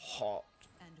destruction. Hot.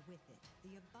 And with it,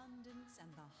 the abundance and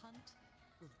the hunt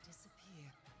will disappear.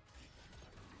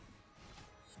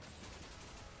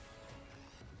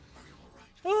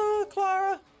 Oh,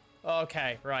 Clara!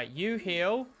 Okay, right, you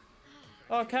heal.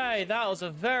 Okay, that was a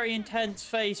very intense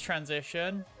phase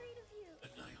transition.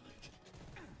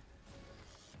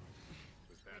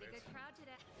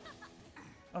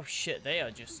 Oh shit, they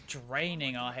are just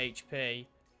draining our HP.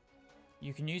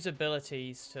 You can use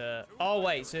abilities to... Oh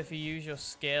wait, so if you use your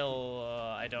skill...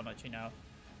 I don't actually know.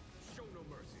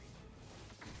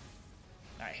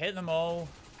 Alright, hit them all.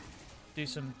 Do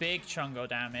some big chungo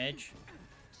damage.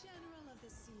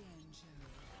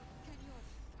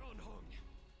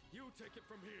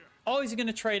 Oh, is he going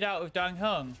to trade out with Dan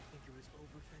Heng?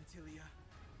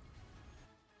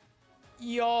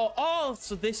 Yo, oh,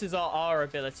 so this is our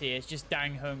ability. It's just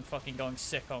Dan Heng fucking going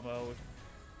sicko mode.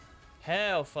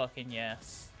 Hell fucking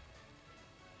yes.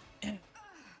 Oh, a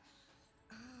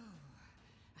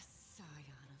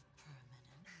scion of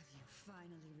permanent. Have you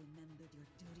finally remembered your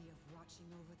duty of watching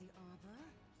over the arbor?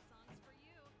 Songs for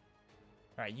you.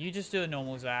 Right, you just do a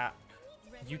normal zap.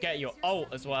 You get your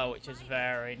ult as well, which is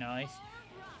very nice.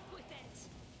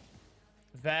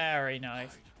 Very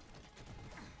nice.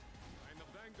 I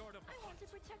want to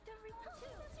protect everyone too,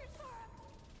 Mr. Tora.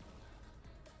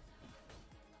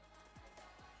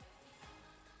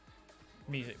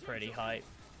 Music pretty hype.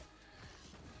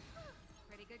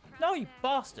 Pretty good crowd No, you there.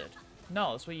 bastard.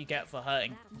 No, that's what you get for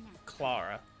hurting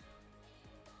Clara.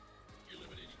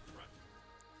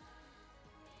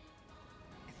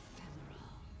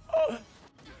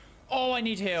 Oh, I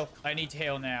need heal. I need to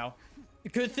heal now.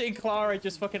 Good thing Clara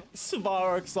just fucking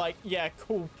Svarog's like, yeah,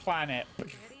 cool planet.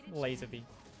 Laser beam.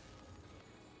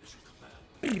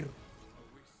 Are we still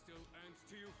ants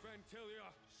to you,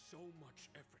 Fantilia? So much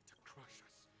effort to crush us.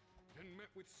 and met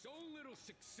with so little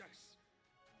success.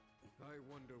 I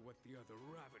wonder what the other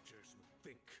Ravagers would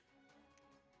think.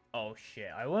 Oh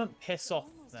shit, I won't piss off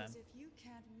Almost them. as if you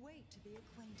can't wait to be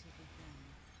acquainted with them.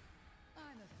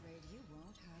 I'm afraid you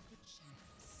won't have the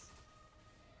chance.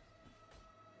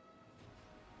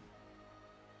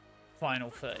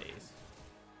 Final phase.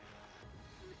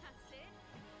 That's it.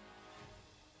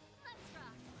 Let's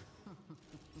rock.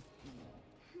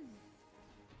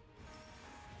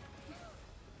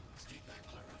 Stay back,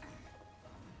 Clara.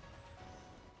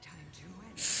 Time to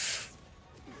end this.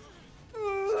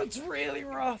 Oh, that's really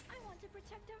rough. I want to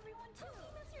protect everyone too,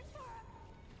 Mr. Tara.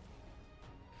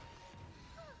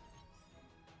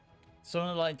 Someone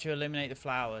would like to eliminate the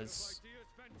flowers.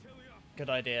 Good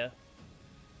idea.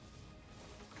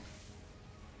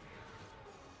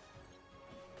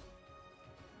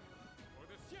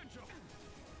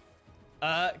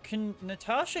 Can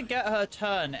Natasha get her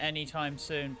turn anytime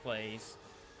soon, please?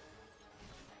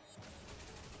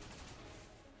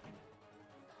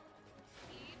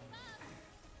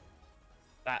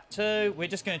 That too. We're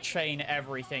just going to chain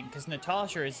everything, because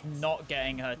Natasha is not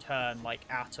getting her turn, like,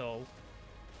 at all.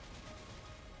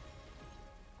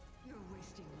 You're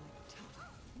wasting my time.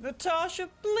 Natasha,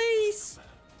 please!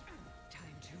 Time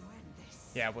to end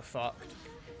this. Yeah, we're fucked.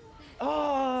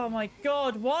 Oh my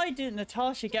god, why didn't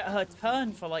Natasha get her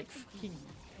turn for like fucking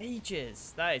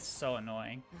ages? That is so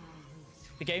annoying.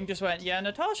 The game just went, yeah,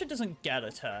 Natasha doesn't get a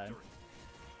turn.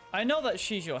 I know that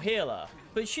she's your healer,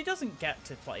 but she doesn't get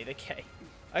to play the game.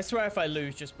 I swear if I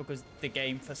lose just because the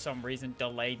game for some reason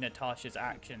delayed Natasha's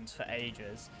actions for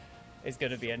ages, it's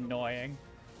gonna be annoying.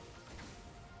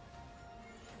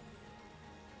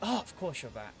 Oh, of course you're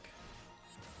back.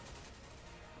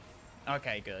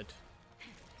 Okay, good.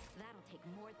 That'll take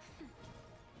more.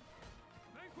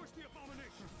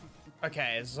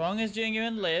 Okay, as long as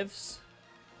Jingyuan lives.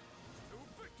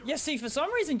 Yeah, see, for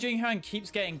some reason Jingyuan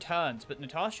keeps getting turns, but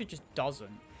Natasha just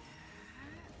doesn't.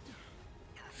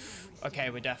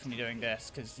 Okay, we're definitely doing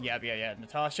this, because yeah,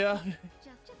 Natasha. Just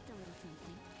a little something.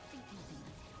 Think nothing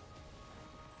of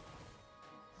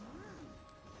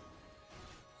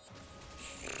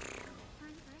it.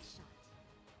 Time for a shot.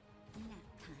 Nap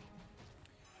time.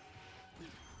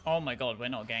 Oh my god, we're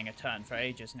not getting a turn for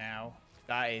ages now.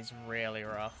 That is really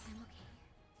rough.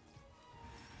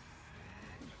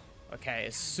 Okay,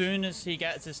 as soon as he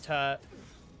gets his turn...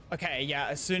 Okay, yeah,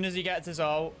 as soon as he gets his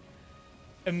ult,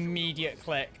 immediate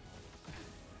click.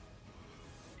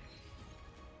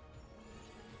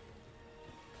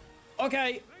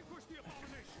 Okay.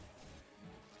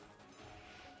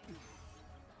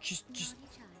 Just...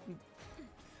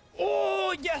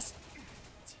 Oh, yes!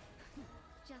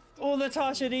 All the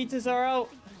Tasha eaters are out.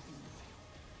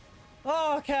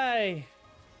 Okay.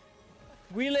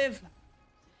 We live.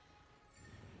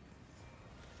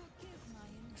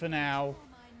 For now.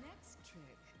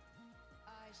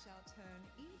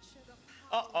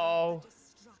 Uh-oh.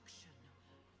 Destruction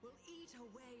will eat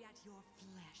away at your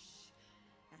flesh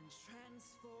and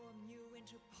transform you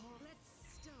into Let's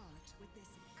start with this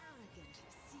arrogant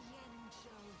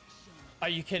Xianzhou. Are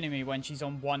you kidding me when she's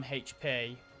on 1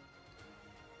 HP?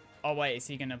 Oh wait, is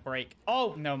he gonna break?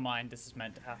 Oh, no mind, this is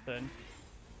meant to happen.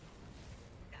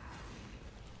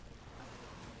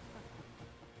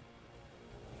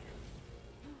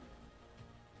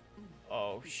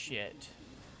 Oh shit.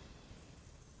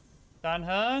 Dan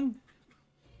Heng?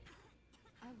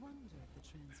 I wonder if the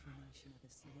transformation of the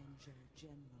Xianzhou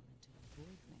general into a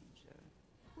Void Ranger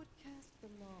would cast the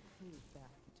Law Fu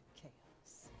back into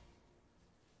chaos.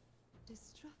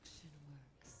 Destruction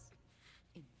works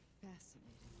in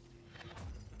fascinating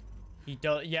ways. He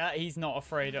does. Yeah, he's not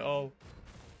afraid at all.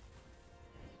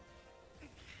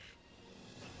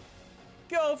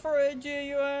 Go for it,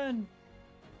 Ji-Yuan!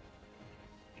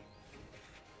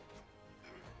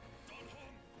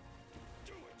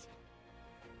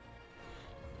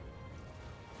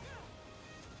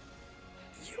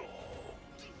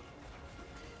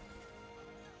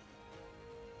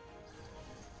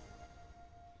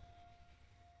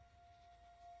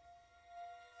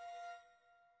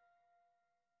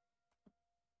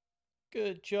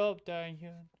 Good job, Dan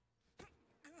Heng.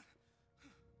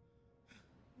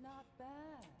 Not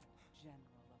bad,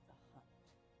 General of the Hunt.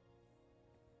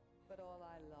 But all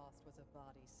I lost was a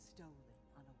body stolen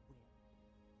on a whim.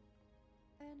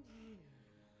 And you,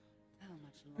 how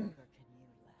much longer can you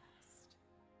last?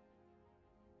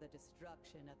 The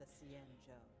destruction of the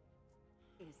Xianzhou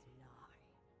is nigh.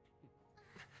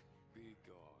 Be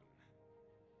gone,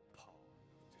 pawn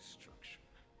of destruction.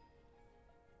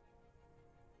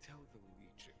 Tell the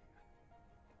Legion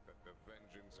that the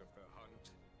vengeance of the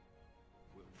Hunt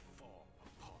will fall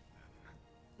upon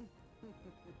them.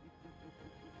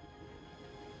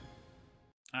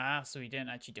 Ah, so we didn't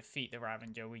actually defeat the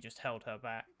Ravenger, we just held her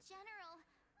back. General,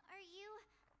 are you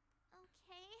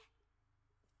okay?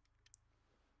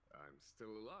 I'm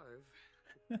still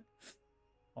alive.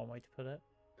 One way to put it.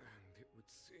 And it would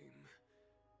seem...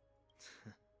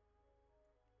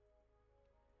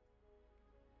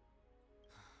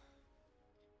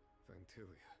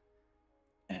 Vantilia,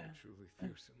 a truly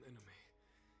fearsome enemy.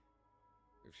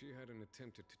 If she hadn't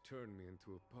attempted to turn me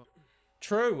into a pup...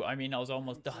 True, I mean, I was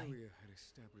almost dying. Vantilia had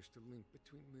established a link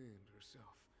between me and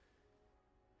herself.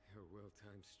 Her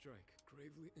well-timed strike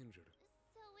gravely injured her.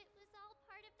 So it was all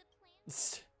part of the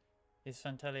plan? Is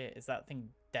Fantalia, is that thing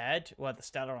dead? Well, the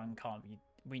Stellaron can't be.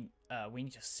 We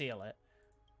need to seal it.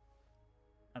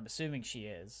 I'm assuming she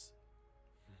is.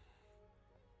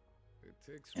 It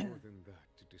takes more than that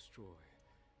to destroy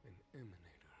an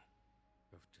emanator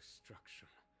of destruction.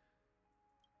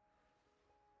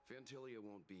 Fantilia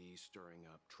won't be stirring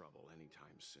up trouble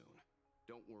anytime soon.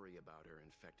 Don't worry about her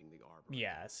infecting the arbor.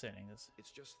 Yeah, assuming this.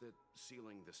 It's just that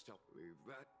sealing the stealth. Leave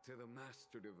that to the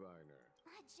Master Diviner.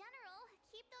 General,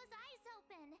 keep those eyes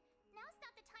open. Now's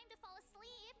not the time to fall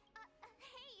asleep.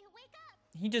 Hey, wake up!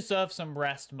 He deserves some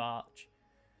rest, March.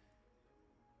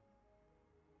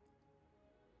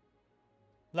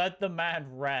 Let the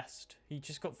man rest. He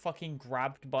just got fucking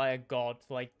grabbed by a god.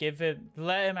 Like,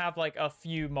 let him have like a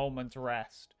few moments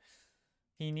rest.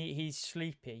 He's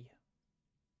sleepy.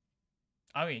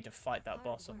 I need to fight that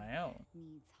boss on my own.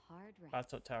 Needs hard rest.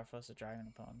 That's what terrifies the dragon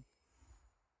upon.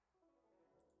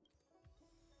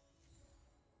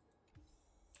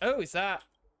 Oh, is that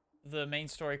the main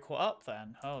story caught up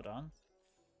then? Hold on.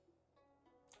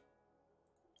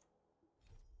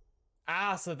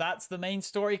 Ah, so that's the main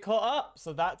story caught up.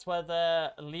 So that's where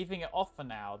they're leaving it off for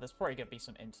now. There's probably going to be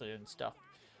some interlude and stuff.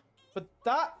 But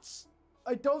that's...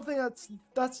 I don't think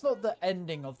that's not the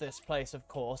ending of this place, of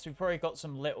course. We've probably got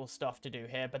some little stuff to do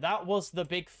here. But that was the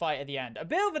big fight at the end. A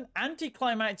bit of an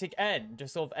anticlimactic end.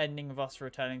 Just sort of ending with us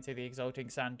returning to the Exalting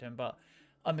Sanctum. But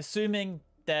I'm assuming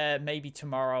there maybe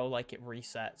tomorrow, like, it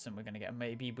resets. And we're going to get...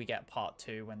 Maybe we get part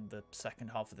 2 when the second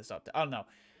half of this update... I don't know.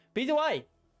 But either way...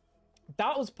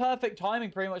 That was perfect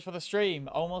timing pretty much for the stream.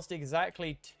 Almost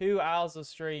exactly 2 hours of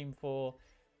stream for,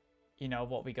 you know,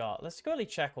 what we got. Let's quickly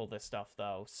check all this stuff,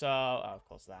 though. So, oh, of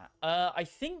course that. I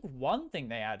think one thing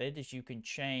they added is you can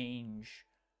change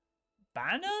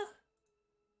banner?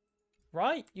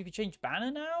 Right? You can change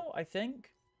banner now, I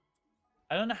think.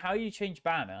 I don't know how you change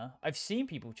banner. I've seen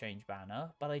people change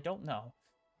banner, but I don't know.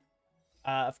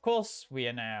 Of course, we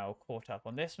are now caught up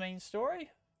on this main story.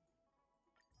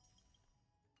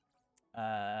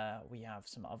 We have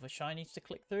some other shinies to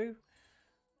click through.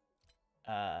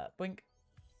 Blink.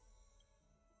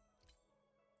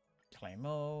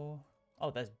 Claymore.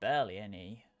 Oh, there's barely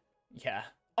any. Yeah.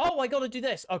 Oh, I gotta do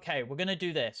this. Okay, we're gonna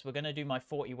do this. We're gonna do my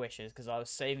 40 wishes because I was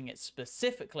saving it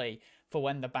specifically for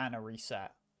when the banner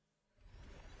reset.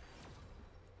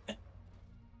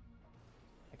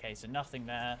 Okay, so nothing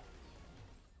there.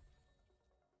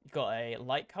 You got a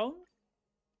light cone.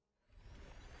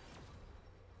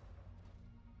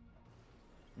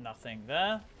 Nothing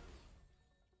there.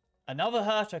 Another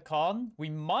Hertacon. We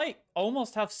might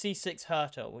almost have C6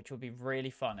 Herta, which would be really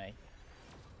funny.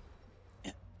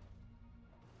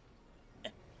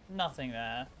 Nothing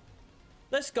there.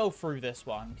 Let's go through this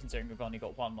one, considering we've only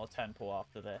got one more temple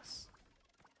after this.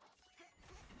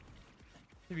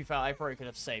 To be fair, I probably could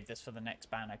have saved this for the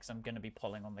next banner, because I'm going to be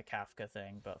pulling on the Kafka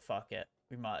thing, but fuck it.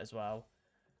 We might as well.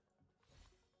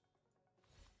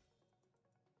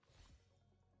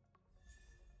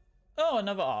 Oh,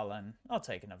 another Arlen. I'll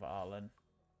take another Arlen.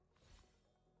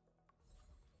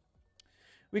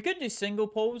 We could do single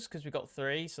pulls because we got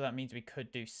 3, so that means we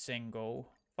could do single.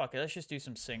 Fuck it, let's just do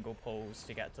some single pulls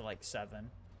to get to like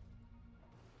 7.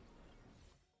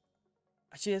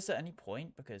 Actually, is there any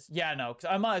point? Because, yeah, no, because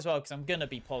I might as well because I'm going to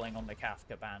be pulling on the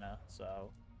Kafka banner,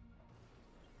 so.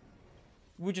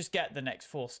 We'll just get the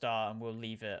next 4-star and we'll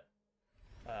leave it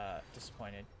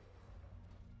disappointed.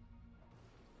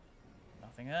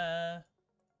 Nothing there.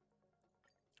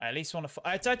 I at least want to...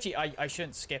 It's actually... I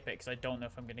shouldn't skip it because I don't know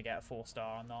if I'm going to get a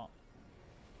 4-star or not.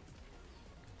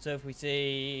 So if we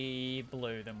see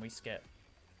blue, then we skip.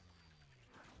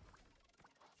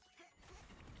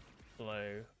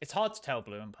 Blue. It's hard to tell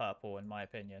blue and purple, in my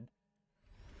opinion.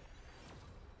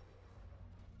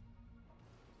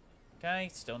 Okay,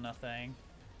 still nothing.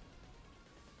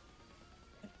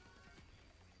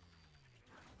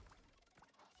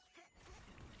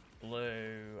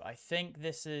 Blue. I think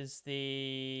this is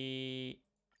the...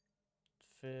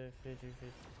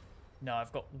 No,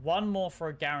 I've got one more for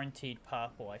a guaranteed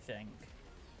purple, I think.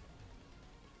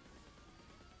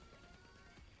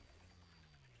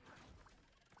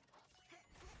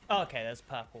 Okay, there's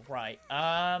purple. Right.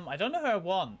 I don't know who I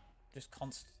want. Just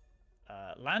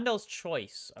Landel's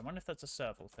Choice. I wonder if that's a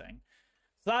serval thing.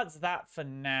 So that's that for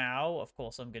now. Of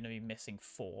course, I'm going to be missing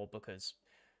 4 because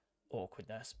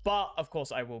awkwardness. But, of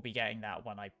course, I will be getting that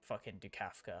when I fucking do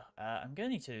Kafka. I'm going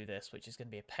to need to do this, which is going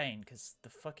to be a pain because the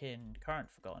fucking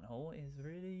current Forgotten Hall is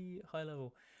really high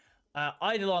level.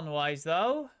 Eidolon-wise,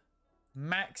 though,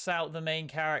 max out the main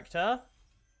character.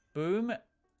 Boom.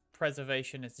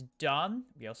 Preservation is done.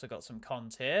 We also got some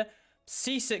cons here.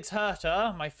 C6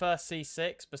 Herta, my first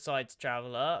C6 besides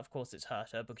Traveler. Of course it's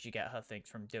Herta because you get her things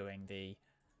from doing the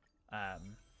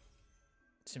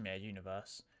Simulated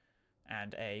Universe.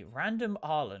 And a random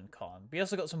Arlen con. We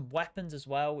also got some weapons as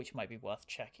well, which might be worth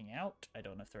checking out. I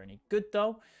don't know if they're any good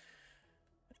though.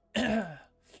 Other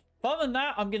than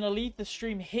that, I'm going to leave the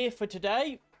stream here for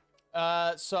today.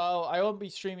 So I won't be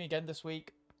streaming again this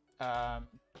week.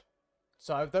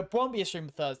 So there won't be a stream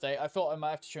Thursday. I thought I might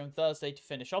have to stream Thursday to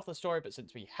finish off the story, but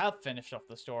since we have finished off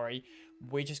the story,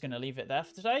 we're just going to leave it there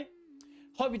for today.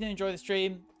 Hope you did enjoy the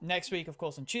stream. Next week, of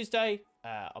course, on Tuesday,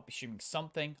 I'll be streaming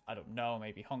something. I don't know,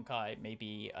 maybe Honkai,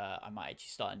 maybe I might actually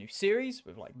start a new series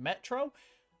with like Metro.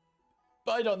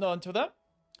 But I don't know until then.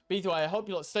 But either way, I hope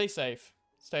you lot stay safe,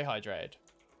 stay hydrated.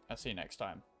 I'll see you next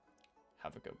time.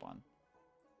 Have a good one.